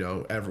things, you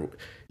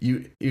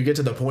get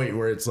to the point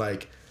where it's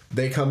like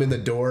they come in the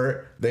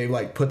door, they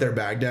like put their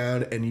bag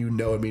down, and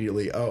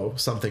immediately, oh,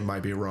 something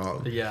might be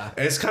wrong. Yeah.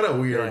 And it's kind of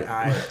weird.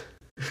 Like,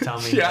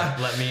 tell me,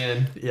 let me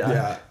in.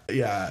 Yeah.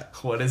 Yeah.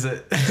 What is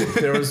it?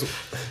 There was,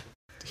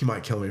 he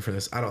might kill me for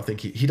this. I don't think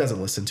he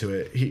doesn't listen to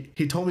it.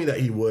 He told me that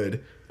he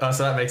would. Oh,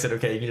 so that makes it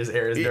okay. You can just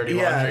air his dirty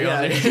laundry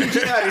on it.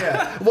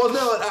 yeah. Well,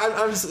 no,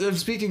 I'm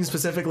speaking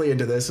specifically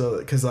into this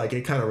because like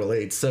it kind of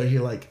relates. So he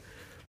like,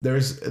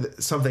 there's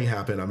something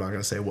happened. I'm not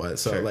gonna say what.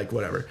 So like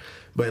whatever.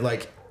 But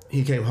like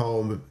he came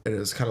home and it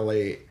was kind of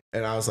late,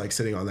 and I was like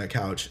sitting on that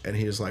couch, and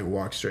he just like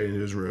walked straight into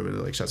his room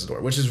and like shuts the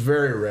door, which is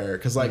very rare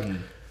because like.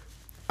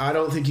 I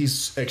don't think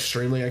he's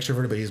extremely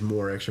extroverted, but he's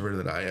more extroverted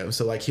than I am.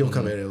 So like he'll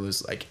come in and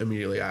was like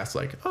immediately ask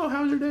like, "Oh,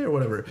 how's your day?" or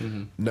whatever.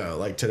 No,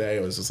 like today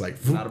it was just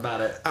like not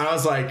about it. I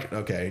was like,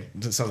 okay,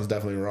 something's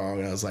definitely wrong.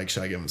 And I was like,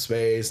 should I give him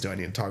space? Do I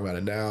need to talk about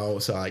it now?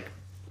 So like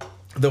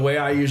the way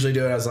I usually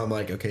do it is I'm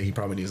like, okay, he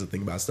probably needs to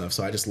think about stuff.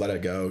 So I just let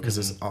it go because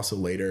it's also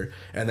later.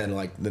 And then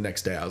like the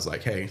next day I was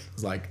like, hey,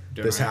 like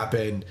this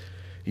happened.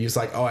 He's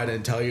like, oh, I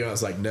didn't tell you. I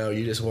was like, no,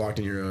 you just walked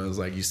in your room. I was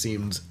like, you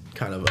seemed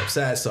kind of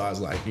upset. So I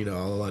was like,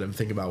 I'll let him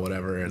think about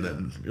whatever and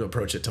then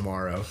approach it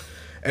tomorrow.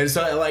 And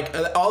so like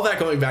all that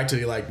going back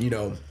to like,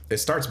 it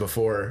starts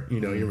before,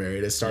 you're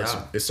married. It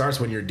starts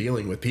when you're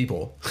dealing with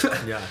people.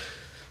 Yeah.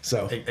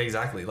 So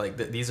exactly. Like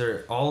these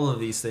are all of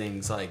these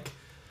things, like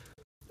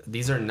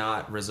these are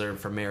not reserved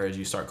for marriage.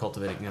 You start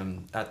cultivating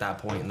them at that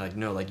point. And like,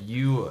 no, like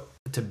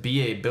to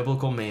be a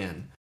biblical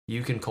man,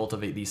 you can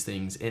cultivate these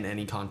things in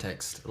any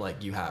context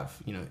like you have,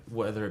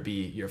 whether it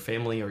be your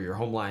family or your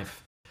home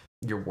life,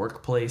 your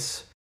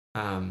workplace,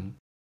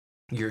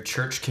 your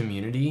church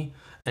community,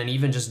 and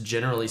even just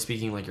generally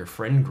speaking, like your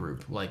friend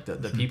group, like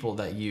the people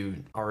that you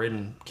are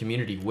in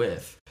community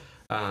with,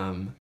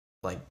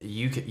 like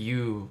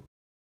you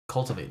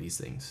cultivate these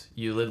things,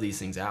 you live these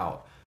things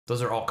out.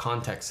 Those are all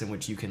contexts in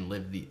which you can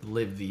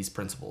live these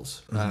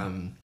principles.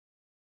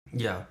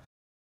 Yeah.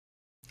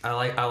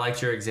 I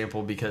liked your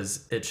example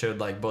because it showed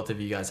like both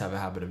of you guys have a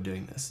habit of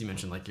doing this. You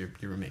mentioned like your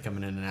roommate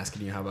coming in and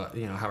asking you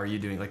how are you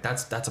doing? Like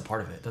that's a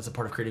part of it. That's a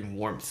part of creating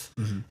warmth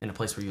in a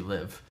place where you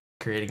live.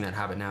 Creating that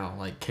habit now,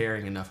 like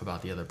caring enough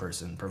about the other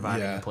person,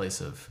 providing a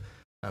place of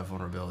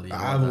vulnerability.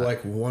 I have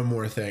like one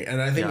more thing,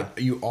 and I think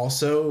you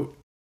also,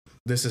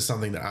 this is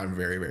something that I'm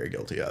very, very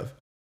guilty of.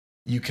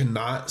 You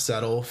cannot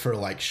settle for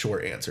like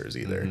short answers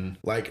either.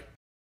 Like.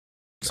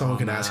 Someone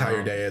can ask how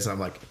your day is. I'm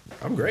like,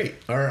 I'm great.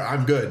 Or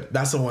I'm good.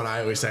 That's the one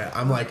I always say.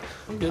 I'm like,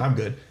 I'm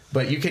good.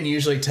 But you can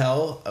usually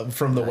tell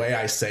from the way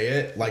I say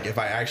it, like if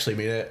I actually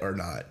mean it or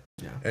not.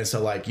 Yeah. And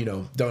so like,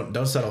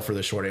 don't settle for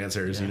the short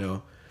answers,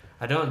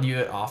 I don't do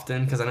it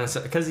often because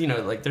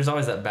like there's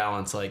always that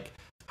balance, like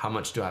how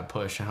much do I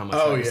push and how much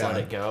do I just let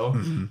it go?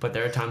 But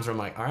there are times where I'm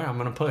like, all right, I'm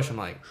going to push. I'm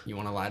like, you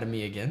want to lie to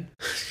me again?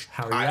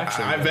 How are you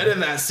actually I've been in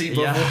that seat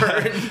before.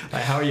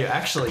 Like, how are you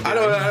actually doing? I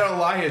don't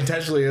lie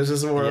intentionally. It's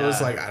just more or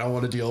less like, I don't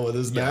want to deal with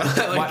this now.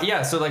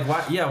 So like,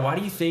 why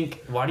do you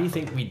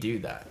think we do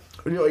that?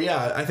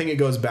 I think it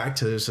goes back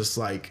to it's just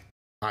like,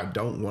 I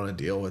don't want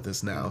to deal with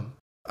this now.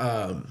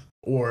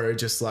 Or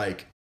just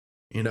like,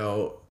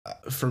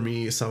 for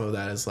me, some of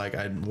that is like,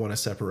 I want to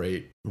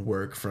separate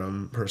work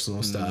from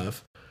personal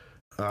stuff.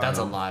 That's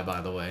a lie,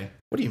 by the way.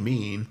 What do you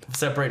mean?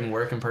 Separating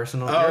work and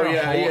personal?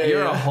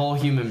 You're a whole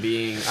human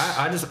being.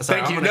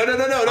 Thank you. No.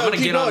 I'm going to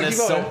get on this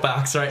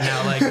soapbox right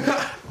now. Like,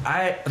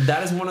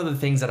 that is one of the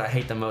things that I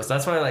hate the most.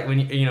 That's why, like,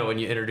 when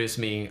you introduced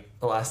me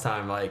the last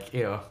time, like,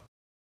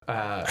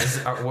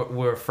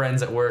 we're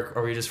friends at work,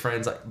 or we just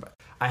friends, like,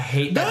 I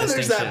hate that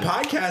distinction. There's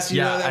that podcast,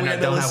 that we had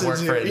to listen to. Have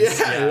work friends.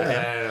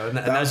 Yeah. And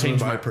that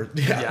changed my...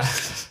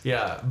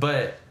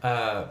 But,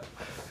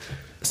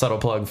 subtle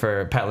plug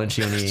for Pat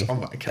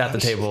Lencioni at the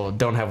table.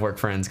 Don't have work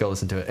friends. Go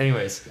listen to it.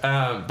 Anyways,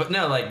 but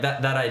no, like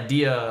that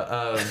idea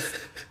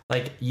of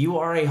like you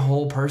are a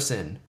whole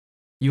person.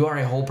 You are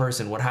a whole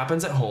person. What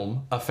happens at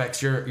home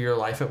affects your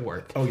life at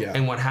work. Oh yeah.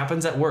 And what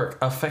happens at work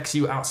affects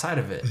you outside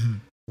of it.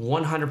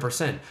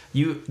 100%.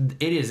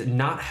 It is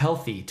not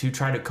healthy to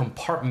try to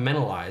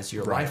compartmentalize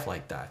your life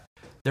like that.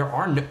 There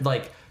are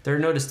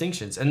no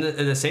distinctions. And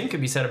the same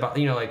could be said about,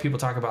 like people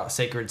talk about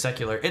sacred,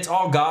 secular. It's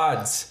all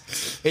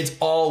God's. It's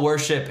all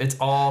worship. It's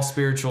all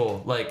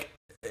spiritual. Like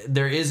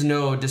there is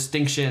no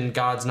distinction.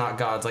 God's not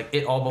God's. Like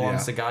it all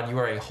belongs to God. You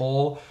are a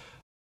whole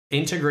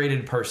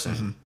integrated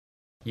person.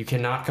 You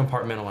cannot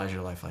compartmentalize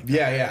your life like that.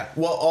 Yeah.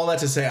 Well, all that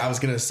to say, I was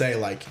going to say,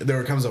 like,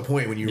 there comes a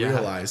point when you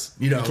realize,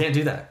 you can't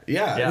do that.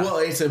 Yeah. Well,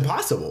 it's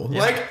impossible.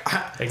 Yeah. Like,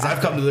 I've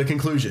come to the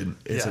conclusion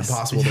it's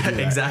impossible to do that.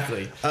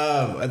 Exactly.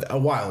 A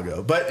while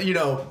ago. But,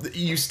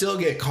 you still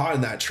get caught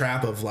in that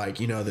trap of, like,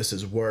 this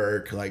is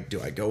work. Like, do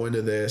I go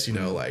into this?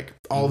 Like,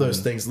 all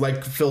those things,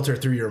 like, filter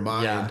through your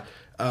mind.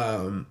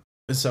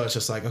 And so it's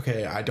just like,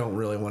 okay, I don't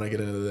really want to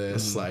get into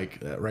this. Like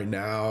right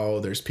now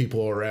there's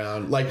people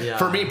around, like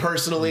for me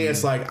personally,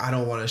 it's like, I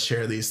don't want to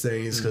share these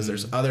things because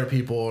there's other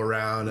people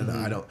around and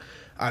I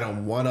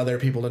don't want other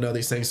people to know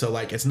these things. So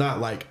like, it's not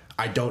like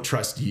I don't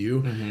trust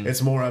you.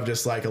 It's more of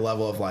just like a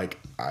level of like,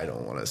 I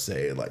don't want to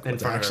say like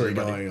what's actually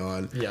going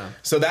on. Yeah.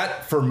 So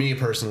that for me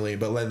personally,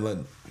 but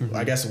Len,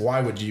 I guess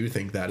why would you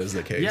think that is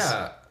the case?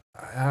 Yeah.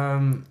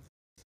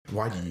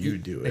 Why do you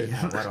do it?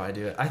 Why do I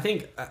do it? I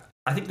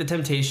think the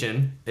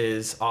temptation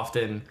is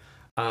often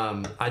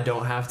I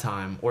don't have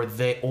time, or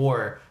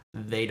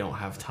they don't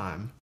have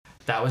time.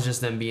 that was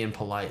just them being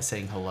polite,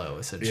 saying hello,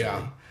 essentially.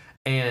 Yeah.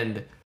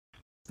 And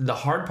the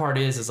hard part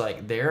is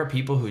like there are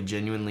people who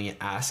genuinely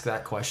ask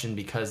that question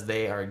because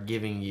they are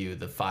giving you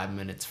the 5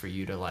 minutes for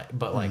you to like,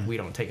 but like we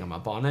don't take them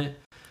up on it.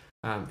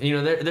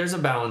 There's a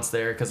balance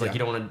there because like you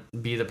don't want to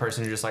be the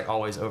person who just like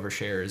always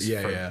overshares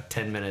for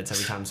 10 minutes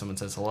every time someone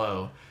says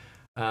hello.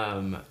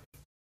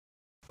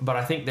 But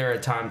I think there are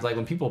times like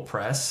when people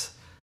press,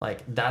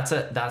 like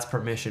that's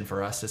permission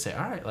for us to say,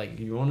 all right, like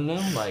you want to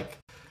know, like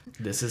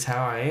this is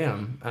how I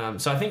am.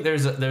 So I think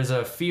there's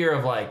a fear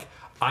of like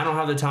I don't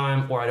have the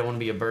time, or I don't want to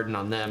be a burden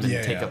on them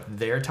and take up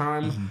their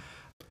time.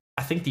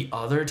 I think the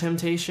other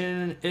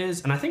temptation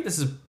is, and I think this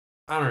is,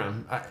 I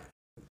don't know,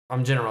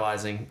 I'm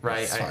generalizing,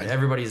 right?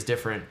 Everybody's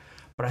different,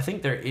 but I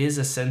think there is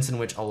a sense in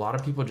which a lot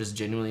of people just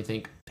genuinely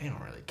think they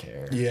don't really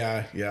care.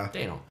 Yeah.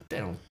 They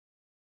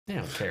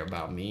don't care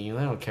about me. They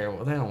don't care.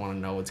 They don't want to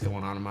know what's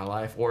going on in my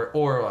life, or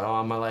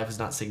my life is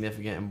not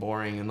significant and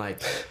boring. And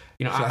like, so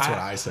that's what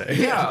I say.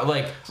 Yeah,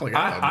 like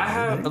I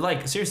have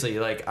like seriously,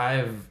 like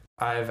I've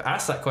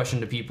asked that question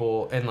to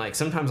people, and like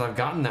sometimes I've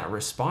gotten that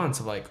response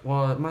of like,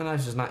 well, my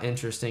life's just not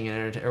interesting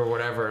and or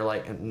whatever,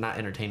 like not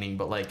entertaining,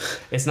 but like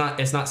it's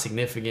not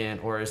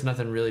significant, or it's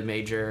nothing really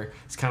major.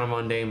 It's kind of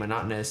mundane,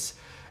 monotonous.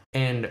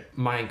 And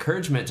my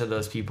encouragement to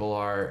those people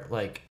are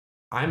like,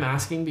 I'm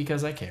asking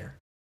because I care.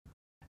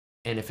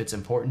 And if it's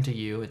important to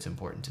you, it's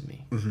important to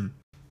me.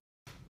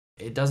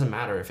 It doesn't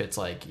matter if it's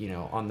like,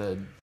 on the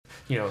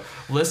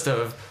list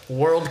of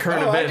world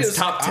current events,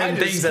 top 10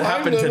 things that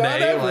happened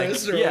today.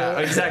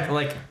 Exactly.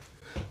 Like,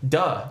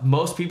 duh.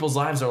 Most people's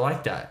lives are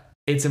like that.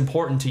 It's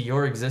important to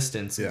your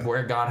existence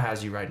where God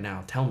has you right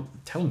now.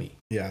 Tell me.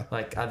 Yeah.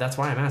 Like, that's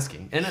why I'm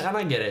asking. And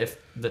I get it. If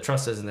the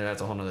trust isn't there,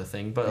 that's a whole nother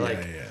thing.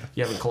 But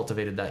you haven't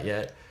cultivated that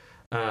yet.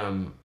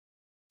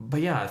 But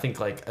yeah, I think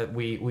like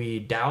we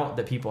doubt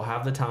that people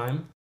have the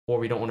time, or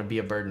we don't want to be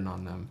a burden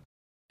on them.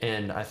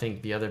 And I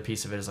think the other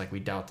piece of it is like we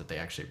doubt that they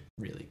actually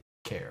really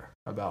care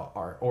about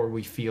or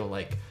we feel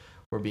like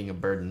we're being a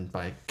burden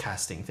by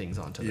casting things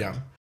onto them.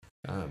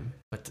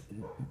 But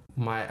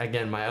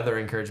my other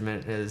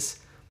encouragement is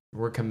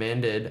we're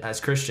commanded as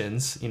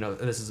Christians,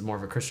 this is more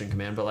of a Christian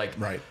command, but like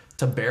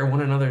to bear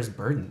one another's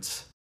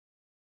burdens.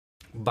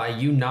 By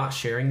you not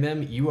sharing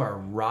them, you are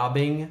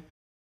robbing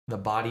the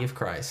body of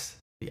Christ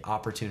the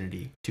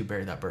opportunity to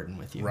bear that burden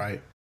with you.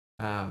 Right.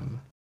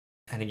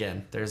 And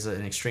again, there's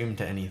an extreme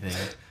to anything,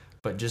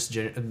 but just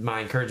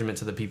my encouragement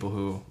to the people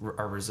who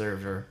are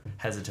reserved or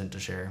hesitant to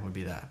share would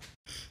be that.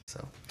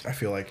 So I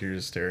feel like you're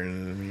just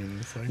staring at me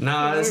and it's like,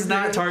 no, this is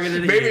not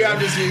targeted at maybe you.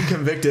 I'm just being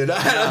convicted.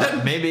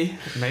 Maybe.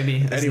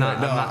 Anyway, I'm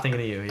not thinking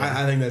of you.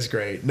 Yeah. I think that's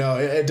great. No,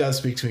 it does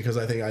speak to me because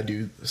I think I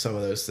do some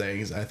of those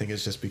things. I think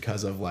it's just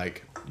because of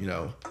like,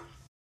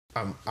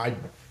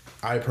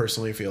 I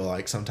personally feel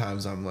like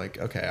sometimes I'm like,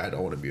 okay, I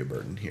don't want to be a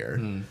burden here.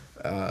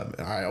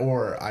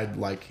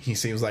 He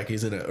seems like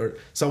he's or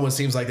someone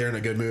seems like they're in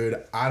a good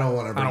mood. I don't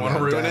want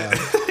to ruin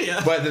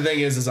it. But the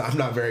thing is I'm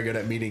not very good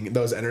at meeting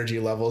those energy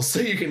levels.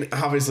 So you can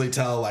obviously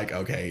tell like,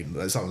 okay,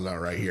 something's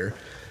not right here.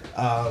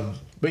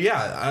 But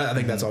yeah, I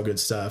think that's all good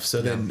stuff.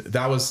 So then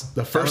that was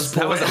the first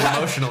point. That was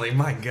emotionally,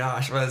 my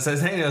gosh. Well, it says,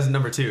 hey, that was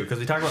number 2 because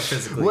we talked about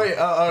physically. Wait,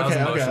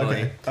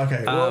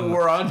 okay. Well,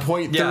 we're on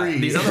point 3. Yeah,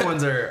 these other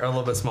ones are a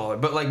little bit smaller,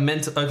 but like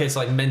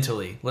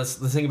mentally, let's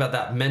think about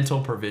that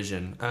mental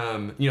provision.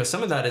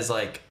 Some of that is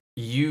like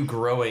you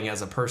growing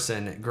as a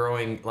person,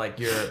 growing like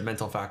your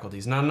mental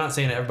faculties. Now, I'm not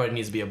saying that everybody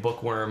needs to be a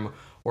bookworm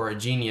or a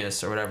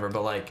genius or whatever,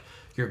 but like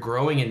you're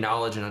growing in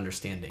knowledge and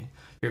understanding.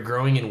 You're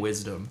growing in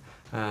wisdom.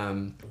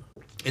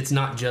 It's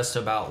not just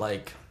about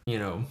like,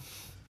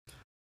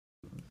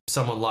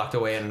 someone locked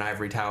away in an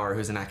ivory tower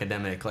who's an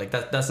academic. Like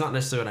that's not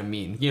necessarily what I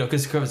mean,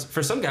 because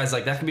for some guys,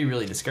 like that can be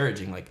really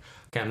discouraging. Like,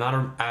 okay, I'm not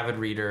an avid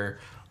reader,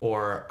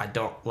 or I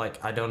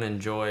don't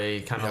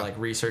enjoy kind of like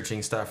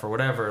researching stuff or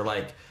whatever.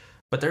 Like,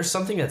 but there's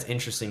something that's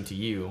interesting to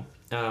you.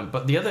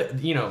 But the other,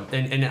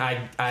 and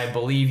I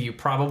believe you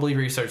probably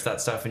research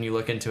that stuff and you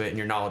look into it and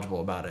you're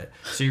knowledgeable about it.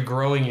 So you're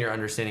growing your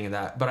understanding of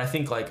that. But I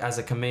think like as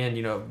a command,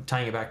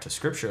 tying it back to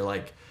scripture,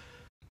 like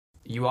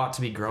you ought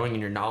to be growing in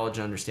your knowledge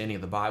and understanding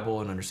of the Bible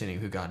and understanding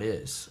who God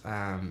is.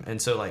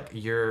 And so like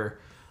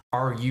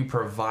are you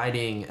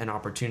providing an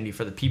opportunity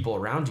for the people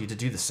around you to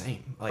do the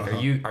same? Like,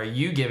 are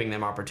you giving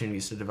them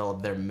opportunities to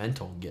develop their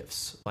mental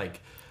gifts?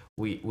 Like,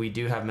 we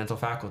do have mental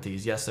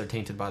faculties. Yes, they're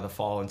tainted by the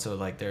fall, and so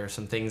like there are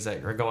some things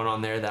that are going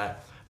on there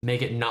that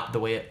make it not the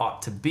way it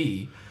ought to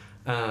be.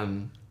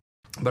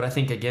 But I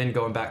think again,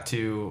 going back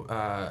to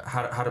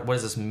what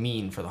does this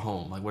mean for the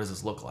home? Like, what does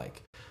this look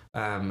like?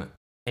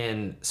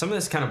 And some of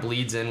this kind of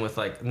bleeds in with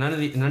like none of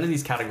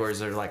these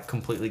categories are like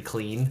completely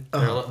clean.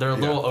 They're a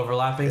little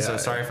overlapping. So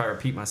sorry if I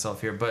repeat myself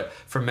here, but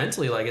for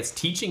mentally, like it's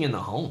teaching in the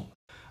home.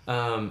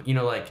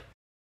 Like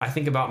I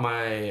think about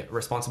my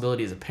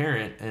responsibility as a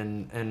parent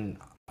and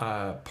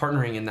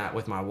partnering in that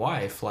with my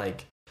wife.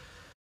 Like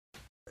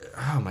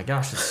oh my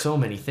gosh, it's so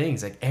many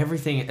things, like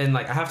everything. And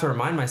like, I have to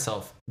remind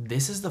myself,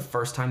 this is the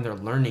first time they're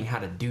learning how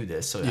to do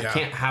this. So I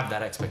can't have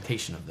that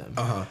expectation of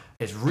them.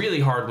 It's really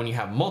hard when you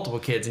have multiple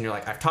kids and you're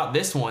like, I've taught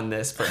this one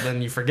this, but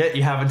then you forget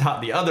you haven't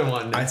taught the other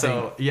one. And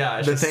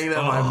the thing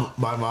that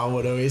my mom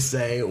would always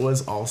say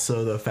was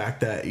also the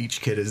fact that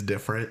each kid is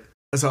different.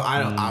 So I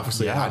don't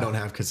I don't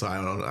have kids, so I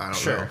don't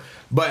know.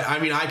 But I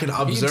mean, I can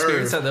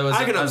observe.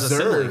 I can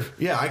observe.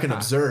 Yeah, I can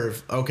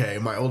observe. Okay,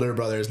 my older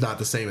brother is not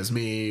the same as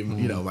me.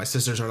 You know, my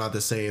sisters are not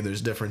the same.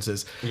 There's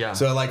differences. Yeah.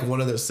 So like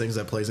one of those things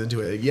that plays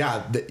into it.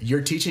 Yeah,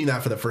 you're teaching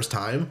that for the first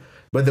time,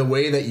 but the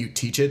way that you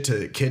teach it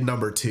to kid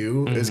number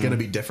 2 is going to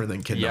be different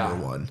than kid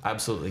number 1.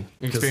 Absolutely.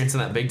 You're experiencing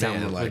that big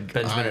time with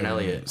Benjamin and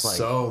Elliot.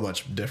 So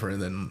much different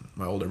than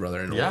my older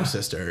brother and older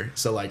sister.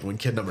 So like when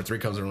kid number 3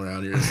 comes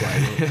around, you're just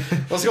like,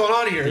 what's going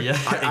on here? Yeah,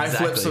 I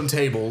flipped some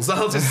tables.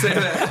 I'll just say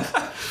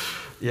that.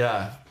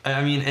 Yeah.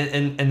 I mean,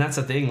 and that's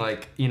the thing,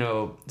 like, you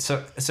know,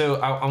 so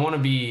I want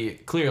to be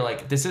clear,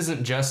 like, this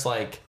isn't just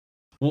like,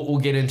 we'll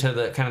get into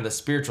the kind of the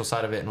spiritual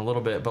side of it in a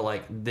little bit, but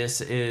like,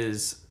 this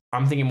is,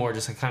 I'm thinking more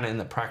just like kind of in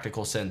the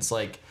practical sense,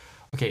 like,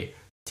 okay,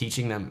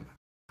 teaching them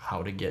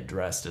how to get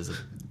dressed is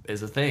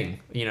a thing,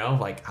 you know,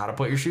 like how to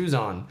put your shoes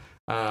on,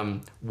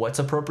 what's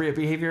appropriate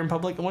behavior in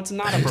public and what's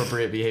not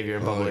appropriate behavior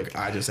in public.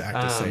 I just act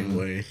the same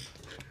way.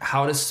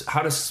 How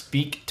to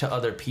speak to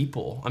other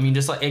people. I mean,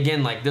 just like,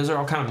 again, like those are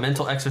all kind of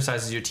mental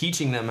exercises. You're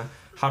teaching them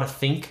how to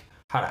think,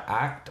 how to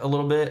act a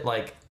little bit.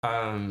 Like,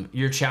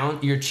 you're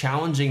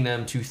challenging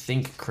them to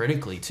think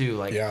critically too.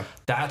 Like,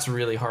 that's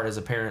really hard as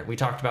a parent. We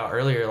talked about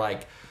earlier,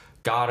 like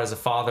God as a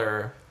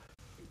father,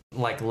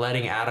 like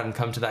letting Adam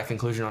come to that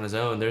conclusion on his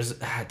own.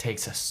 It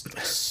takes us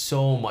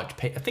so much.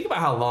 Think about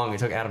how long it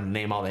took Adam to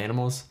name all the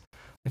animals.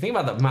 Think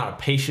about the amount of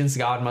patience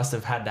God must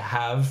have had to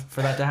have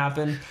for that to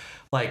happen.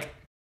 Like,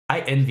 I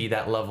envy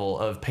that level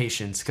of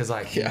patience because,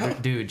 like,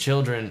 dude,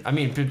 children, I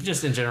mean,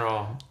 just in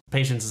general,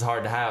 patience is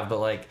hard to have. But,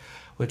 like,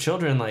 with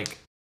children, like,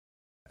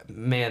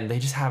 man, they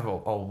just have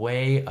a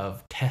way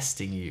of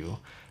testing you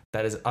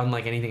that is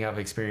unlike anything I've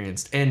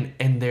experienced. And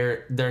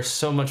they're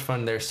so much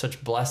fun. They're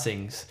such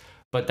blessings.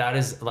 But that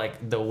is,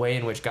 like, the way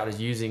in which God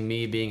is using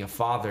me being a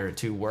father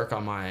to work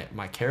on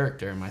my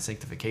character and my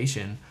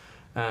sanctification.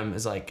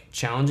 Is like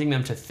challenging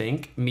them to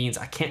think means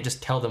I can't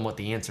just tell them what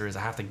the answer is.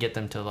 I have to get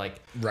them to like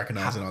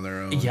recognize it on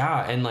their own.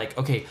 Yeah. And like,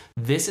 okay,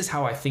 this is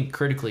how I think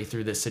critically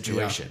through this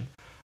situation.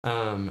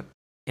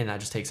 And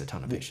that just takes a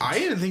ton of patience. I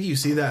didn't think you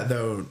see that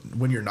though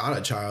when you're not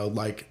a child.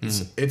 Like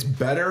it's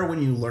better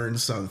when you learn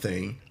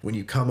something, when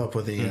you come up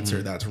with the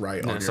answer that's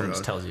right on your own,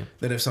 just tells you.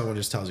 Than if someone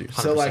just tells you.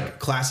 100%. So like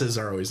classes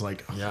are always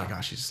like, oh my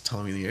gosh, she's just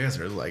telling me the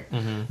answer. Like,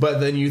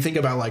 but then you think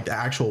about like the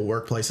actual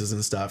workplaces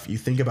and stuff. You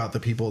think about the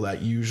people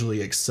that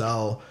usually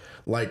excel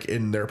like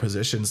in their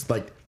positions,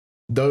 like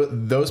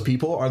those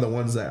people are the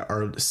ones that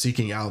are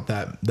seeking out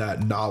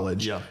that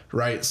knowledge,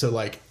 right? So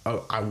like,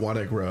 oh, I want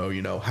to grow,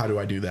 you know, how do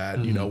I do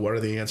that? You know, what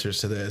are the answers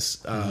to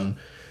this?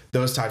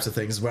 Those types of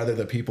things, whether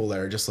the people that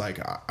are just like,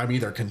 I'm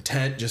either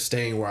content just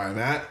staying where I'm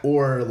at,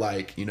 or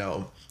like, you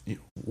know,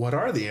 what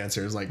are the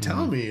answers? Like,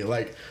 tell me,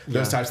 like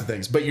those types of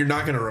things, but you're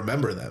not going to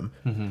remember them.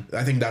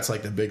 I think that's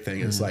like the big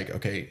thing is like,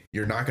 okay,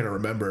 you're not going to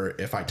remember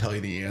if I tell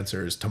you the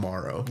answers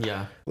tomorrow.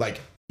 Yeah.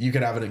 Like you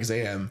could have an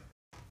exam,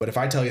 but if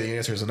I tell you the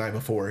answers the night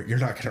before, you're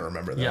not going to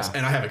remember those.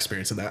 And I have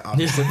experience in that,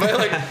 obviously. But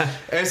like,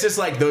 it's just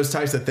like those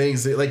types of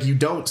things. Like you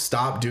don't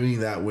stop doing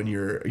that when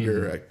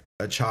you're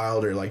a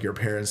child or like your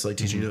parents like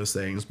teaching you those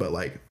things. But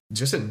like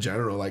just in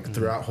general, like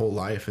throughout whole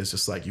life, it's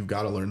just like you've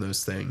got to learn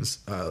those things.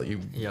 You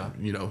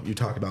know, you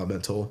talk about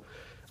mental,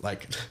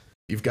 like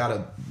you've got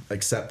to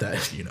accept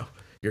that, you know,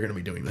 you're going to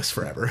be doing this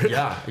forever.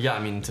 Yeah. I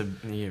mean,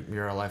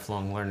 you're a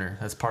lifelong learner.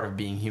 That's part of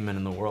being human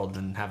in the world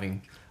and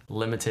having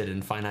limited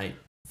and finite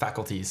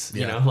faculties,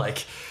 you know,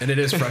 like, and it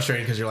is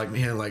frustrating because you're like,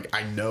 man, like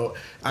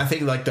I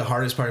think like the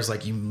hardest part is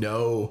like, you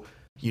know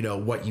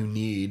what you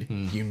need,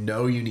 you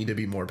need to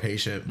be more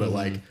patient, but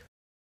like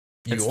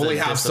you only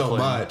have so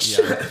much.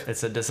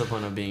 It's a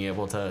discipline of being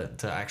able to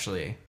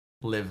actually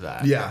live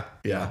that.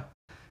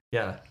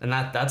 And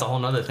that's a whole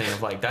nother thing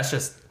of like, that's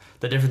just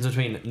the difference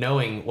between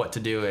knowing what to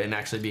do and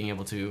actually being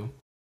able to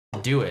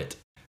do it.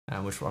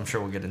 Which I'm sure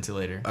we'll get into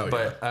later.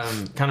 But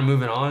kind of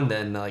moving on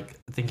then, like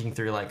thinking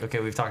through like, okay,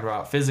 we've talked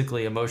about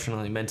physically,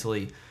 emotionally,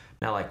 mentally,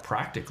 now like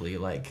practically,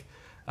 like,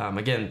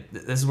 again,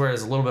 this is where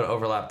there's a little bit of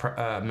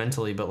overlap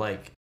mentally, but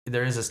like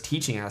there is this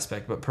teaching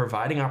aspect, but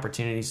providing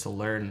opportunities to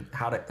learn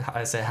how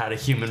to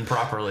human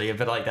properly.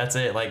 But like, that's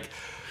it. Like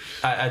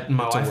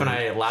my wife and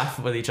I laugh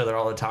with each other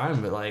all the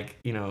time, but like,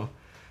 you know,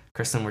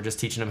 Kristen, we're just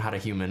teaching them how to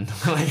human.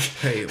 Like,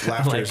 hey,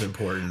 laughter is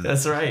important.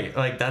 That's right.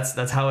 Like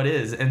that's how it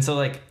is. And so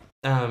like,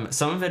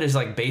 some of it is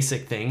like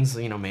basic things,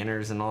 you know,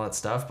 manners and all that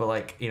stuff, but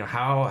like, you know,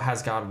 how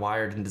has God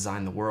wired and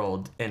designed the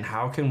world, and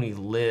how can we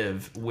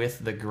live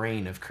with the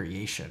grain of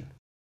creation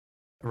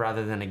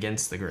rather than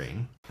against the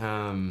grain?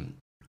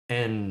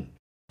 And,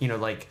 you know,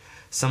 like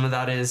some of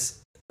that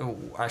is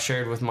I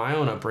shared with my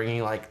own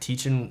upbringing, like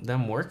teaching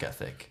them work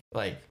ethic.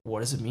 Like, what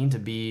does it mean to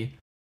be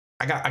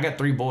I got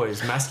 3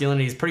 boys.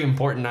 Masculinity is pretty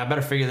important. I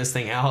better figure this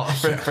thing out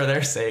for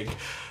their sake,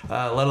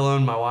 let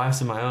alone my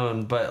wife's and my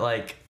own. But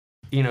like,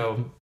 you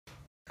know,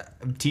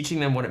 teaching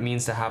them what it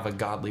means to have a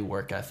godly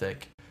work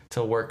ethic,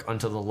 to work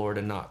unto the Lord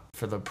and not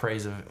for the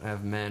praise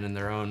of men and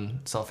their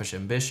own selfish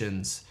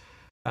ambitions.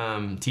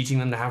 Teaching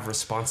them to have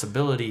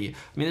responsibility.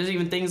 I mean, there's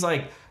even things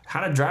like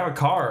how to drive a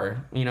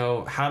car, you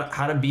know,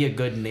 how to be a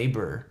good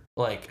neighbor.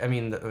 Like, I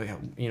mean,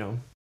 you know,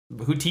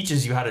 who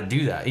teaches you how to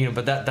do that? You know,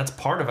 but that's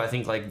part of, I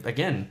think, like,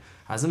 again,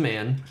 as a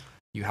man,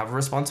 you have a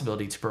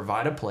responsibility to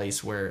provide a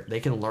place where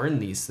they can learn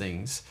these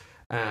things,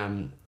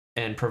 and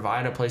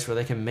provide a place where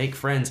they can make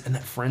friends, and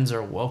that friends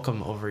are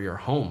welcome over your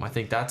home. I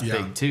think that's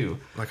big too.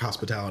 Like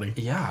hospitality.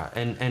 Yeah.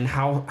 And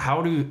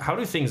how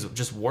do things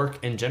just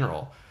work in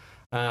general?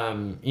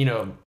 You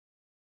know,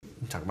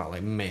 talk about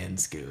like man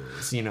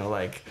skills, you know,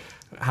 like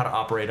how to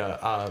operate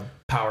a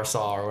power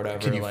saw or whatever.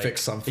 Can you like,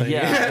 fix something?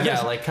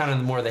 Yeah, like kind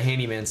of more the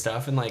handyman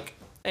stuff. And like,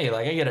 hey,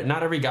 like I get it.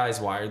 Not every guy's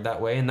wired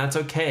that way, and that's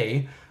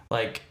okay.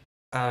 Like,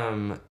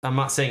 I'm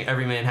not saying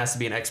every man has to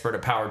be an expert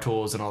at power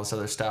tools and all this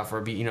other stuff,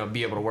 or be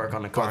able to work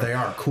on the car. But they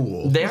are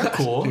cool. They are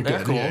cool.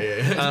 They're cool.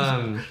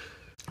 Yeah.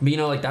 But you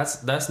know, like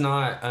that's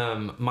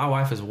not, my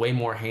wife is way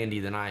more handy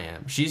than I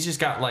am. She's just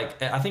got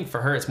like, I think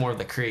for her, it's more of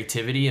the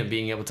creativity and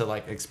being able to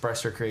like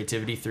express her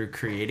creativity through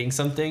creating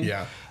something.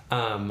 Yeah.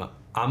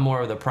 I'm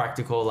more of the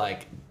practical,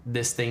 like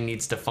this thing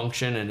needs to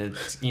function, and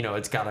it's, you know,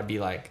 it's gotta be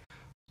like,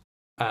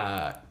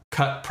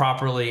 cut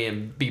properly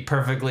and be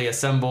perfectly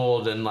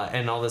assembled and like,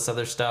 and all this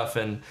other stuff.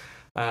 And,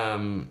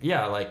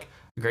 yeah, like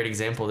a great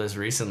example of this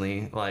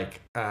recently,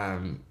 like,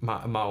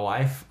 my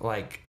wife,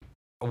 like,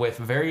 with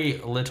very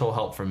little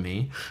help from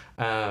me.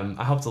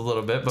 I helped a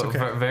little bit, but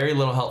very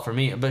little help from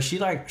me. But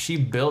she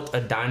built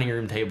a dining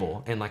room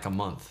table in like a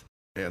month.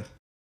 Yeah.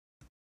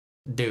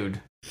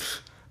 Dude,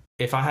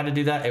 if I had to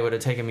do that, it would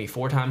have taken me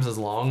 4 times as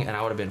long, and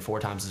I would have been 4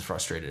 times as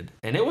frustrated.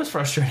 And it was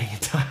frustrating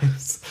at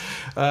times.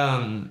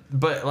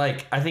 But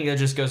like, I think that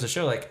just goes to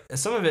show, like,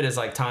 some of it is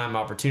like time,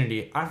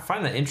 opportunity. I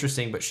find that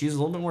interesting, but she's a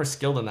little bit more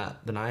skilled in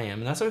that than I am.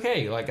 And that's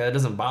okay. Like, that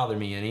doesn't bother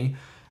me any.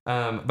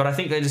 But I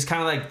think that just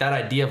kind of like that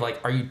idea of like,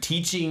 are you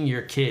teaching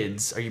your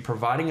kids? Are you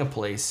providing a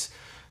place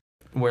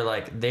where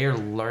like they're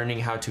learning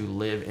how to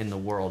live in the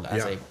world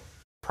as a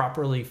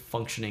properly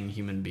functioning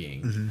human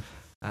being?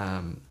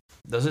 Mm-hmm.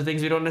 Those are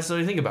things we don't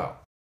necessarily think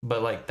about,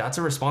 but like that's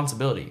a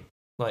responsibility,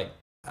 like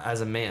as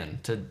a man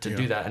to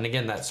do that. And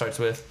again, that starts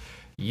with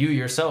you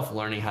yourself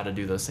learning how to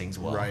do those things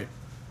well.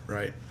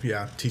 Right.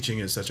 Yeah. Teaching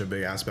is such a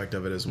big aspect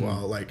of it as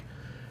well. Like,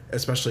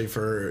 especially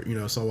for, you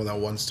know, someone that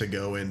wants to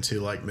go into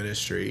like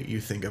ministry,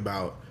 you think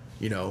about,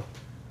 you know,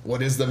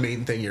 what is the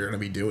main thing you're going to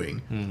be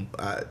doing?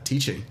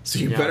 Teaching. So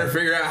you better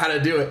figure out how to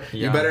do it.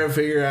 You better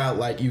figure out,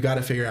 like, you got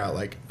to figure out,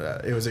 like,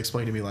 it was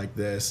explained to me like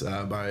this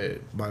by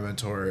my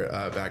mentor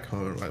back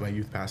home, like my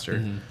youth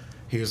pastor.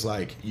 He was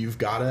like, you've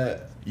got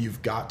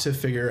to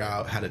figure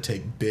out how to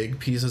take big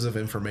pieces of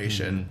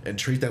information and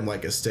treat them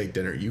like a steak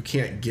dinner. You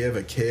can't give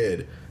a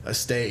kid a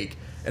steak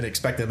and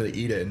expect them to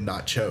eat it and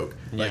not choke.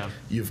 Like,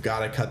 you've got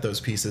to cut those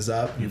pieces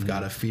up. You've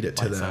got to feed it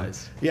to them.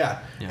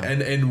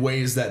 And in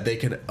ways that they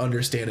can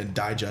understand and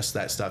digest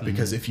that stuff.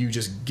 Because if you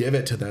just give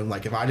it to them,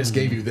 like if I just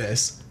gave you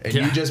this and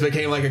you just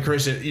became like a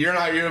Christian, you're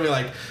going to be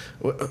like,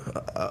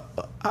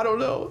 I don't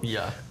know.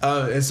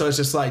 And so it's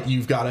just like,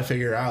 you've got to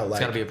figure out,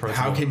 like,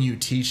 how can you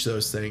teach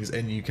those things?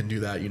 And you can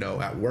do that, you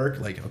know, at work.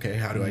 Like, okay,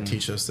 how do I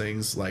teach those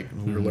things? Like,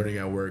 we're learning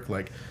at work.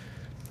 Like,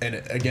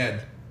 and again,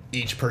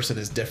 each person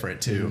is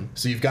different too.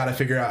 So you've got to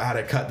figure out how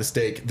to cut the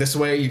steak this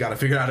way. You got to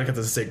figure out how to cut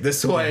the steak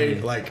this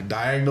way, like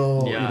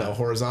diagonal, you know,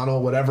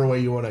 horizontal, whatever way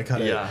you want to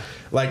cut it.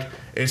 Like,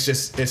 it's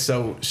just, it's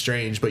so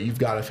strange, but you've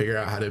got to figure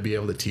out how to be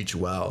able to teach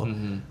well.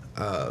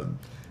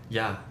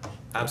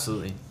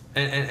 Absolutely.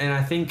 And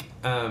I think,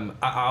 I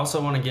also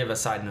want to give a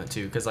side note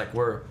too, because like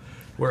we're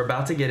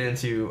about to get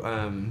into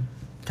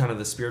kind of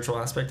the spiritual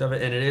aspect of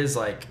it, and it is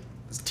like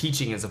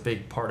teaching is a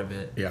big part of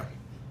it.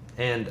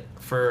 And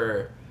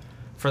for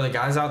the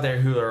guys out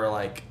there who are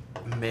like,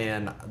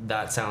 man,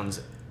 that sounds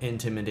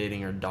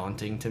intimidating or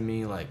daunting to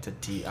me, like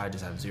to I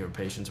just have zero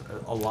patience.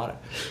 A lot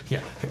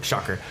of,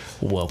 shocker.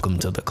 Welcome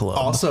to the club.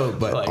 Also,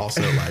 but like,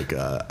 also like,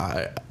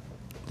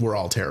 we're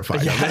all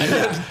terrified.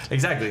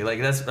 Exactly. Like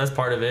that's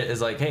part of it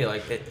is like, hey,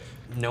 like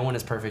no one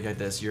is perfect at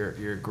this.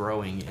 You're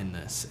growing in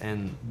this,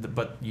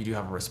 but you do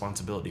have a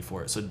responsibility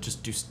for it. So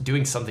just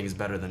doing something is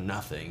better than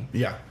nothing.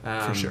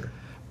 For sure.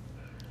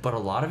 But a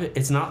lot of it,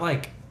 it's not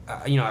like,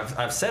 you know,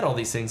 I've said all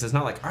these things. It's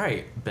not like, all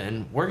right,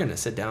 Ben, we're going to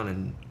sit down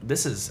and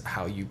this is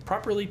how you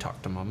properly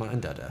talk to mama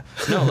and dada.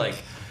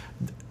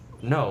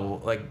 No,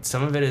 like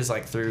some of it is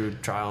like through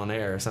trial and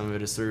error. Some of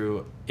it is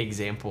through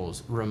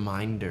examples,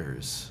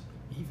 reminders,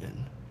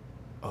 even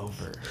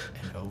over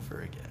and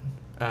over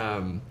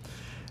again.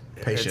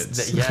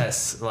 Patience.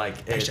 Yes.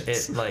 Like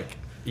it like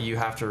you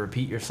have to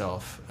repeat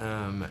yourself.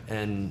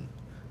 And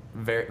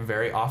very,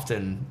 very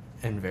often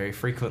and very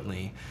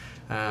frequently,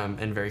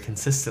 and very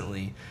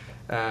consistently.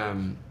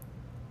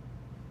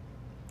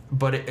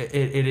 But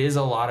it is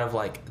a lot of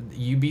like,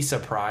 you'd be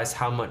surprised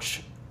how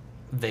much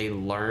they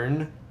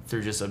learn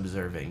through just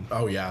observing.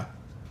 Oh yeah.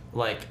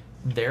 Like,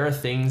 there are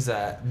things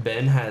that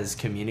Ben has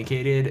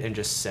communicated and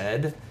just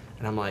said,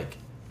 and I'm like,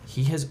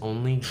 he has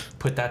only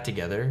put that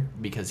together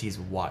because he's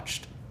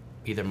watched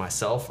either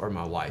myself or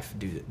my wife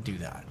do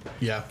that.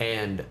 Yeah.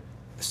 And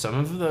some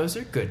of those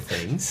are good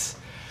things.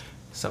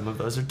 Some of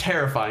those are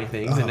terrifying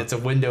things, and it's a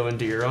window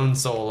into your own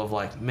soul of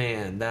like,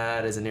 man,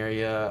 that is an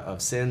area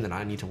of sin that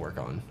I need to work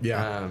on.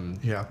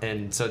 Yeah.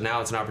 And so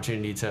now it's an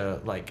opportunity to,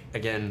 like,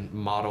 again,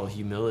 model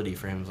humility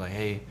for him. It's like,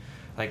 hey,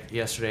 like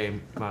yesterday,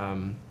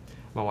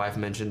 my wife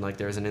mentioned, like,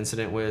 there was an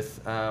incident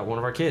with one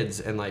of our kids,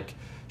 and like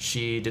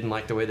she didn't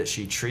like the way that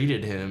she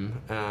treated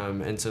him,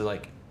 and so,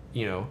 like,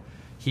 you know,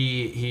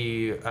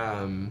 he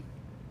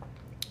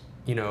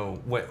you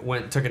know,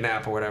 took a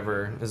nap or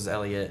whatever. This is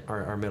Elliot,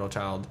 our middle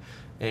child.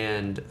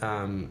 And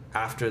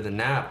after the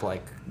nap,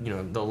 like, you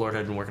know, the Lord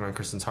had been working on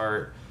Kristen's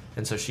heart,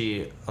 and so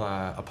she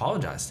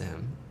apologized to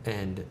him,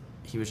 and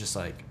he was just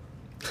like,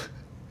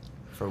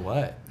 for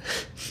what?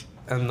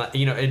 And,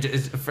 you know, in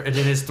his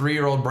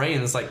 3-year-old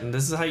brain, it's like,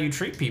 this is how you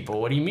treat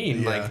people. What do you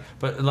mean? Yeah. Like,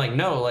 but like,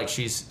 no, like,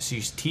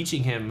 she's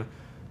teaching him,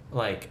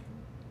 like,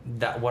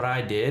 that what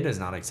I did is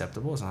not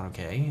acceptable. It's not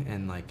okay,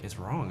 and like, it's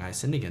wrong. I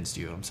sinned against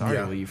you. I'm sorry.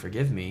 Yeah. Will you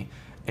forgive me?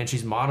 And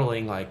she's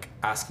modeling, like,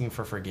 asking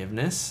for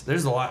forgiveness.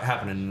 There's a lot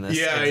happening in this.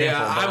 Yeah, example,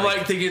 yeah. I'm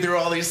like thinking through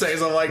all these things.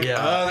 I'm like,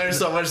 oh, there's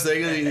so much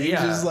things. You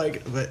just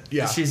like, but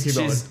yeah.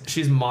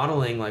 She's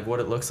modeling, like, what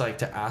it looks like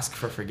to ask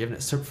for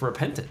forgiveness, for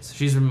repentance.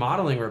 She's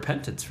modeling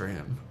repentance for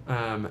him.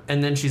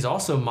 And then she's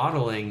also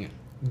modeling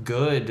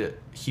good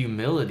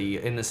humility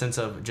in the sense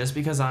of, just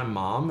because I'm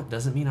mom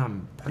doesn't mean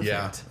I'm perfect.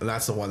 Yeah, and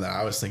that's the one that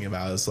I was thinking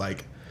about. Is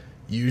like,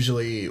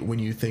 usually when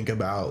you think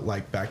about,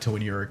 like, back to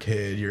when you were a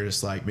kid, you're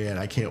just like, man,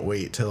 I can't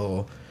wait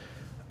till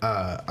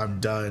I'm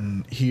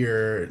done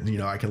here. You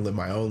know, I can live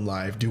my own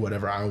life, do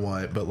whatever I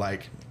want. But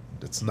like,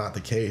 it's not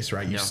the case,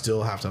 right? You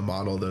still have to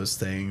model those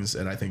things.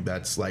 And I think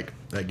that's, like,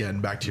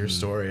 again, back to your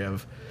story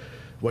of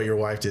what your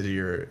wife did to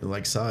your,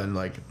 like, son.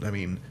 Like, I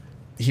mean,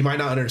 he might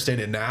not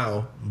understand it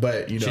now,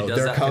 but, you know,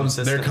 there comes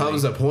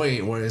a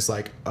point where it's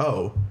like,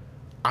 oh,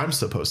 I'm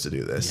supposed to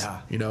do this,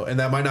 you know, and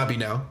that might not be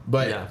now,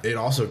 but it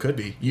also could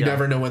be. You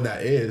never know when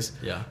that is.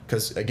 Yeah.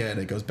 Because again,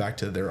 it goes back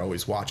to, they're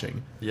always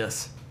watching.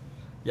 Yes.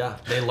 Yeah.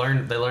 They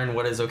learn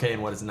what is okay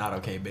and what is not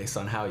okay based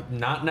on how,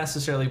 not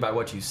necessarily by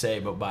what you say,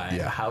 but by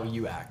how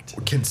you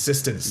act.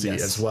 Consistency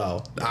as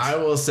well. Yes. I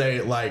will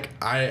say, like,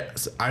 I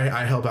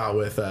help out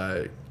with,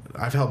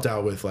 I've helped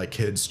out with, like,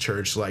 kids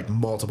church, like,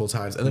 multiple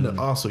times, and then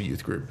also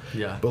youth group.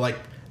 Yeah. But like,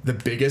 the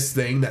biggest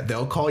thing that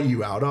they'll call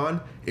you out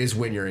on is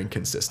when you're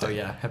inconsistent. Oh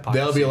yeah, hypocrisy.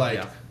 They'll be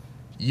like,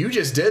 you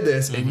just did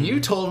this and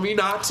you told me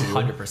not to.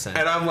 100%.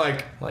 And I'm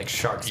like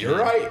sharks. You're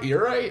right.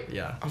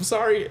 Yeah. I'm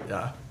sorry.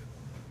 Yeah.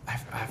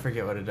 I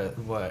forget what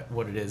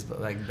it is,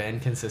 but like, Ben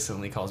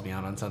consistently calls me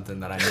out on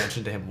something that I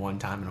mentioned to him one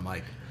time, and I'm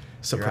like,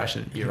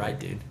 suppression. You're right,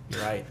 dude.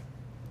 You're right.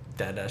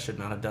 Dad, I should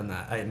not have done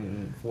that.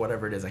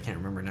 Whatever it is, I can't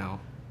remember now.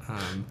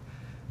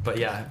 But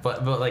yeah,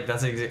 but like,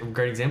 that's a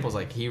great example. Is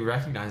like, he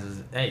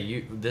recognizes,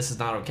 hey, this is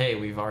not okay.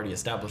 We've already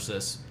established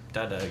this.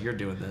 Dada, you're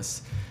doing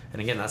this.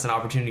 And again, that's an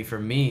opportunity for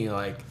me.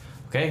 Like,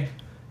 okay,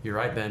 you're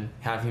right, Ben.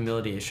 Have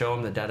humility. Show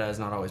him that Dada is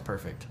not always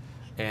perfect,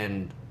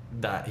 and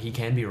that he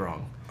can be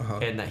wrong,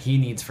 and that he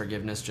needs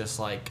forgiveness just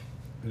like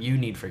you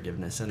need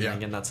forgiveness. And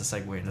again, that's a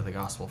segue into the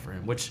gospel for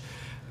him. Which,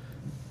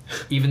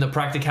 even the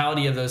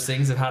practicality of those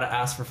things of how to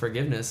ask for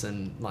forgiveness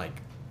and,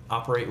 like,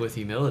 operate with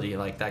humility,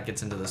 like, that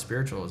gets into the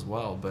spiritual as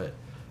well. But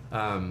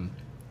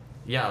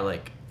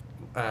like,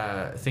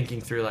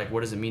 thinking through, like,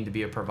 what does it mean to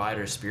be a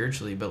provider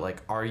spiritually, but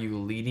like, are you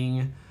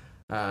leading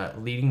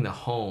the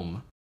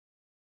home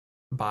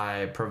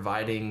by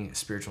providing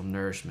spiritual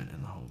nourishment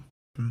in the home?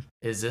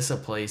 Is this a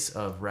place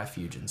of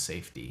refuge and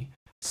safety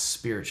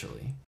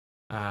spiritually?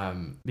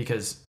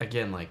 Because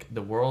again, like,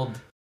 the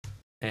world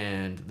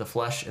and the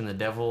flesh and the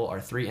devil are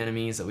 3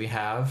 enemies that we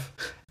have,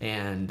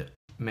 and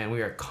man,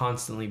 we are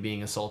constantly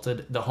being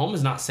assaulted. The home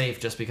is not safe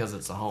just because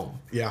it's a home.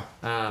 Yeah.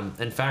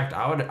 In fact,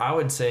 I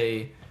would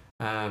say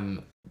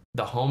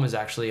the home is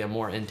actually a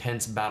more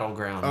intense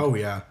battleground. Oh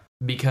yeah.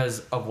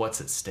 Because of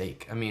what's at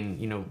stake. I mean,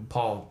 you know,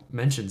 Paul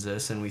mentions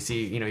this, and we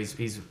see, you know,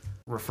 he's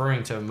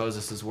referring to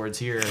Moses' words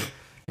here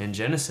in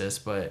Genesis,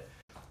 but,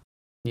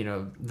 you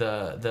know,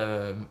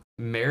 the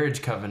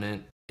marriage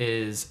covenant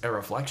is a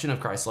reflection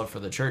of Christ's love for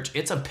the church.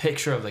 It's a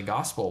picture of the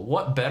gospel.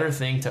 What better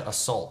thing to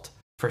assault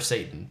for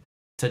Satan?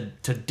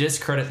 To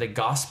discredit the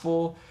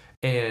gospel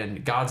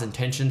and God's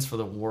intentions for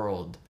the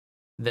world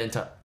than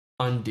to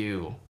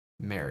undo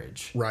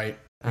marriage. Right.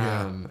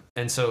 Yeah.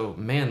 And so,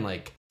 man,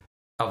 like,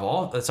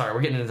 sorry, we're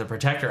getting into the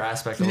protector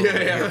aspect a little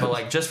bit here, but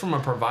like, just from a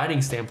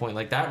providing standpoint,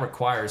 like, that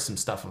requires some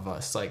stuff of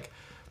us. Like,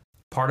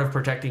 part of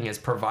protecting is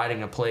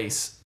providing a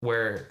place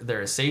where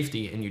there is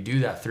safety, and you do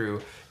that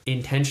through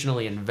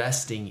intentionally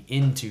investing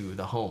into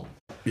the home.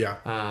 Yeah.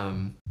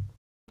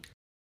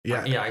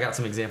 Yeah. Yeah, I got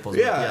some examples.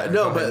 Yeah,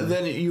 no, but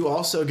then you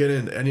also get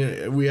in,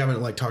 and we haven't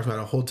like talked about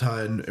it a whole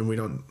ton, and we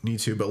don't need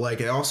to, but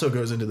like it also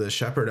goes into the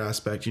shepherd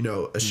aspect. You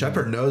know, a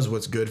shepherd knows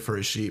what's good for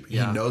his sheep. He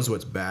knows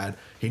what's bad.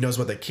 He knows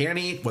what they can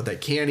eat, what they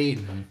can't eat.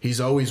 He's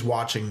always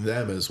watching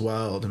them as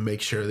well to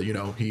make sure that, you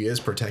know, he is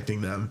protecting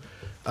them.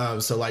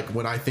 So like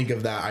when I think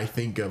of that, I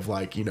think of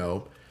like, you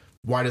know,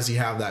 why does he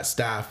have that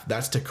staff?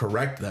 That's to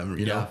correct them,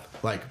 you know,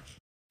 like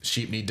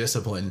sheep need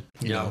discipline,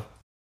 you know.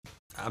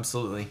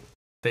 Absolutely.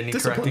 They need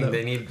correcting.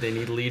 They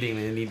need leading.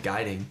 They need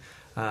guiding.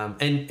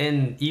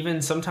 And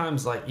even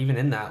sometimes, like even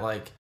in that,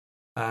 like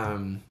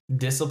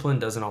discipline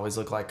doesn't always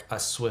look like a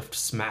swift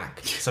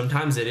smack.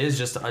 Sometimes it is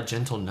just a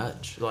gentle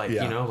nudge, like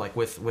you know, like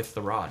with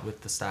the rod,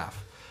 with the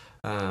staff.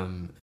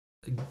 You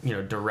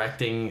know,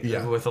 directing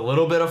with a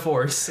little bit of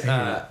force.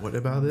 Hey, what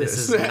about this?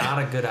 This is not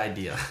a good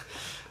idea.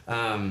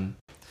 And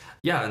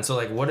so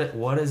like,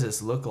 what does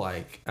this look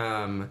like?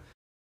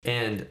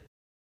 And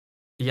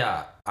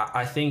yeah,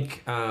 I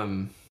think.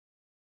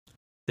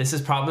 This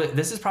is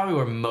probably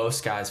where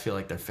most guys feel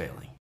like they're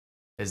failing,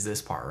 is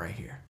this part right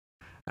here.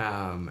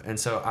 And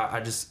so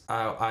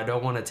I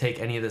don't want to take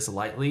any of this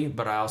lightly,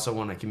 but I also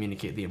want to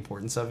communicate the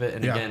importance of it.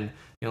 And again,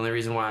 the only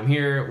reason why I'm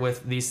here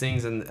with these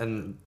things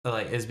and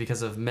like is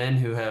because of men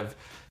who have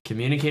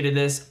communicated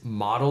this,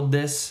 modeled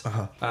this,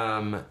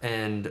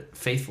 and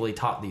faithfully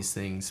taught these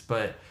things.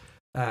 But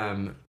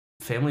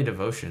family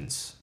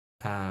devotions,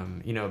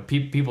 you know,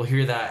 people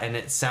hear that and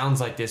it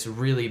sounds like this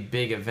really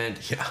big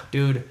event. Yeah,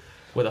 dude.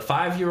 With a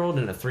 5-year-old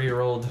and a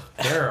 3-year-old,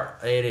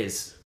 it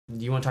is.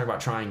 You want to talk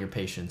about trying your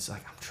patience?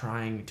 Like, I'm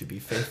trying to be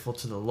faithful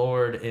to the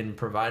Lord in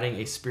providing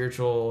a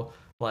spiritual,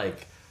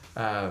 like,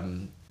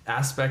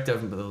 aspect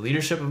of the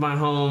leadership of my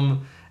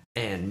home.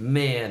 And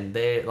man,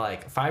 they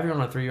like 5-year-old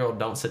and a 3-year-old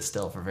don't sit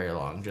still for very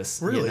long. Just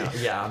really, you know,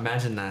 yeah.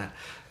 Imagine that.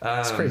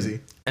 It's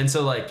crazy. And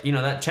so, like, you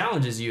know, that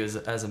challenges you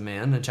as a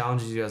man, and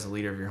challenges you as a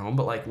leader of your home.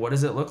 But like, what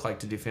does it look like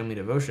to do family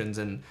devotions?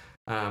 And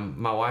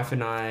my wife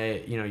and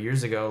I, you know,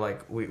 years ago,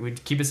 like we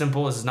keep it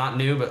simple. This is not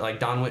new, but like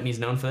Don Whitney's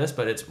known for this,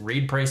 but it's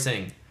read, pray,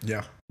 sing.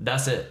 Yeah.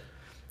 That's it.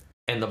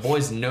 And the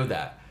boys know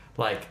that.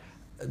 Like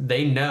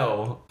they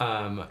know,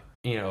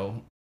 you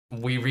know,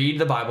 we read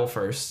the Bible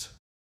first,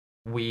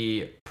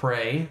 we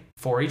pray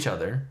for each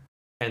other,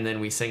 and then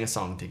we sing a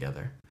song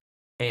together.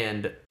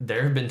 And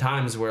there have been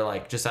times where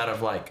like, just out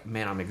of like,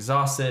 man, I'm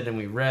exhausted, and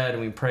we read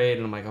and we prayed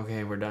and I'm like,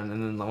 okay, we're done.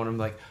 And then one of them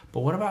like, but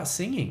what about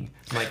singing?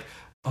 I'm like,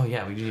 oh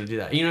yeah, we do need to do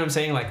that. You know what I'm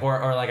saying? Like, or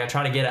like I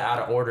try to get it out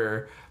of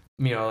order,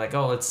 you know, like,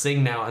 oh, let's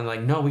sing now. And like,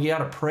 no, we got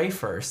to pray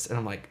first. And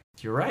I'm like,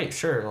 you're right.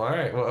 Sure. All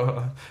right.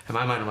 Well, in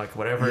my mind, I'm like,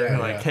 whatever.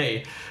 Hey,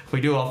 if we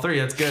do all three,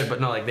 that's good.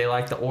 But no, like they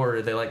like the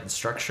order. They like the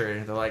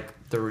structure. They like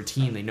the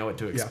routine. They know what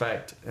to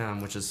expect,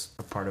 which is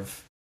a part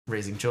of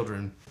raising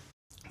children.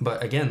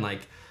 But again,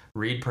 like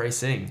read, pray,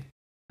 sing.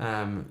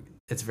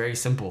 It's very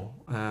simple.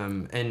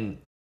 And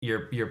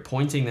you're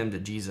pointing them to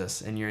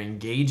Jesus, and you're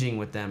engaging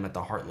with them at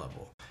the heart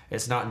level.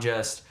 It's not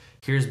just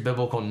here's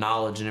biblical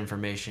knowledge and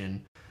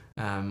information.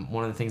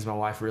 One of the things my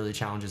wife really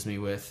challenges me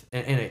with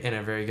in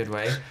a very good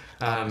way,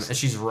 and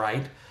she's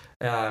right,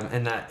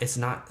 and that it's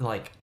not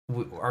like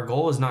our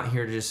goal is not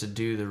here just to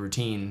do the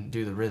routine,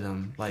 do the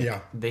rhythm.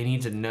 Like they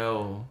need to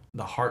know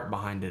the heart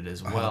behind it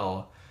as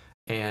well.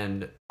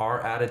 And our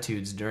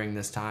attitudes during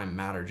this time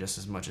matter just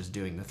as much as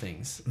doing the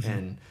things.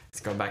 And it's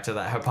going back to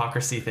that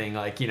hypocrisy thing,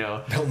 like, you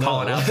know,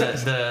 calling out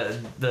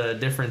the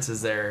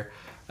differences there.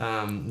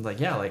 Am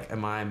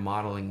I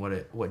modeling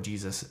what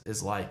Jesus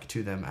is like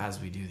to them as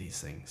we do these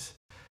things?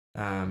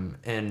 So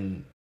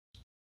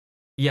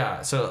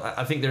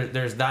I think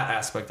there's that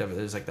aspect of it.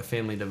 There's like the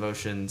family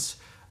devotions,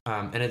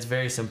 and it's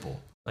very simple.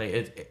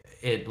 Like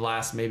it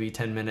lasts maybe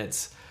 10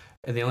 minutes.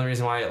 And the only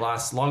reason why it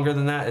lasts longer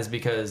than that is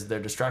because they're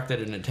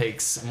distracted and it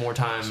takes more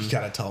time. You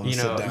gotta tell them to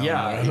sit down.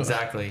 Yeah,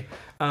 exactly.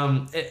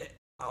 On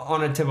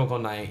a typical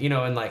night, you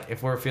know, and like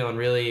if we're feeling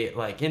really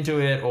like into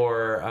it,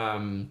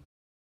 or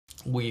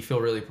we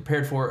feel really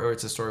prepared for it, or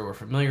it's a story we're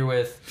familiar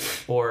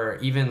with, or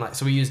even like,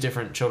 so we use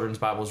different children's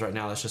Bibles right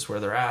now. That's just where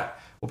they're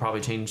at. We'll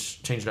probably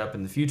change it up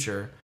in the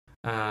future.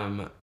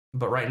 But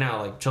right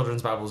now, like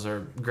children's Bibles are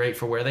great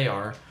for where they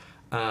are.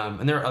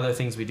 And there are other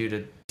things we do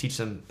to teach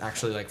them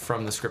actually like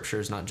from the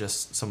scriptures, not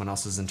just someone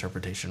else's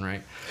interpretation,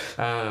 right?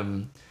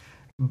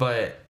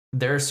 But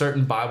there are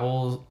certain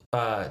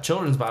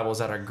children's Bibles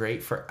that are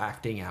great for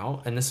acting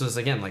out. And this was,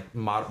 again, like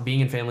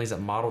being in families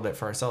that modeled it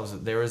for ourselves.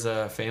 There was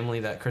a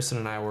family that Kristen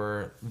and I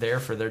were there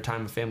for their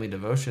time of family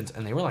devotions,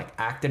 and they were like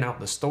acting out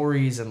the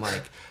stories and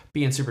like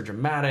being super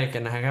dramatic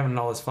and having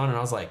all this fun. And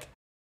I was like,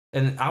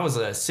 and I was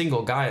a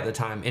single guy at the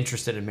time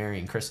interested in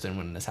marrying Kristen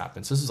when this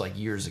happened. So this was like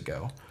years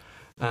ago.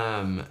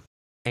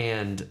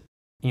 And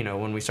you know,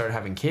 when we started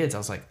having kids, I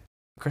was like,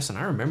 Kristen,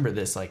 I remember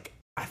this. Like,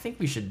 I think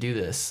we should do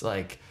this,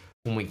 like,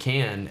 when we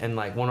can. And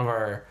like one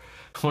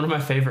of my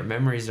favorite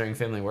memories during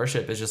family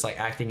worship is just like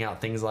acting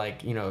out things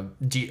like, you know,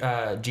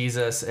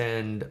 Jesus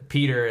and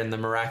Peter and the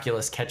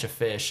miraculous catch of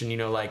fish. And, you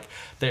know, like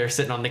they're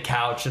sitting on the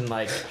couch and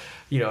like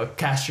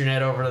cast your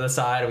net over to the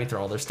side, and we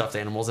throw all their stuffed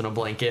animals in a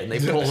blanket and they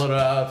pull it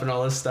up and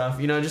all this stuff,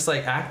 just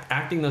like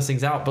acting those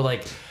things out. But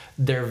like,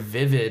 they're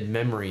vivid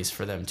memories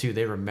for them too.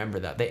 They remember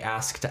that. They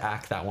ask to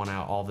act that one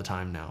out all the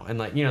time now. And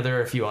like, there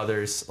are a few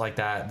others like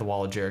that. The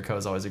Wall of Jericho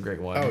is always a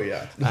great one. Oh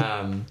yeah.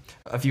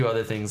 A few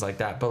other things like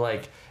that. But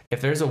like,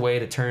 if there's a way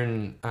to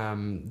turn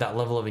that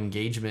level of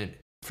engagement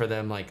for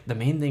them, like the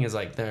main thing is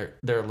like they're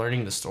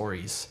learning the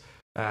stories.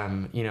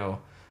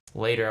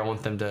 Later I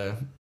want them to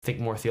think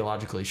more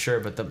theologically, sure,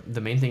 but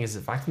the main thing is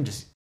if I can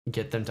just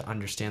get them to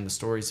understand the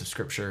stories of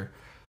Scripture,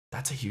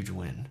 that's a huge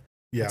win.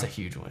 Yeah, it's a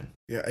huge win.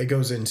 Yeah, it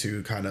goes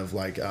into kind of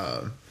like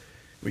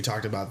we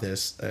talked about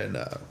this in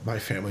my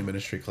family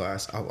ministry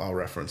class. I'll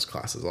reference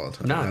classes all the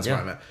time. That's where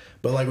I'm at.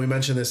 But like we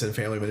mentioned this in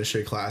family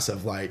ministry class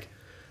of like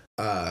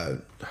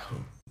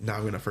now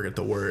I'm gonna forget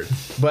the word,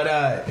 but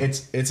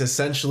it's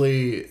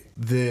essentially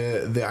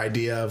the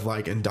idea of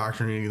like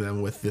indoctrinating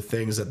them with the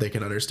things that they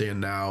can understand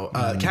now.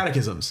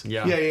 Catechisms.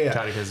 Yeah.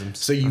 Catechisms.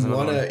 So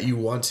you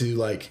want to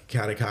like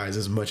catechize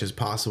as much as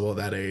possible at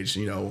that age.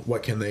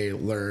 What can they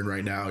learn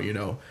right now?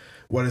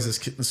 What does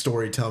this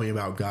story tell me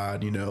about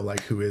God?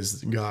 Like who is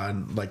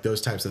God? Like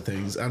those types of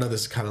things. I know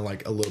this is kind of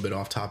like a little bit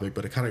off topic,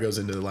 but it kind of goes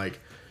into like,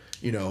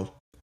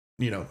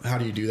 how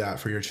do you do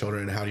that for your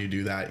children? How do you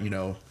do that?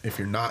 If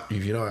you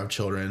don't have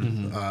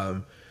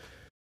children,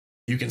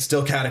 you can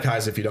still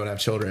catechize if you don't have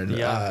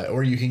children,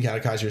 or you can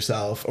catechize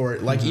yourself, or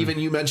like even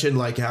you mentioned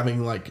like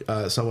having like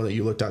someone that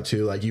you looked up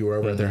to, like you were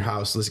over at their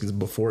house listening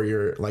before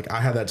you're like,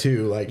 I had that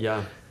too. Like,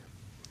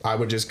 I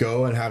would just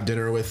go and have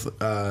dinner with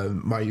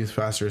my youth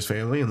pastor's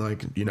family, and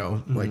like,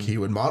 like he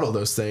would model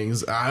those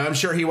things. I'm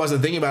sure he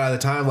wasn't thinking about it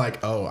at the time,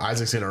 like, oh,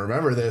 Isaac's going to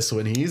remember this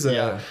when he's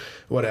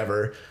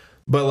whatever.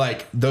 But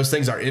like those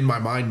things are in my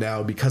mind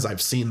now because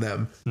I've seen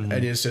them. And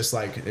it's just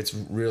like, it's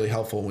really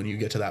helpful when you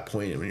get to that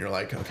point when you're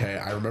like, okay,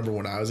 I remember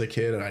when I was a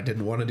kid and I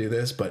didn't want to do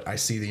this, but I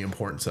see the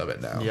importance of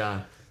it now.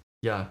 Yeah.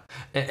 Yeah.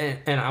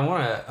 And I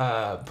want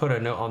to put a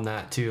note on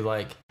that too.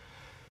 Like,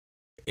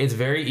 it's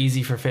very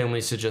easy for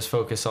families to just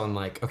focus on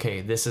like,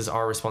 okay, this is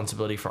our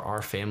responsibility for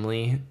our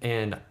family.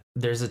 And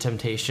there's a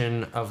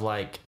temptation of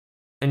like,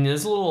 and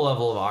there's a little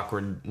level of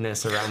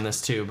awkwardness around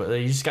this too, but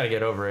you just got to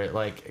get over it.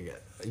 Like,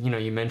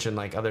 you mentioned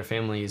like other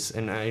families,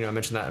 and I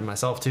mentioned that in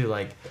myself too.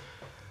 Like,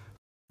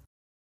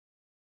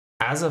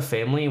 as a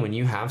family, when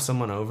you have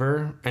someone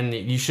over, and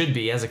you should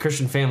be as a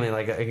Christian family,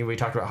 like we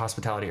talked about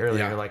hospitality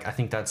earlier, like I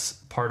think that's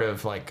part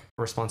of like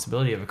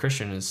responsibility of a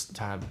Christian is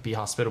to be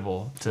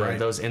hospitable to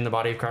those in the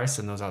body of Christ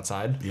and those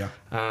outside. Yeah.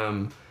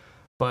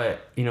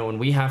 But when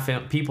we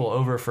have people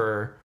over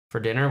for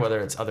dinner, whether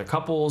it's other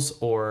couples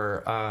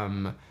or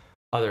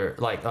other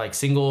like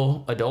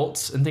single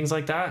adults and things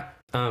like that,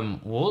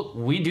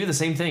 we do the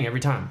same thing every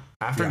time.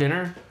 After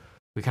dinner,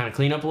 we kind of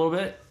clean up a little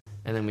bit,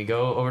 and then we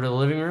go over to the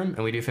living room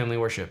and we do family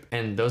worship.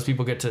 And those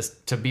people get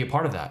to be a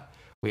part of that.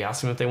 We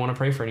ask them if they want to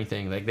pray for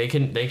anything. Like they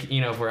can,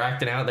 if we're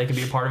acting out, they can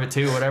be a part of it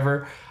too,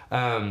 whatever.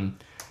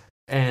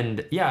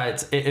 And yeah,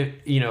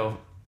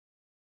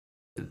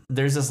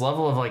 there's this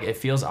level of like, it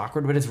feels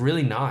awkward, but it's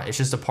really not. It's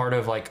just a part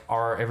of like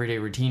our everyday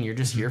routine. You're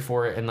just here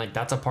for it. And like,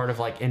 that's a part of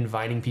like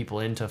inviting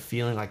people into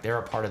feeling like they're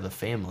a part of the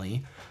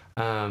family.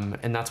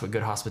 And that's what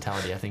good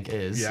hospitality I think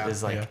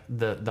is like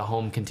the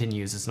home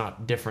continues. It's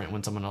not different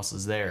when someone else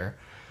is there.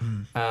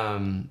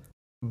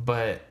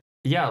 But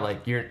yeah,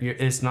 like you're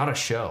it's not a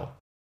show.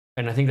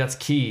 And I think that's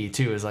key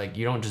too, is like,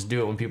 you don't just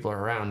do it when people are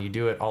around, you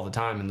do it all the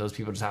time. And those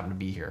people just happen to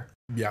be here.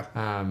 Yeah.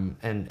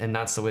 And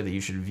that's the way that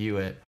you should view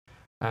it.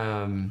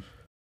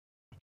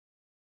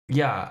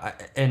 Yeah.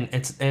 And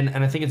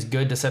I think it's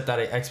good to set that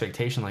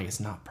expectation. Like, it's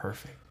not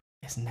perfect.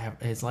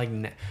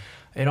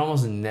 It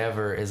almost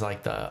never is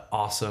like the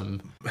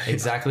awesome,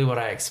 exactly what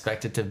I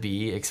expect it to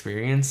be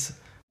experience.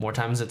 More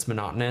times it's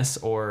monotonous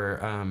or,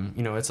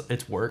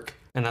 it's work,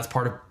 and that's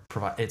part of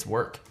it's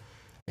work.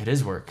 It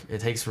is work.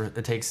 It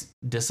takes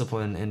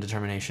discipline and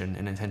determination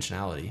and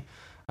intentionality.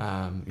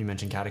 You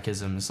mentioned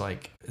catechisms,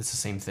 like it's the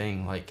same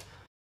thing. Like,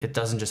 it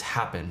doesn't just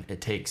happen.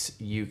 It takes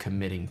you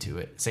committing to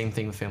it. Same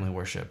thing with family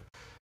worship.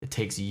 It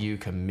takes you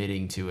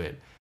committing to it.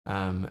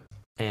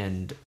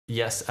 And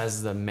yes,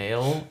 as the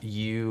male,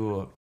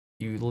 you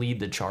lead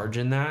the charge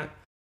in that.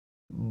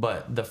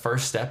 But the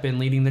first step in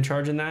leading the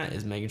charge in that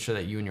is making sure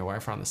that you and your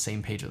wife are on the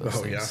same page of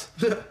those things.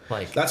 Yeah.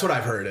 Like, that's what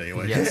I've heard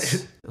anyway.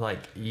 Yes. Like,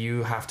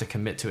 you have to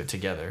commit to it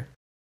together.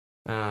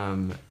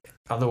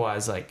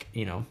 Otherwise, like,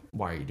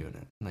 why are you doing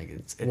it? Like,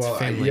 it's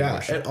family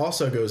worship. It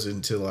also goes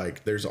into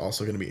like, there's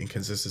also going to be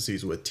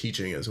inconsistencies with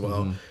teaching as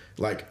well.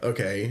 Like,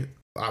 okay,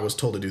 I was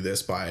told to do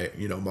this by,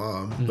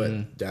 mom,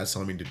 but dad's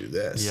telling me to do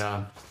this.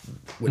 Yeah.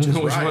 Which is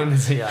right. One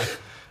is,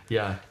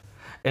 yeah.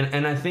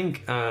 And I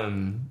think,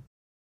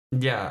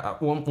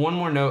 one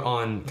more note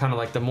on kind of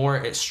like the more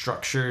it's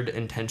structured,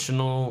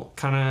 intentional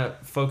kind of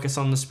focus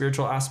on the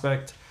spiritual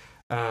aspect.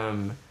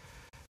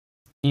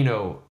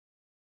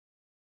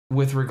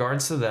 With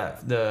regards to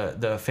that,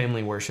 the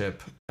family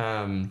worship,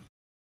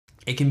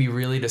 it can be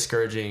really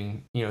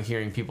discouraging,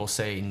 hearing people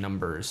say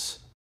numbers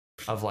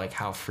of like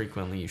how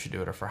frequently you should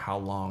do it or for how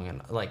long.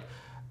 And like,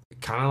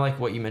 kind of like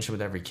what you mentioned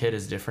with every kid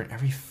is different.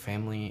 Every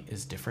family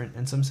is different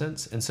in some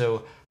sense. And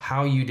so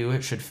how you do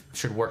it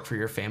should work for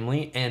your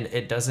family, and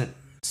it doesn't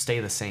stay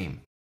the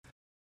same.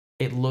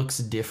 It looks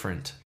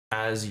different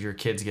as your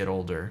kids get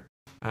older.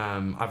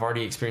 I've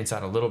already experienced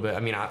that a little bit. I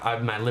mean,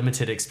 I've my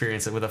limited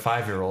experience with a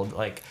 5-year-old,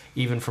 like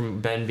even from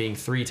Ben being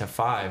 3 to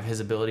 5, his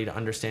ability to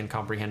understand,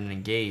 comprehend, and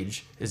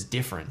engage is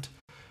different.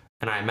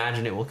 And I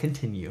imagine it will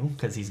continue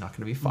because he's not going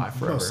to be 5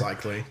 forever. Most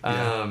likely.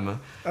 Yeah.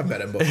 I've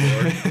met him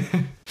before.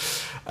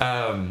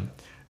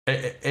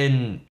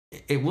 And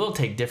it will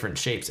take different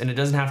shapes, and it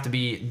doesn't have to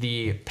be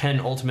the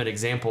penultimate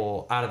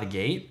example out of the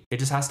gate. It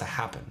just has to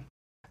happen.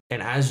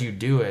 And as you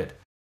do it,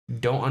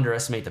 don't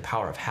underestimate the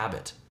power of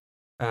habit.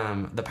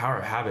 The power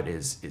of habit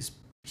is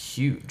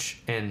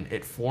huge, and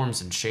it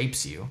forms and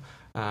shapes you.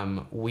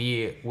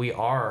 We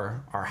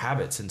are our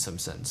habits in some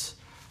sense.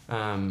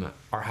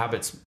 Our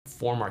habits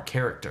form our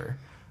character.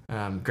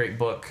 Great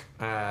book.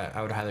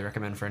 I would highly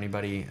recommend for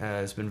anybody.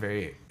 It's been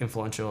very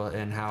influential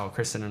in how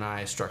Kristen and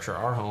I structure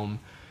our home.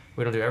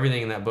 We don't do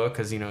everything in that book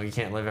because, you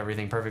can't live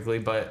everything perfectly,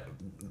 but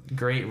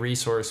great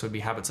resource would be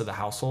Habits of the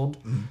Household,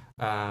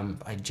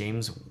 by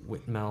James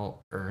Whitmell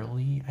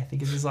Early, I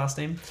think is his last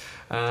name.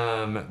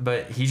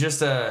 But he's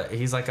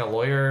like a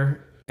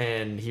lawyer,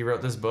 and he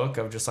wrote this book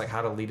of just like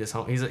how to lead his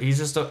home. He's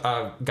just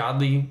a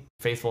godly,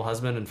 faithful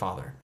husband and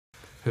father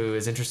who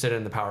is interested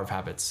in the power of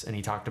habits. And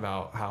he talked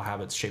about how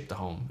habits shape the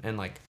home, and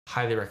like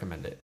highly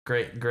recommend it.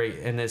 Great.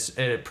 And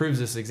it proves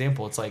this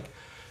example. It's like,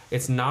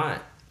 it's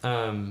not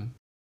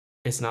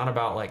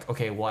about like,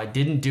 okay, well, I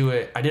didn't do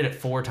it. I did it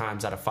 4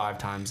 times out of 5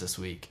 times this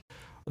week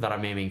that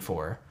I'm aiming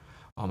for.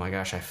 Oh my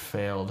gosh, I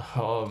failed.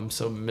 Oh, I'm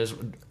so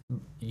miserable.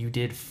 You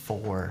did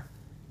 4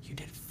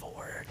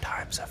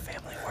 times of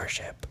family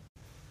worship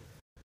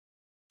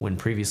when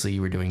previously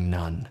you were doing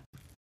none.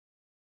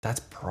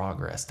 That's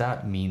progress.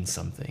 That means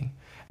something.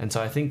 And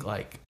so I think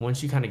like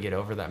once you kind of get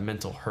over that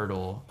mental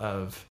hurdle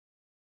of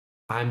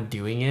I'm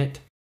doing it,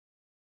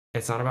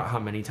 it's not about how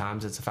many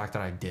times, it's the fact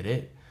that I did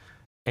it.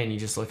 And you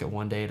just look at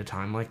one day at a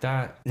time like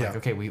that. Like,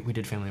 okay, we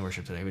did family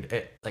worship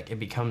today. It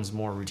becomes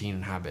more routine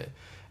and habit.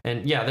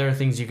 And yeah, there are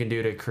things you can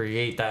do to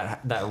create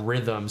that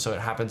rhythm so it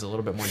happens a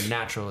little bit more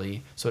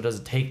naturally. So it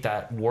doesn't take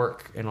that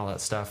work and all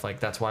that stuff. Like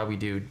that's why we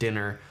do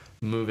dinner,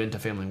 move into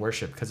family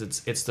worship, because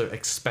it's the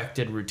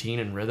expected routine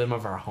and rhythm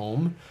of our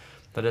home.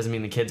 That doesn't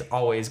mean the kids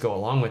always go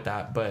along with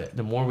that, but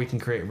the more we can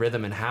create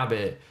rhythm and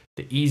habit,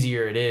 the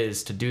easier it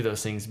is to do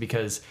those things,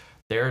 because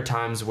there are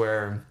times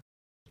where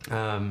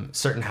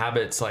certain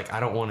habits like I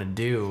don't want to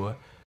do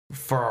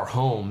for our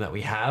home that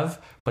we have,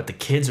 but the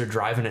kids are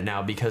driving it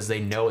now because they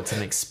know it's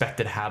an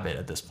expected habit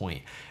at this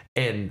point.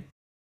 And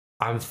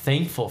I'm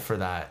thankful for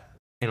that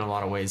in a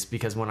lot of ways,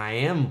 because when I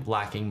am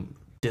lacking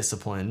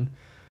discipline,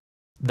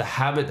 the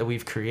habit that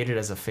we've created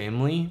as a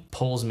family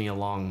pulls me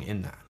along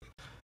in that.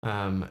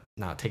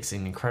 Now it takes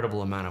an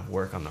incredible amount of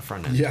work on the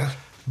front end,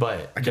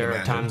 but there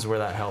are times where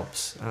that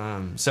helps.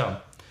 So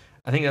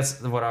I think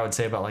that's what I would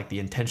say about like the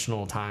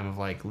intentional time of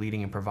like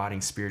leading and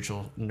providing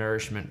spiritual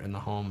nourishment in the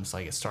homes.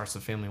 Like it starts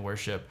with family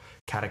worship.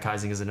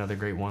 Catechizing is another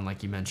great one,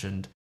 like you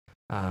mentioned.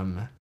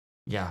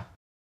 Yeah.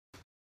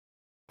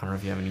 I don't know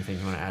if you have anything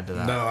you want to add to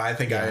that. No, I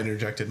think I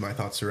interjected my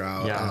thoughts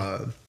throughout.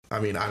 Yeah. I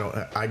mean,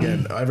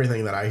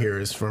 everything that I hear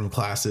is from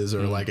classes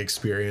or like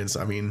experience.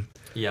 I mean,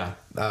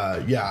 I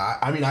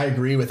mean, I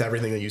agree with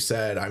everything that you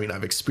said. I mean,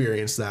 I've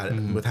experienced that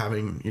with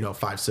having,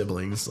 5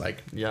 siblings.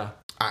 Like,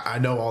 I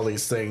know all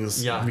these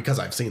things because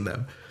I've seen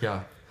them.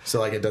 Yeah.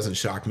 So like, it doesn't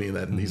shock me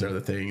that these are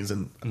the things.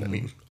 And I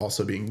mean,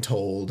 also being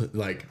told,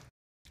 like,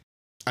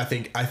 I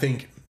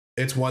think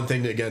it's one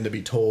thing to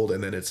be told,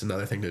 and then it's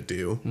another thing to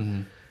do.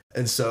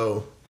 And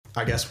so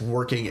I guess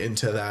working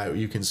into that,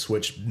 you can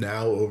switch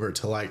now over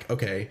to like,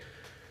 okay,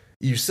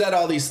 you said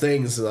all these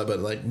things, but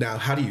like now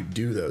how do you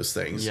do those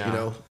things?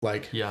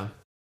 Like,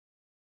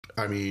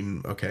 I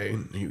mean, okay,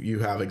 you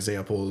have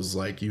examples,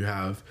 like you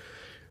have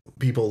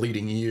people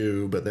leading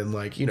you, but then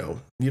like, you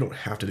don't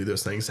have to do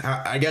those things.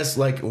 I guess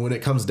like when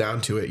it comes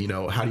down to it,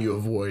 how do you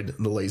avoid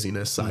the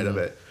laziness side of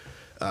it?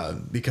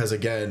 Because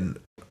again,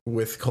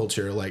 with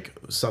culture, like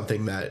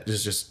something that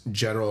is just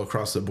general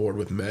across the board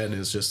with men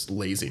is just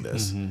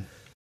laziness.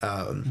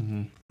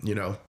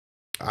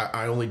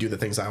 I only do the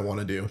things I want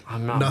to do.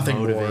 I'm not nothing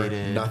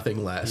motivated. More,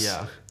 nothing less.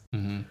 Yeah.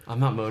 I'm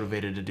not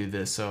motivated to do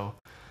this, so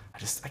I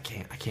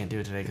can't do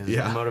it today because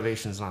the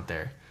motivation's not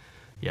there.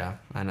 Yeah.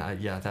 And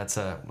that's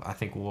I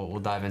think we'll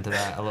dive into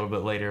that a little bit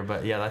later,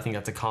 but yeah, I think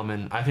that's a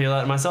common, I feel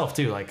that myself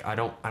too. Like I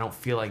don't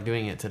feel like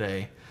doing it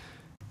today,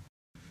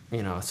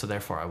 so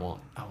therefore I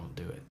won't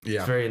do it. Yeah.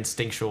 It's very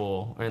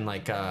instinctual and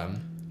like,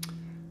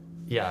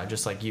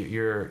 just like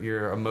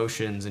your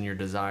emotions and your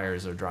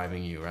desires are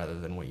driving you rather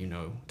than what you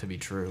know to be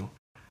true.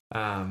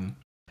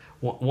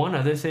 One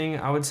other thing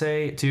I would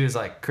say too is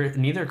like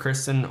neither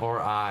Kristen or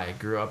I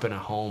grew up in a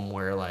home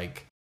where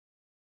like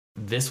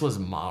this was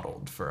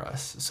modeled for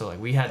us. So like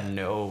we had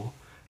no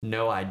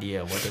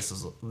idea what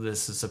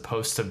this is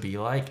supposed to be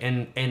like.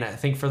 And I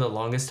think for the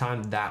longest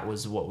time that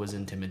was what was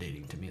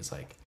intimidating to me. It's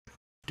like,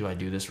 do I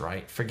do this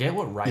right? Forget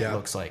what right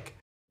looks like.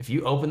 if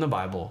you open the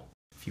Bible,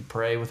 if you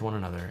pray with one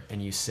another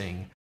and you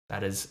sing,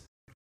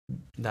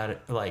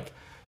 like,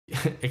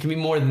 it can be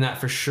more than that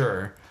for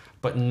sure,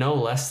 but no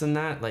less than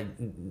that. Like,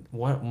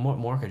 what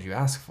more could you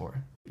ask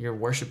for? You're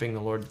worshiping the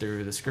Lord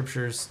through the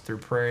scriptures, through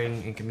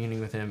praying and communing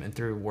with him, and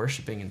through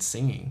worshiping and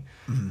singing.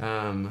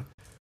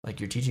 Like,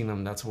 you're teaching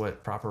them that's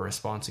what proper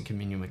response and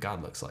communion with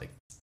God looks like.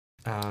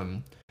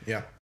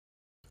 Yeah.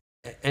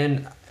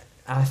 And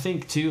I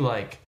think too,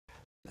 like,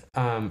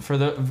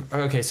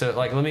 so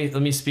like, let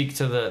me speak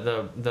to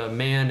the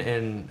man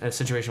in a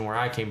situation where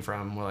I came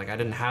from, where like I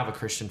didn't have a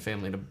Christian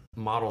family to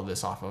model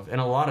this off of in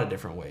a lot of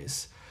different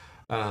ways.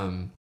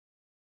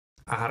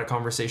 I had a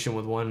conversation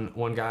with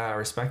one guy I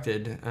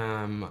respected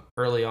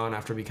early on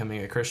after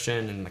becoming a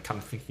Christian, and kind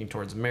of thinking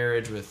towards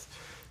marriage with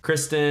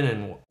Kristen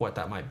and what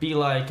that might be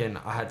like. And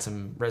I had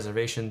some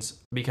reservations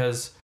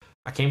because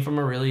I came from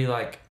a really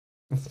like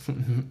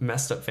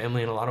messed up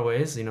family in a lot of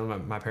ways. You know,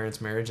 my parents'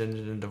 marriage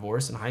ended in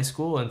divorce in high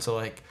school, and so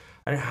like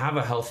I didn't have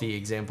a healthy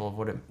example of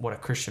what a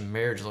Christian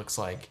marriage looks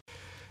like.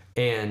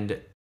 And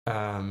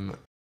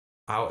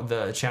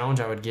the challenge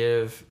I would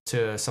give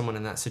to someone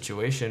in that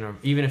situation, or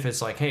even if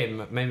it's like, hey,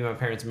 maybe my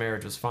parents'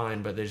 marriage was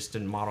fine, but they just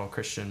didn't model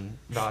Christian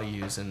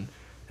values, and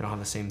they don't have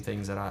the same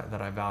things that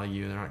I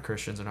value. They're not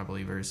Christians, they're not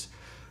believers.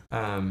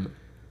 That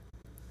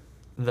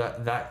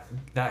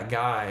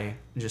guy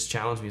just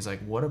challenged me. He's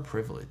like, what a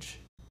privilege,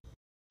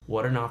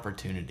 what an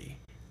opportunity.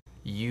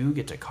 You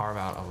get to carve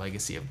out a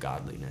legacy of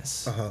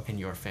godliness in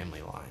your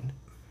family line.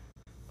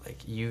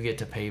 Like, you get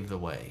to pave the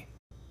way.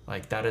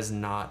 Like, that is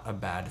not a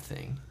bad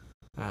thing.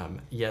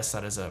 Yes,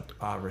 that is a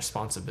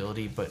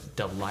responsibility, but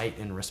delight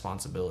in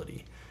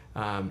responsibility.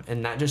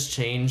 And that just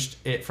changed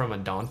it from a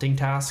daunting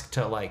task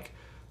to like,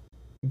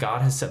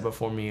 God has set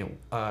before me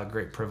a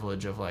great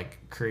privilege of like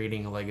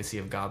creating a legacy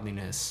of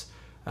godliness,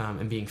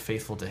 and being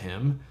faithful to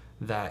him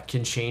that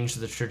can change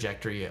the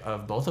trajectory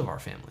of both of our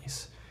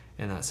families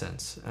in that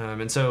sense.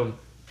 And so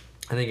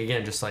I think,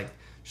 again, just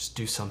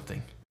do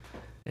something.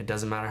 It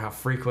doesn't matter how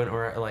frequent,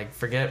 or like,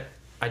 forget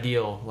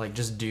ideal, like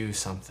just do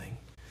something.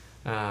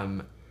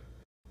 So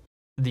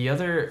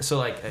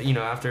like, you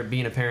know, after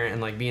being a parent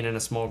and like being in a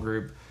small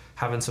group,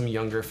 having some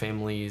younger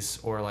families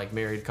or like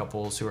married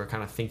couples who are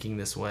kind of thinking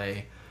this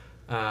way,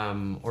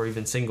 or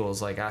even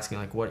singles, like asking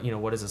like, what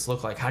does this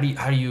look like? How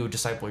do you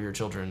disciple your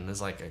children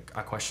is like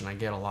a question I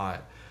get a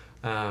lot,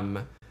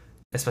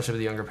 especially with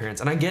the younger parents.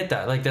 And I get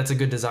that, like, that's a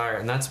good desire,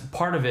 and that's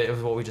part of it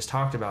of what we just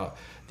talked about.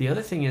 The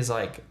other thing is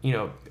like, you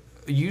know,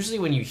 usually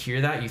when you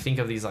hear that, you think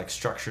of these like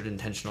structured,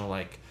 intentional,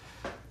 like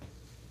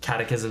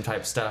catechism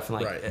type stuff,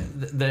 and like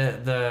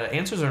the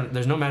answers are,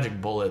 there's no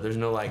magic bullet, there's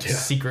no like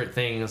secret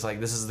thing. It's like,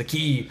 this is the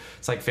key.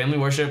 It's like family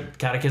worship,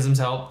 catechisms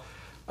help.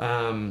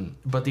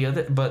 But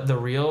the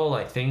real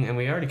like thing, and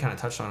we already kind of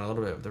touched on it a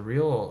little bit, the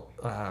real,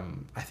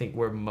 I think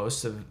where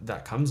most of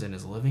that comes in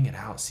is living it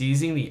out,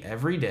 seizing the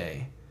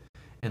everyday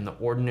and the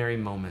ordinary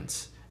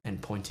moments and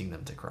pointing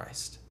them to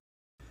Christ.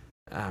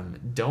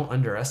 Don't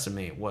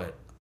underestimate what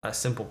a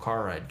simple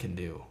car ride can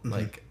do.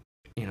 Like,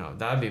 you know,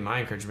 that would be my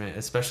encouragement,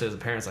 especially as a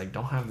parent. Like,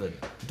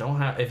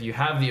 if you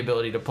have the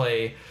ability to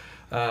play,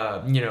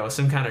 you know,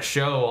 some kind of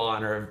show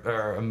on,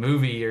 or a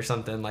movie or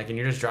something, like, and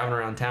you're just driving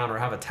around town, or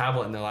have a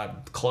tablet in their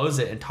lap, close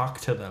it and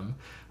talk to them.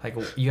 Like,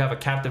 you have a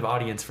captive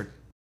audience for,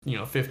 you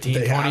know,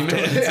 15, 20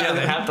 minutes. Yeah,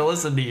 they have to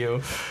listen to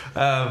you.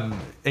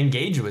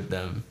 Engage with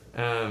them.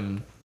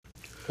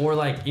 Or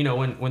like, you know,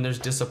 when there's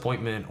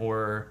disappointment,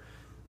 or,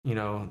 you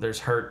know, there's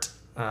hurt,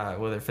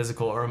 whether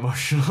physical or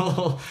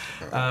emotional,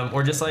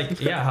 or just like,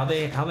 how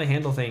they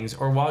handle things,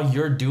 or while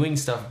you're doing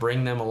stuff,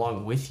 bring them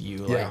along with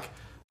you. Like,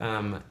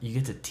 you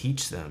get to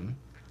teach them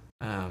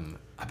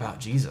about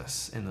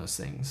Jesus in those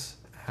things.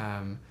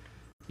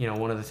 You know,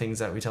 one of the things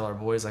that we tell our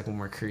boys, like when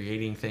we're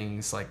creating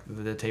things, like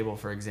the table,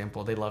 for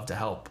example, they love to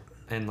help.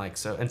 And like,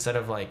 so instead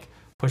of like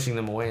pushing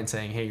them away and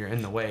saying, hey, you're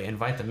in the way,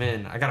 invite them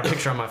in. I got a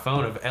picture on my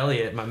phone of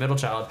Elliot, my middle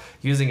child,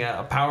 using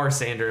a power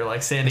sander,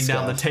 like sanding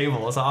down the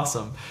table. It's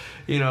awesome.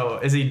 You know,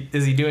 is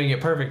he doing it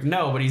perfect?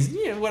 No, but he's,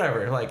 you know,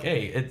 whatever. Like,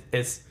 hey,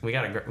 we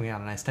got a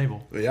nice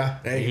table. Yeah.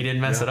 Hey, he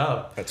didn't mess it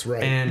up. That's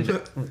right.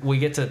 And we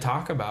get to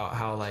talk about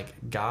how like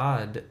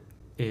God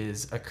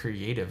is a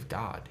creative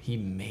God. He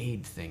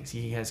made things.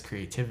 He has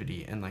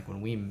creativity. And like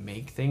when we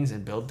make things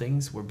and build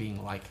things, we're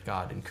being like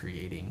God and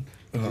creating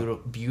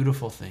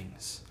beautiful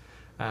things.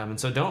 And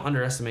so don't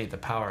underestimate the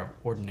power of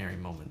ordinary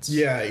moments.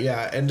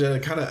 Yeah. And to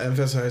kind of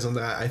emphasize on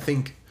that, I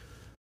think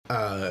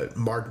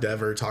Mark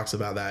Dever talks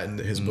about that in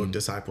his book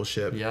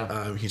Discipleship.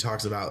 Yeah. He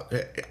talks about,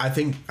 I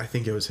think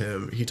it was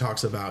him. He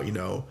talks about, you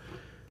know,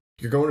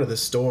 you're going to the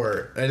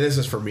store, and this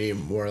is for me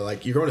more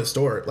like, you're going to the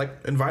store, like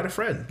invite a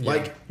friend. Yeah.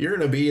 Like, you're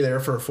going to be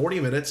there for 40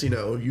 minutes, you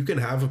know, you can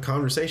have a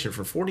conversation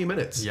for 40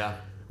 minutes. Yeah.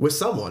 With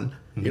someone.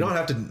 You don't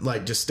have to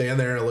like just stand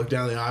there and look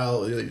down the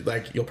aisle.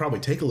 Like, you'll probably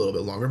take a little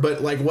bit longer,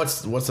 but like,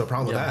 what's the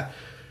problem with that?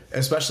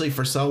 Especially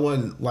for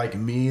someone like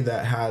me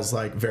that has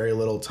like very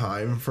little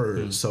time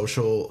for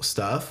social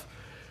stuff.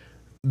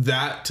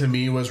 That to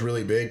me was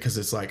really big, because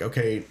it's like,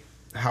 okay,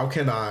 how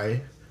can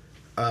I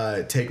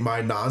take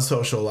my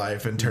non-social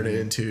life and turn it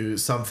into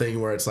something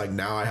where it's like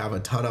now I have a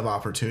ton of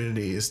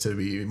opportunities to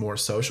be more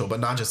social, but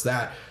not just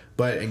that,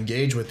 but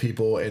engage with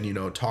people and, you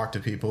know, talk to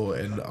people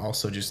and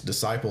also just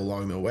disciple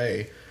along the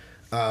way.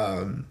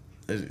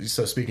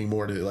 So speaking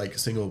more to like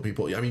single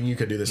people, I mean, you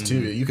could do this too.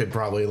 You could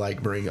probably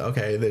like bring,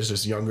 okay, there's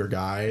this younger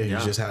guy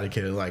who's just had a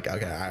kid and like,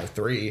 okay, I have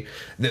 3.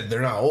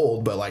 They're not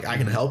old, but like I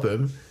can help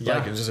him.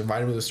 Like, and just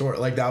invite him to the store.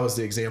 Like that was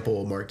the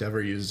example Mark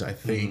Dever used, I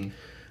think.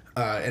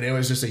 And it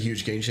was just a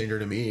huge game changer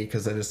to me,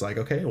 because then it's like,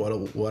 okay,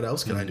 what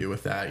else can I do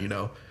with that, you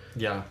know?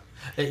 Yeah.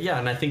 Yeah,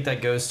 and I think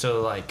that goes to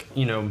like,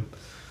 you know,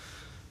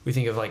 we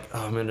think of like,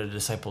 oh, I'm going to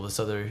disciple this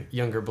other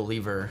younger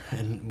believer,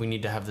 and we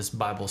need to have this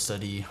Bible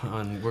study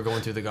on, we're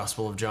going through the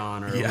Gospel of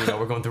John, or, you know,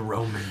 we're going through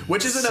Romans.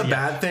 Which isn't a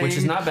bad thing. Which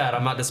is not bad.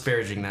 I'm not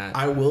disparaging that.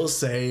 I will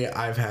say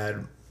I've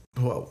had...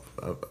 Well,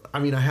 I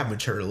mean, I have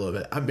matured a little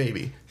bit,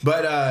 maybe,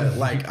 but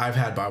like I've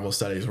had Bible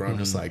studies where I'm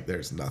just like,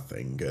 there's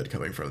nothing good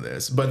coming from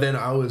this. But then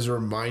I was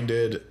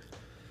reminded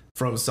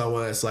from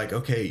someone that's like,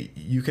 okay,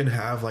 you can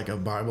have like a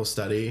Bible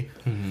study,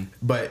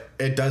 but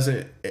it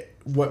doesn't.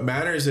 What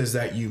matters is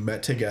that you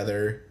met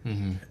together,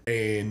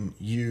 and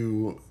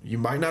you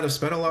might not have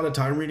spent a lot of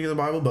time reading the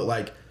Bible, but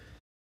like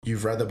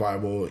you've read the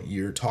Bible,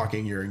 you're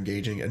talking, you're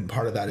engaging, and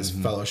part of that is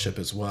fellowship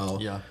as well.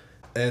 Yeah,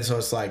 and so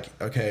it's like,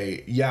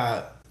 okay,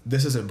 yeah,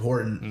 this is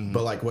important,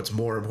 but like what's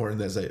more important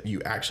is that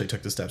you actually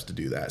took the steps to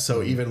do that.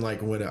 So even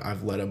like when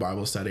I've led a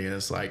Bible study and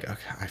it's like,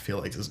 okay, I feel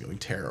like this is going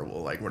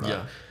terrible. Like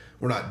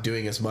we're not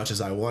doing as much as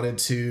I wanted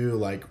to.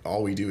 Like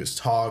all we do is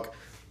talk.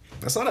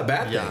 That's not a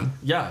bad thing.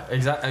 Yeah,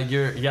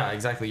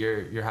 exactly.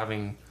 You're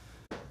having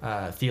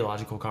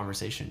theological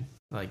conversation.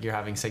 Like you're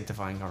having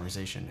sanctifying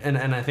conversation.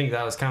 And I think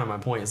that was kind of my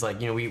point. Is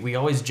like, you know, we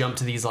always jump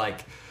to these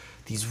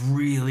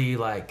really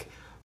like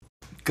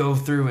go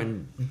through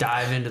and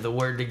dive into the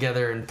word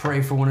together and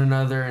pray for one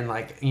another and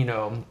like, you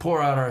know,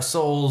 pour out our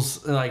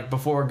souls like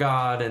before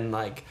God and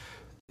like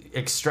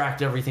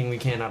extract everything we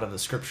can out of the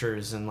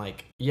scriptures. And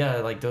like, yeah,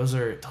 like those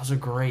are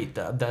great.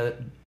 That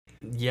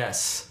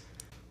yes,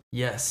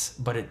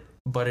 but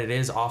it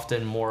is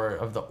often more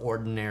of the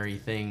ordinary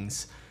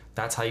things.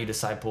 That's how you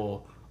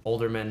disciple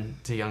older men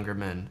to younger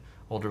men,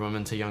 older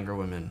women to younger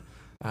women.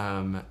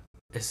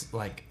 It's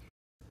like,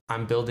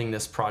 I'm building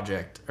this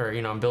project, or,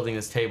 you know, I'm building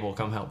this table,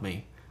 come help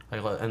me.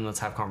 Like, and let's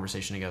have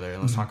conversation together,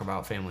 and let's talk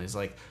about families.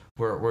 Like,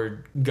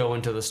 we're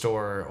going to the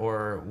store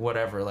or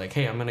whatever. Like,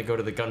 hey, I'm gonna go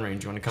to the gun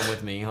range. You want to come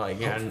with me? Like,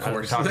 yeah, and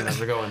we're talking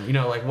as we're going. You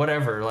know, like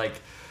whatever. Like,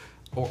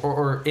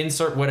 or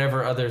insert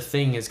whatever other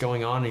thing is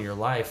going on in your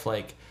life.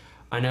 Like,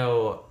 I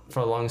know for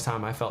a long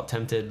time I felt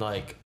tempted.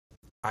 Like,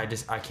 I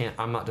can't.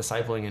 I'm not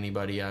discipling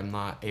anybody. I'm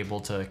not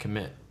able to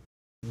commit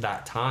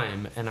that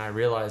time. And I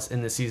realized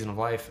in this season of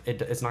life,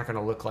 it's not going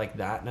to look like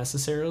that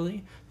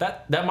necessarily.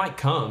 That might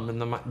come,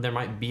 and there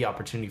might be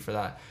opportunity for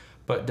that,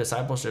 but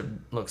discipleship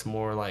looks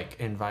more like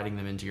inviting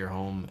them into your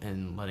home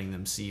and letting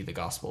them see the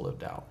gospel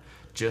lived out,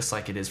 just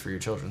like it is for your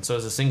children. So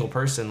as a single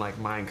person, like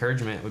my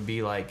encouragement would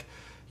be like,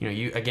 you know,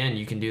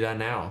 you can do that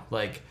now.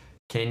 Like,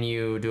 can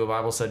you do a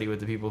Bible study with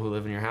the people who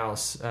live in your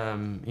house?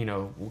 You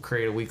know, we'll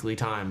create a weekly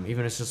time,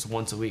 even if it's just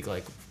once a week,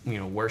 like, you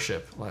know,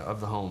 worship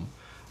of the home.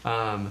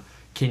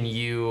 Can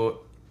you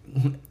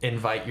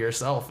invite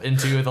yourself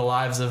into the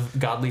lives of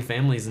godly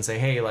families and say,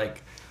 hey,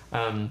 like,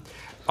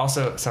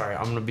 also, sorry,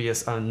 I'm going to be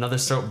another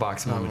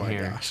soapbox moment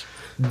here. Gosh.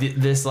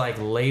 This like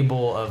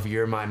label of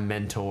you're my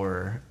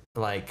mentor,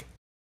 like,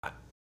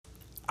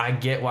 I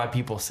get why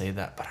people say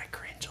that, but I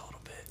cringe a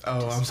little bit.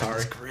 Oh, I'm sorry. I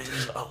just cringe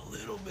a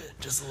little bit,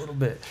 just a little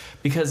bit.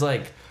 Because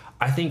like,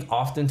 I think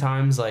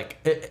oftentimes like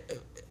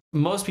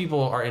most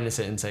people are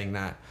innocent in saying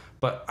that,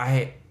 but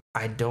I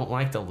don't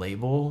like the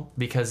label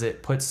because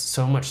it puts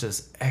so much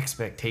this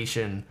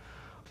expectation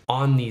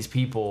on these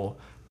people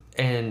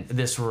and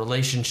this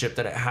relationship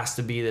that it has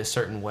to be this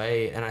certain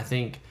way. And I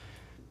think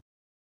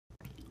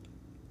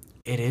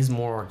it is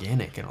more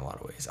organic in a lot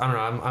of ways. I don't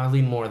know. I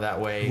lean more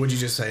that way. Would you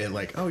just say it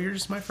like, oh, you're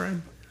just my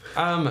friend?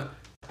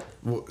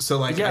 So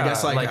like, yeah, I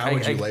guess like how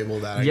would you label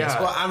that? I guess.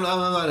 Well, I'm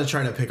not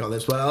trying to pick on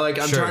this, but like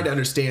I'm trying to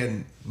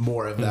understand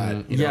more of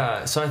that. You know?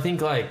 Yeah. So I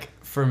think like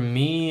for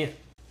me,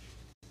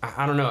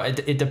 I don't know.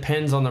 It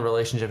depends on the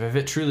relationship. If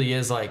it truly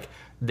is like,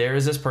 there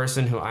is this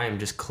person who I am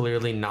just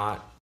clearly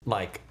not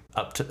like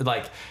up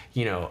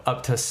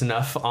to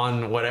snuff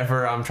on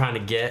whatever I'm trying to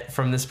get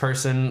from this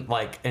person,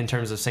 like in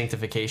terms of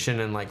sanctification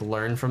and like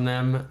learn from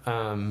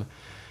them.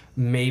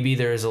 Maybe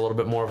there's a little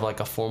bit more of like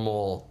a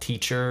formal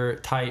teacher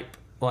type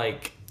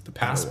like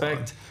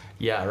aspect.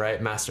 Yeah,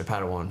 right. Master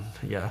Padawan.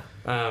 Yeah.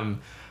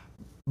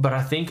 But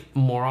I think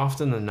more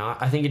often than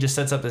not, I think it just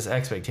sets up this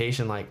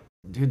expectation like,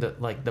 dude,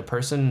 the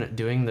person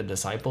doing the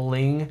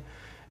discipling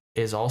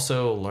is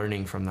also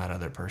learning from that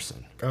other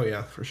person. Oh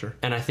yeah, for sure.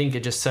 And I think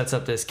it just sets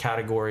up this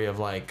category of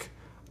like,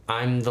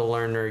 I'm the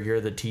learner,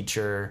 you're the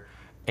teacher.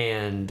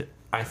 And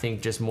I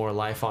think just more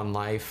life on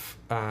life,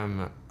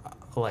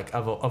 like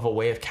of a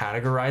way of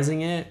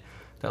categorizing it,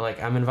 that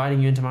like, I'm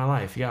inviting you into my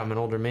life. Yeah, I'm an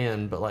older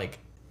man, but like,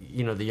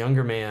 you know, the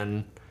younger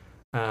man,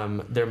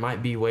 there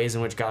might be ways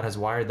in which God has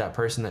wired that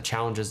person that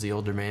challenges the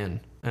older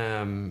man.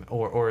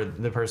 or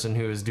the person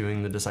who is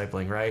doing the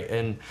discipling, right?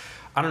 And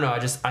I don't know,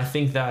 I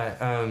think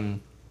that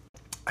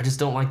I just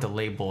don't like the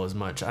label as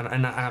much,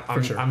 I'm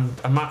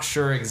not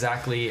sure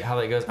exactly how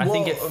that goes. I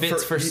think it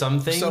fits for some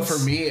things. So for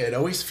me, it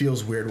always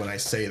feels weird when I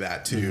say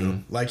that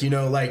too. Like,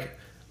 like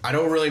I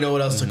don't really know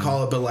what else to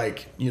call it, but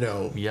like,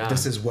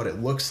 this is what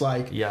it looks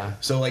like. Yeah.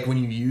 So like when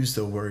you use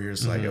the word, you're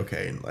just like,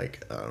 okay,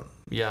 like,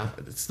 yeah,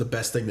 it's the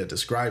best thing that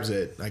describes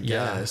it, I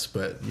guess.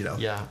 But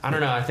yeah, I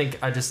don't know. I think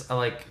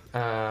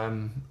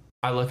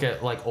I look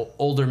at like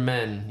older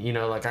men,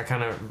 like I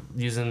kind of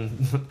using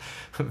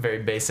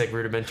very basic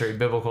rudimentary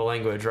biblical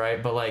language,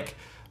 right? But like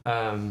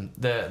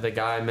the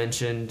guy I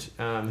mentioned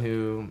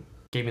who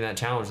gave me that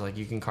challenge, like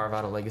you can carve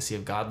out a legacy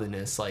of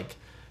godliness. Like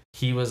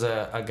he was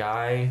a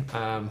guy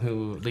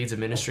who leads a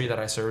ministry that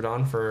I served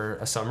on for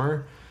a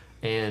summer,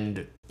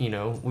 and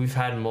we've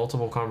had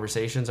multiple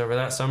conversations over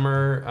that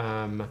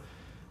summer,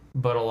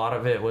 but a lot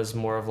of it was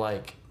more of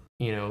like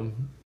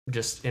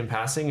just in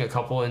passing, a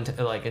couple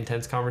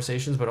intense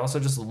conversations, but also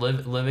just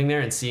living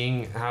there and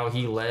seeing how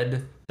he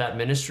led that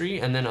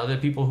ministry, and then other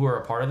people who are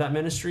a part of that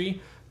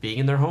ministry being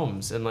in their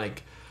homes, and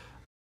like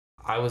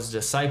I was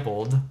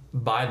discipled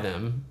by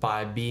them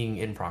by being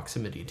in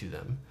proximity to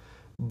them.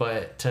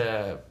 But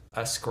to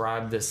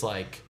ascribe this,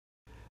 like,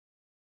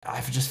 I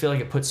just feel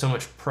like it puts so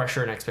much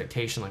pressure and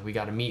expectation, like we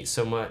got to meet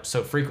so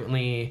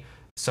frequently,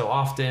 so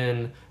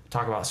often,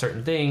 talk about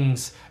certain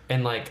things,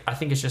 and like I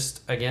think it's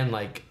just, again,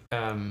 like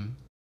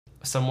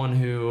someone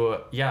who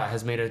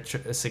has made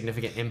a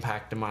significant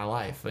impact in my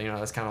life.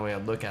 That's kind of the way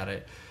I'd look at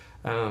it.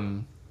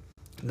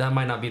 That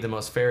might not be the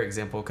most fair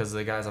example, because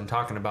the guys I'm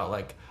talking about,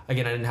 like,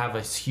 again, I didn't have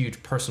a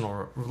huge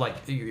personal,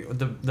 like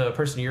the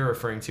person you're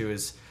referring to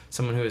is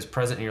someone who is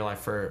present in your life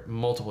for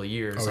multiple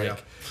years.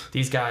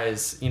 These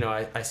guys,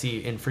 I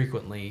see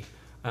infrequently,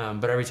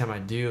 but every time I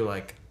do,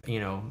 like,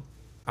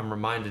 I'm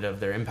reminded of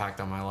their impact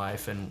on my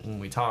life. And when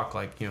we talk,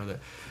 like,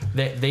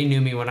 they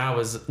knew me when I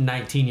was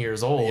 19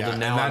 years old, and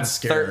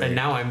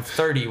now I'm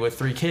 30 with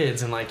 3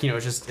 kids, and like,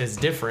 it's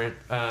different.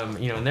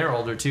 And they're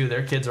older too.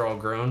 Their kids are all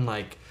grown.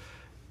 Like,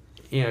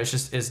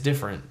 it's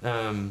different.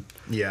 I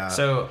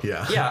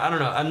don't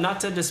know. I'm not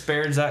to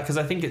disparage that, because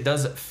I think it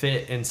does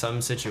fit in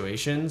some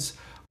situations.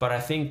 But I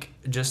think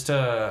and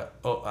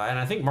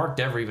I think Mark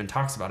Dever even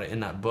talks about it in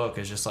that book,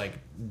 is just like,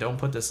 don't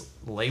put this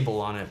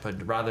label on it,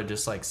 but rather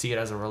just like see it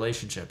as a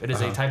relationship. It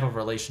is a type of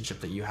relationship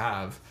that you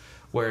have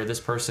where this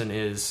person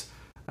is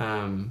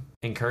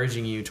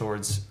encouraging you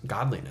towards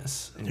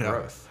godliness and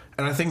growth.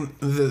 And I think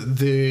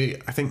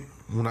I think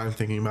when I'm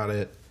thinking about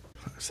it,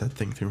 I said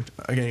think through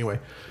again anyway.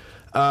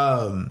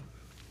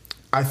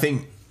 I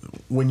think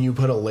when you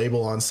put a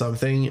label on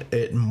something,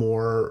 it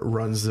more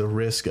runs the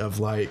risk of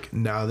like,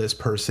 now this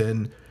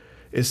person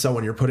is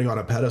someone you're putting on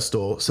a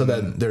pedestal. So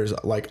then there's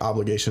like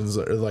obligations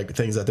or like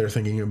things that they're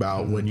thinking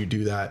about when you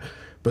do that.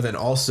 But then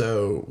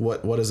also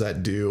what does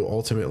that do?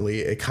 Ultimately,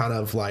 it kind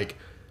of like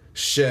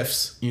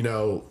shifts,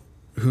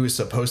 who's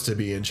supposed to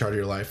be in charge of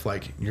your life.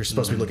 Like, you're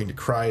supposed to be looking to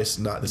Christ,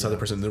 not this other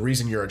person. The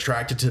reason you're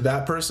attracted to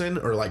that person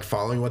or like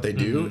following what they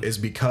do is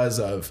because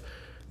of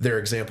their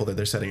example that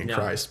they're setting in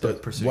Christ.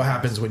 But what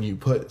happens when you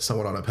put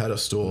someone on a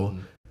pedestal?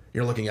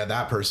 You're looking at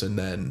that person,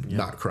 then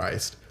not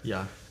Christ.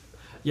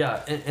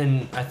 Yeah,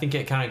 and I think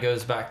it kind of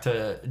goes back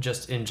to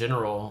just in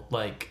general,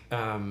 like,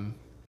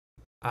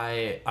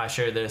 I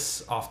share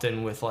this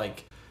often with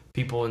like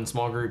people in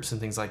small groups and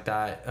things like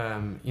that.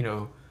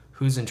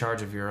 Who's in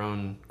charge of your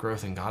own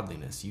growth and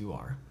godliness? You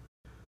are.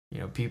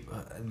 People.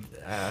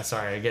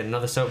 Sorry, again,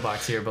 another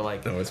soapbox here, but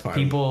like, no, it's fine.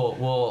 People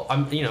will,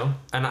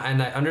 and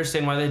I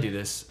understand why they do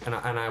this, and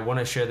I want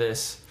to share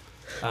this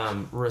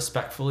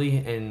respectfully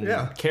and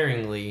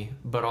caringly,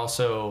 but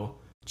also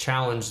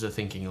challenge the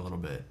thinking a little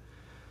bit.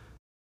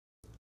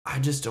 I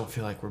just don't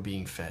feel like we're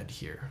being fed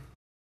here,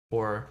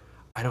 or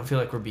I don't feel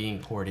like we're being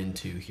poured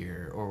into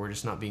here, or we're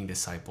just not being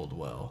discipled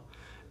well.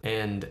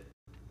 And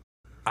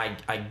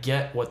I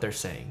get what they're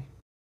saying.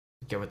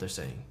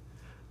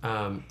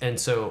 And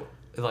so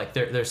like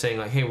they're saying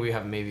like, hey, we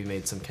have maybe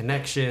made some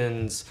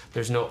connections.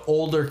 There's no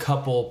older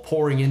couple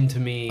pouring into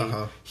me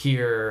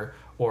here,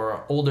 or an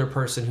older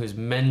person who's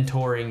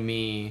mentoring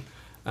me.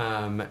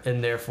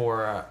 And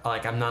therefore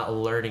like, I'm not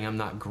learning, I'm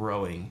not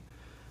growing.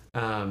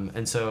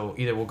 And so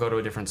either we'll go to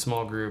a different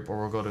small group or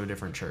we'll go to a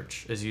different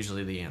church is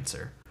usually the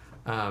answer.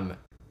 And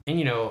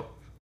you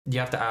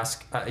have to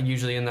ask,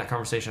 usually in that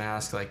conversation I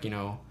ask like,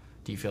 do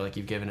you feel like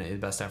you've given it the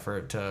best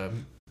effort to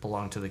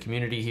belong to the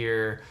community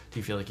here? Do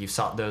you feel like you've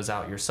sought those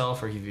out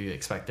yourself, or have you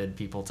expected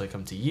people to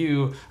come to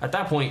you? At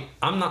that point,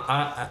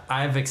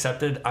 I've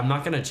accepted, I'm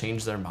not going to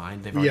change their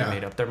mind. They've already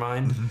made up their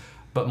mind,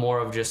 but more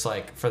of just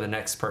like for the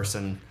next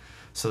person,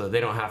 so that they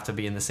don't have to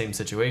be in the same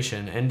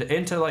situation,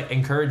 and to like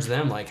encourage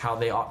them like how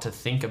they ought to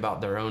think about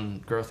their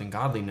own growth and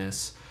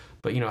godliness.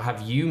 But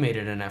have you made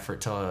it an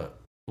effort to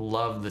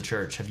love the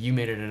church? Have you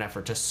made it an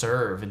effort to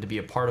serve and to be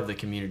a part of the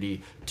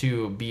community,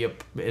 to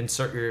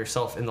insert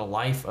yourself in the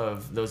life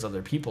of those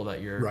other people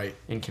that you're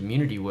in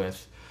community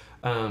with?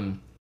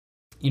 The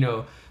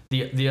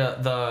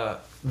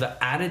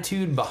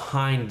attitude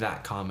behind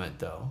that comment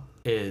though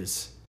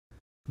is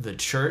the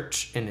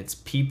church and its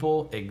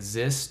people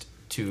exist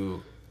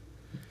to,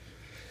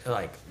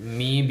 like,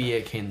 me be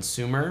a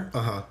consumer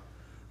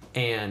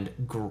and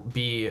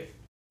be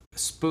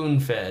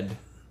spoon-fed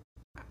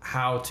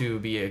how to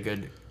be a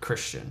good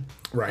Christian,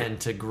 right, and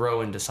to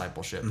grow in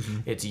discipleship.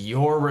 It's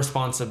your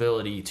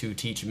responsibility to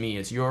teach me.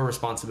 It's your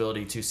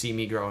responsibility to see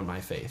me grow in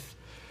my faith.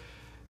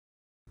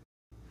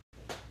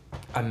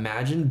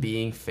 Imagine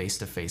being face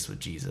to face with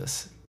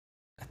Jesus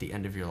at the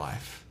end of your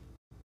life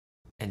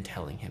and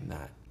telling him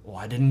that, well,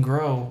 I didn't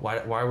grow. Why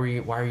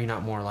are you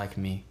not more like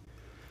me?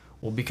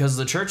 Well, because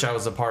the church I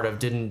was a part of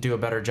didn't do a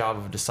better job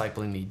of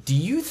discipling me. Do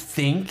you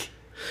think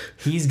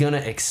he's going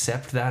to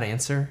accept that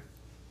answer?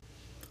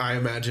 I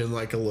imagine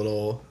like a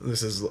little,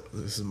 this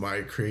is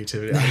my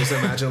creativity. I just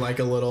imagine like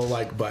a little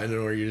like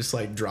button where you just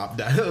like drop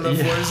down on the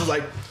floor. It's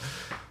like,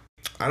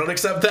 I don't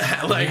accept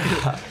that. Like,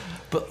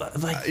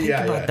 but like, think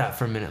about that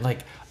for a minute.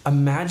 Like,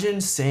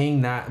 imagine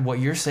saying that, what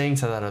you're saying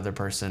to that other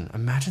person.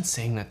 Imagine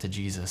saying that to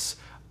Jesus.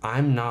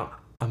 I'm not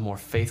a more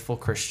faithful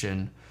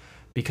Christian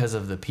because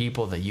of the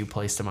people that you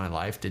placed in my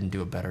life didn't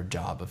do a better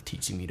job of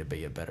teaching me to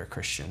be a better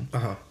Christian.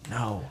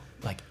 No,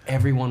 like,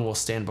 everyone will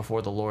stand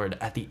before the Lord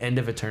at the end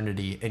of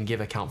eternity and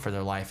give account for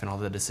their life and all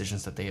the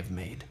decisions that they have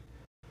made.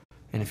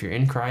 And if you're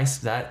in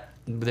Christ, that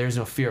there's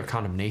no fear of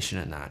condemnation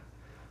in that.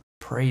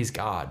 Praise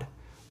God.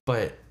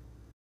 But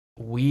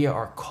we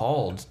are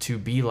called to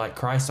be like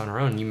Christ on our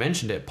own. You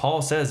mentioned it.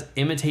 Paul says,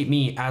 imitate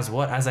me as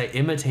what? As I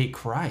imitate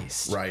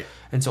Christ. Right.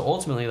 And so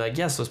ultimately, like,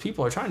 yes, those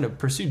people are trying to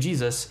pursue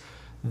Jesus.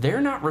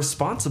 They're not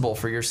responsible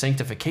for your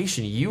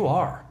sanctification. You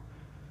are.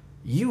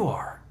 You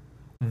are.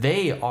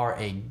 They are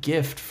a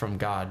gift from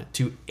God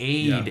to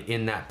aid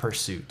in that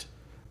pursuit,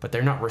 but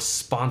they're not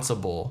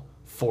responsible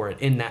for it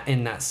in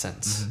that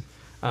sense.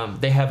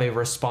 They have a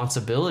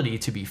responsibility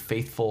to be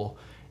faithful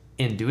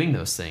in doing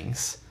those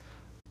things,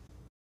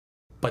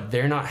 but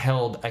they're not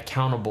held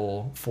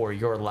accountable for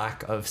your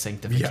lack of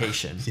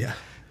sanctification. Yeah.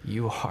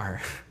 You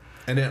are.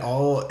 And it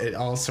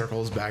all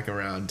circles back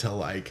around to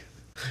like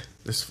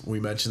this.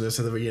 We mentioned this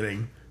at the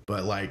beginning,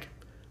 but like,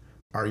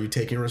 are you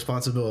taking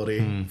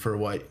responsibility for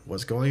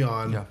what's going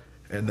on? Yeah.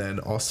 And then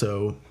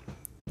also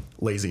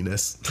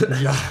laziness.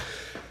 Yeah.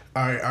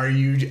 Are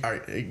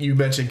you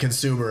mentioned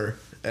consumer,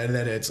 and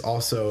then it's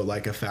also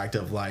like a fact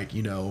of like,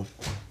 you know,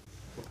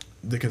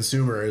 the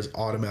consumer is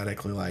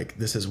automatically like,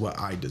 this is what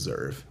I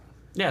deserve.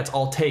 Yeah, it's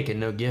all take and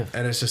no give.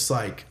 And it's just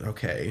like,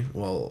 okay,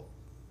 well,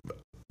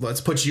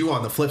 let's put you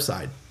on the flip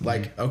side.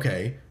 Like,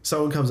 okay,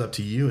 someone comes up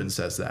to you and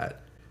says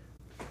that.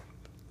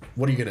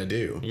 What are you going to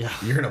do? Yeah.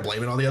 You're going to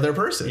blame it on the other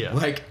person. Yeah.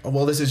 Like,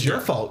 well, this is your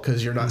fault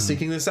because you're not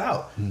seeking this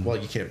out. Well,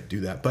 you can't do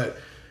that. But,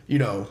 you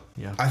know,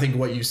 I think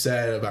what you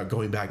said about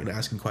going back and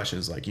asking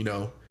questions, like, you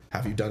know,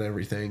 have you done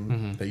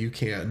everything that you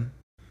can?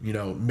 You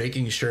know,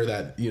 making sure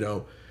that, you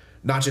know,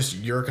 not just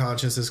your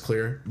conscience is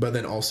clear, but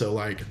then also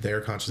like their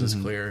conscience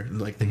is clear,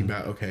 and like thinking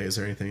about, okay, is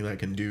there anything that I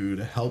can do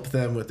to help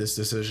them with this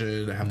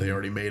decision? Have they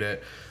already made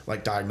it?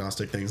 Like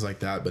diagnostic things like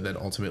that. But then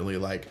ultimately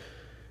like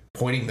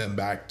pointing them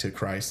back to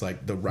Christ,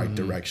 like the right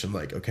direction.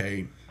 Like,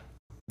 okay,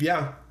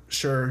 yeah,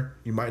 sure,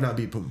 you might not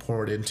be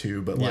poured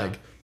into, but like,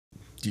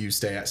 do you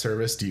stay at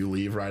service? Do you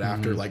leave right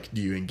after? Like,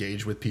 do you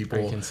engage with people?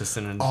 Very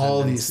consistent in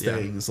all these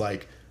things.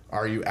 Like,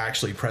 are you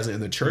actually present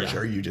in the church? Or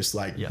are you just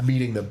like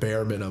meeting the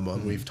bare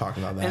minimum? We've talked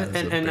about that.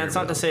 And that's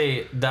not to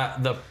say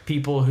that the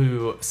people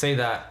who say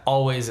that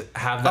always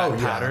have that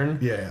pattern.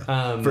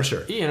 Yeah. For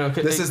sure. You know,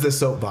 this is the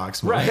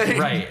soapbox.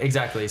 Right.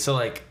 Exactly. So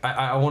like,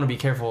 I want to be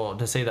careful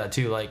to say that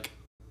too. Like,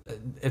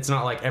 it's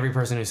not like every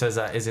person who says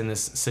that is in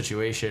this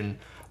situation,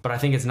 but I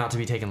think it's not to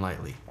be taken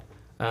lightly.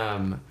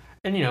 And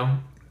you know,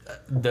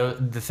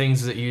 the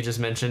things that you just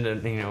mentioned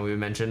and, you know, we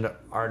mentioned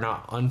are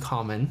not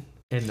uncommon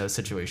in those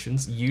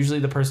situations. Usually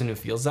the person who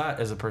feels that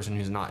is a person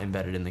who's not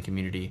embedded in the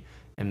community,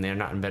 and they're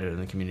not embedded in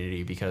the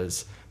community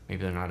because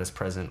maybe they're not as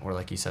present, or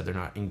like you said, they're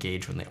not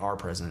engaged when they are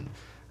present.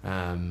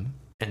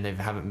 And they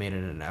haven't made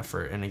it an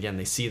effort. And again,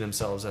 they see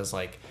themselves as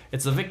like,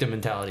 it's the victim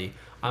mentality.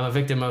 I'm a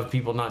victim of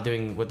people not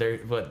doing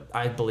what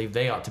I believe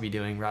they ought to be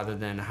doing, rather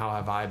than how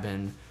have I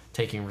been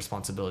taking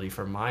responsibility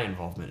for my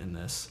involvement in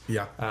this.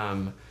 Yeah.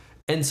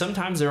 And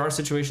sometimes there are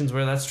situations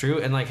where that's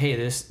true, and like, hey,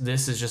 this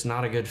is just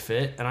not a good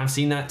fit, and I've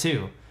seen that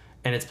too,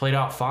 and it's played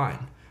out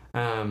fine.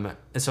 And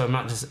so I'm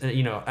not just,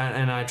 you know,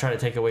 and I try to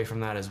take away from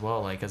that as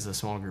well. Like, as a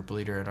small group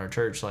leader at our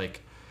church,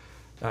 like,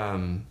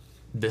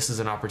 this is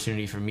an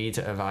opportunity for me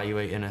to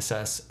evaluate and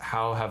assess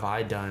how have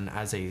I done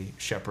as a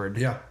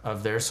shepherd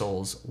of their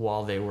souls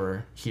while they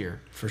were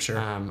here. For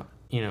sure.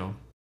 You know,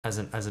 as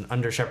an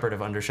under shepherd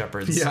of under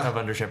shepherds of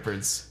under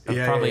shepherds of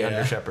probably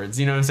under shepherds.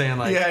 You know what I'm saying?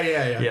 Like,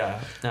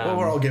 yeah. Well,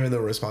 we're all given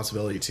the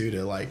responsibility too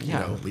to like, you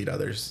know, lead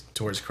others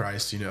towards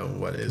Christ. You know,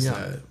 what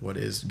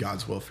is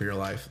God's will for your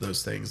life?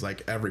 Those things,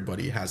 like,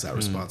 everybody has that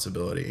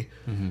responsibility.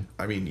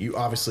 I mean, you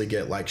obviously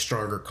get like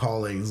stronger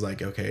callings.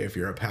 Like, okay, if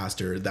you're a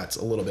pastor, that's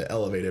a little bit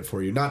elevated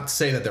for you. Not to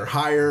say that they're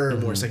higher or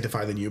more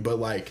sanctified than you, but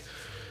like,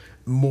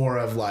 more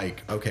of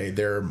like, okay,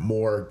 they're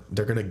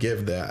going to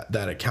give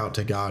that account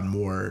to God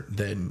more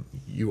than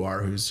you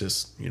are, who's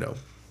just, you know,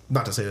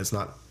 not to say that's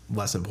not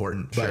less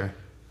important, but Sure.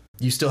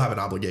 you still have an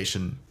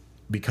obligation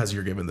because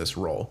you're given this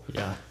role.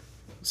 Yeah.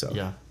 So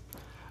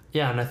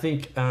Yeah, and I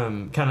think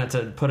kind of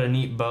to put a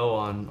neat bow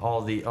on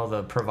all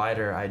the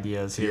provider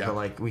ideas here, but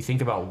like we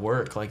think about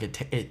work, like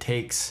it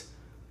takes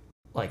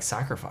like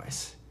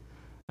sacrifice.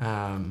 What?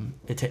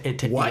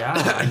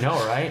 Yeah, I know,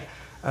 right?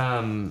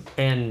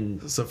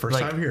 And it's the first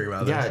time hearing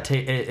about this. Yeah,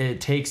 it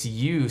takes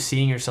you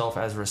seeing yourself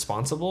as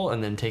responsible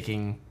and then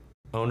taking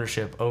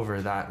ownership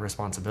over that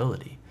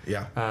responsibility.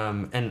 Yeah.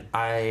 And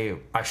I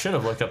should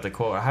have looked up the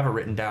quote. I have it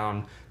written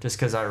down just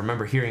because I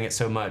remember hearing it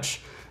so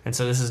much. And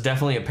so this is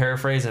definitely a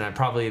paraphrase, and I'm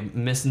probably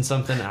missing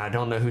something. And I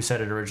don't know who said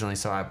it originally,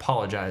 so I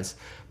apologize.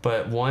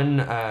 But one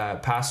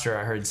pastor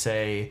I heard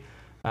say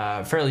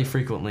fairly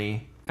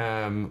frequently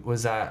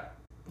was that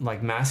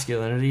like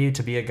masculinity,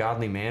 to be a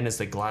godly man, is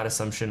the glad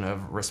assumption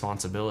of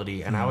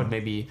responsibility. And I would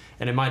maybe,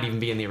 and it might even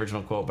be in the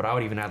original quote, but I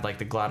would even add like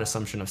the glad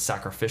assumption of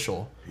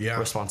sacrificial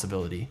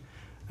responsibility.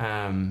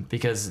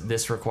 Because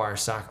this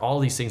requires all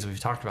these things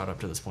we've talked about up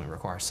to this point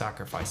require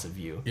sacrifice of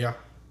you. Yeah.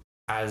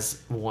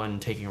 As one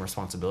taking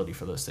responsibility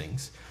for those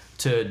things.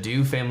 To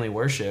do family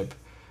worship,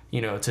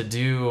 to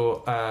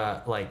do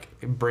like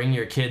bring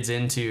your kids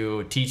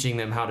into teaching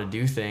them how to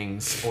do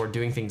things or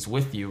doing things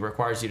with you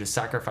requires you to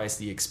sacrifice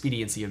the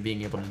expediency of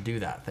being able to do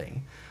that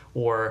thing,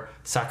 or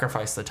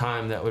sacrifice the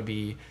time that would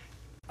be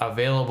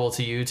available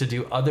to you to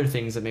do other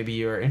things that maybe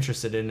you're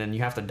interested in, and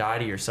you have to die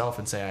to yourself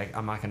and say,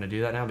 I'm not going to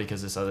do that now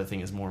because this other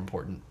thing is more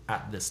important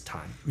at this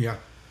time. Yeah.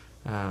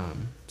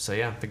 So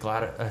yeah, the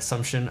glad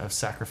assumption of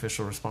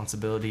sacrificial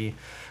responsibility,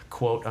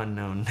 quote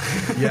unknown.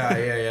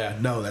 Yeah.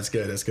 No, that's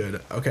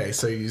good. Okay.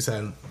 So you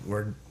said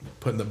we're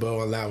putting the bow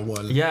on that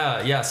one.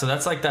 Yeah. So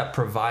that's like that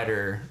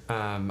provider,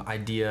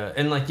 idea.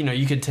 And like,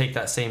 you could take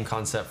that same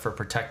concept for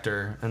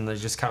protector, and they're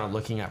just kind of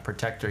looking at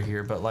protector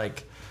here, but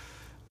like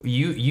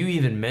you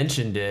even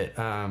mentioned it,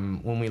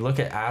 when we look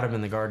at Adam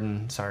in the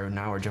garden. Sorry,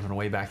 now we're jumping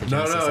way back to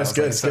Genesis. No, it's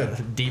good. It's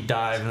good. Deep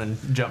dive and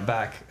then jump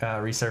back,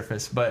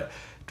 resurface. But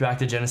back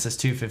to Genesis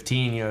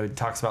 2:15, it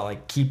talks about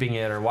like keeping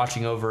it or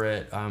watching over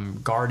it,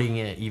 guarding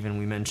it, even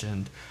we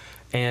mentioned.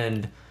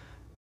 And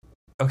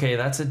okay,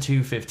 that's at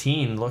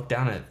 2:15. Look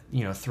down at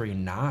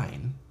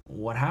 3:9.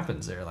 What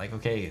happens there? Like,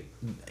 okay,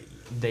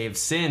 they've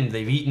sinned,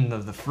 they've eaten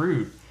of the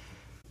fruit,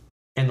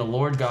 and the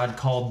Lord God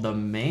called the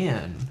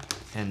man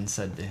and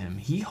said to him,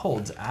 He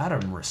holds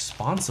Adam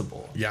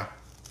responsible. Yeah.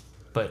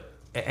 But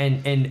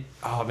and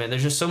oh man,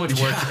 there's just so much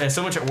work,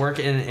 so much at work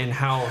in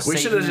how we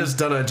should have just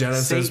done a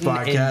Genesis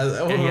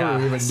podcast. What were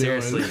we even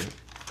seriously doing?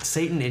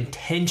 Satan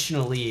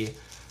intentionally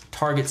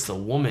targets the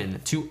woman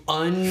to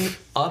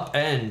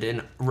upend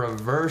and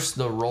reverse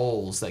the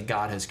roles that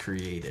God has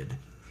created.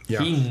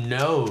 Yeah. He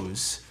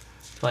knows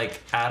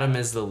like Adam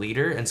is the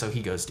leader, and so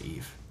he goes to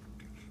Eve.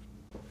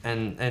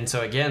 And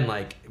so again,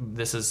 like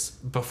this is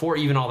before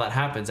even all that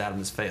happens, Adam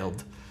has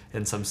failed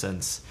in some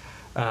sense.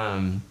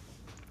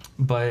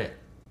 But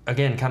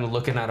again, kind of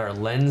looking at our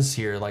lens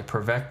here, like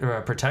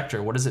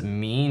protector, what does it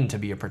mean to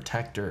be a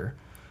protector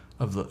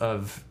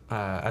of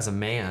as a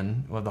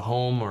man of the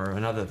home, or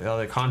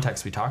other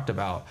contexts we talked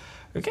about?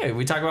 Okay,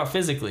 we talk about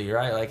physically,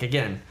 right? Like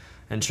again,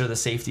 ensure the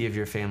safety of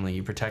your family.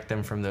 You protect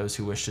them from those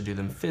who wish to do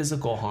them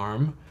physical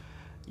harm.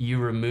 You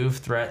remove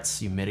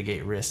threats. You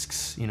mitigate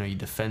risks. You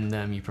defend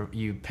them.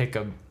 You pick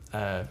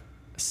a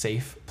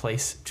safe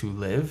place to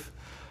live.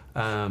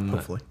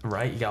 Hopefully,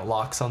 right? You got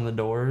locks on the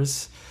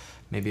doors.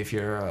 Maybe if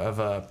you're of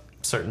a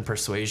certain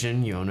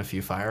persuasion, you own a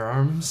few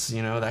firearms,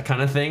 that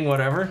kind of thing,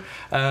 whatever.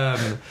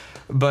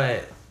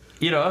 But,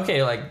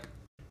 okay, like,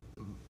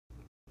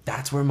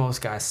 that's where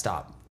most guys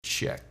stop.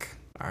 Check.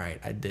 All right,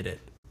 I did it.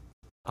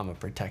 I'm a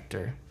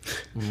protector.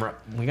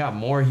 We got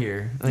more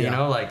here.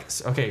 Like,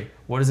 okay,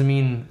 what does it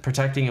mean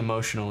protecting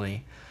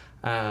emotionally?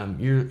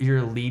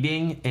 You're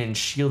leading and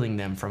shielding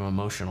them from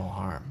emotional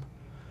harm.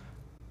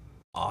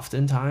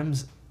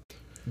 Oftentimes,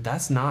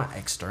 that's not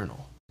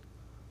external.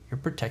 You're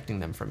protecting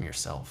them from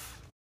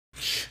yourself.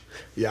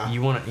 Yeah.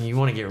 You want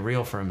to get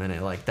real for a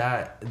minute. Like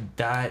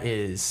that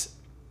is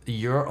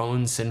your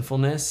own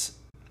sinfulness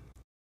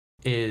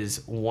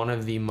is one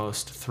of the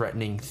most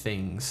threatening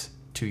things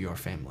to your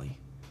family.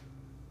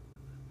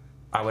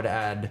 I would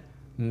add,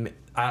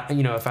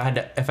 if I had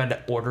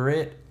to order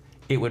it,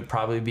 it would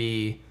probably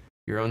be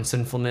your own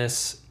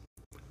sinfulness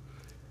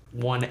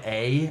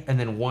 1A, and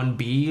then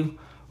 1B.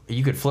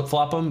 You could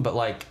flip-flop them, but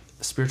like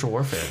spiritual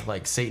warfare,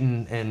 like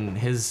Satan and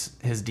his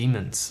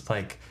demons,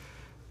 like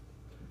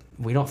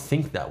we don't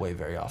think that way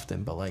very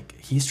often, but like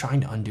he's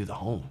trying to undo the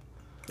home.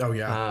 Oh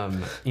yeah.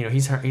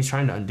 He's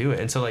trying to undo it,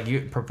 and so like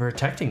you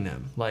protecting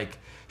them, like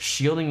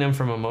shielding them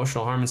from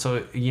emotional harm. And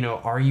so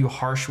are you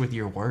harsh with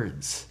your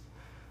words?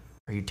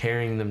 Are you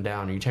tearing them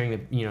down? Are you tearing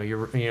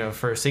the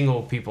for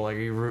single people, like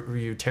are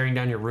you tearing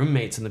down your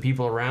roommates and the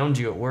people around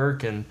you at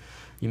work, and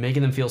you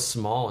making them feel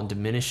small and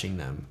diminishing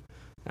them?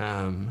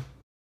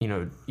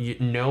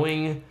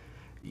 Knowing,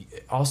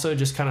 also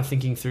just kind of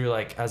thinking through,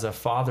 like as a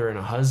father and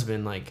a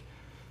husband, like,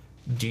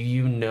 do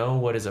you know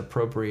what is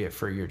appropriate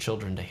for your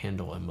children to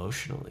handle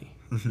emotionally?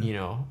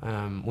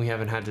 Mm-hmm. We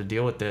haven't had to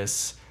deal with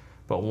this,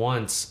 but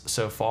once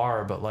so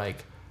far. But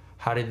like,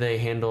 how do you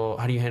handle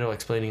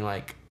explaining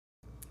like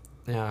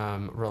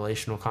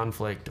relational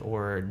conflict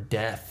or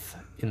death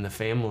in the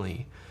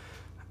family?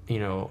 You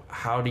know,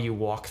 how do you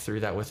walk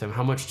through that with them?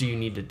 How much do you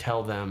need to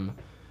tell them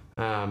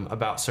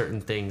about certain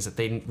things that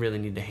they really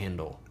need to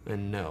handle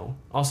and know?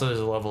 Also, there's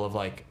a level of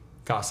like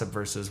gossip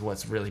versus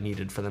what's really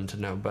needed for them to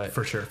know. But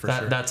for sure,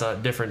 that's a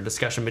different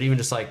discussion. But even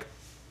just like,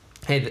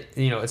 hey,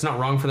 you know, it's not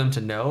wrong for them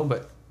to know,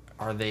 but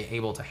are they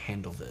able to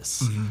handle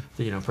this?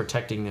 You know,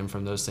 protecting them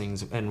from those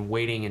things and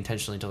waiting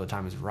intentionally until the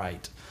time is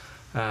right.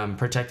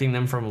 Protecting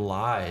them from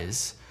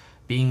lies,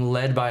 being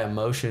led by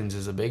emotions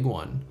is a big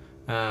one.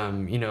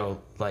 You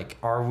know, like,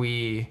 are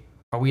we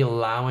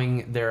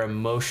allowing their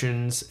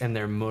emotions and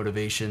their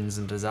motivations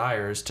and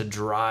desires to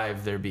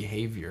drive their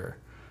behavior,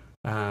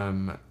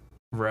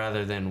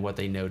 rather than what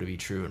they know to be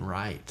true and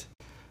right?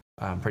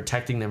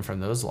 Protecting them from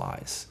those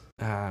lies.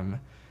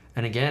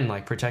 And again,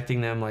 like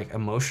protecting them, like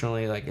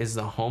emotionally, like, is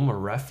the home a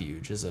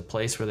refuge? Is a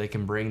place where they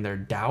can bring their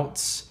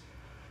doubts,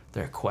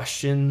 their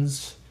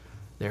questions,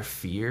 their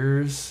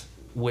fears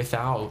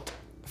without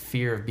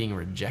fear of being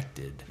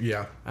rejected,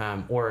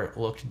 or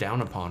looked down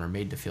upon or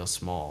made to feel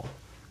small.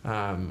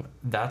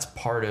 That's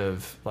part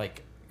of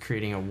like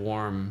creating a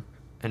warm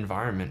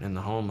environment in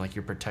the home. Like,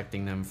 you're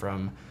protecting them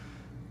from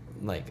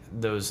like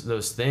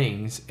those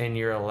things, and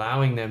you're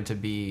allowing them to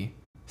be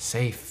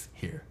safe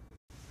here.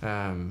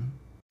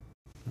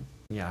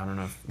 Yeah, I don't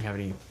know if you have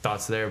any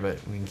thoughts there, but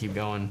we can keep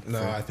going.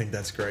 No, I think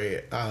that's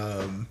great.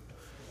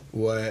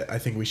 What I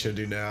think we should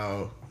do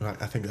now,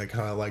 I think that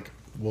kind of like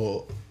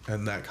we'll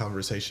end that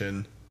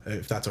conversation,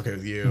 if that's okay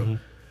with you.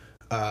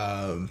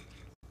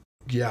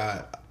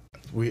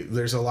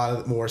 There's a lot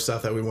of more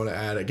stuff that we want to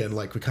add. Again,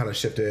 like, we kind of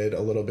shifted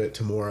a little bit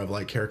to more of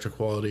like character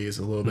qualities,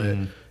 a little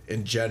bit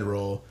in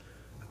general.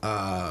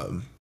 I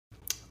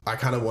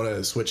kind of want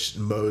to switch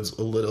modes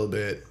a little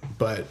bit,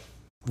 but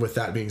with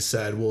that being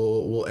said,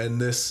 we'll end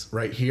this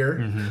right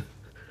here,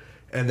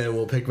 and then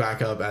we'll pick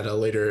back up at a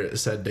later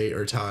said date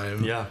or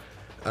time.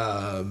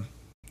 I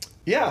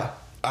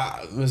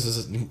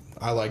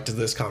liked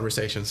this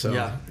conversation,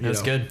 so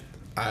that's good.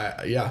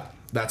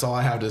 That's all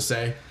I have to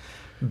say.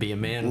 Be a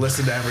man.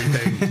 Listen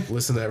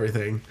to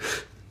everything.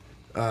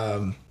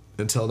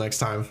 Until next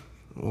time,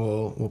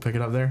 we'll pick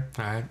it up there.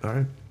 All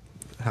right.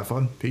 Have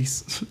fun.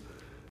 Peace.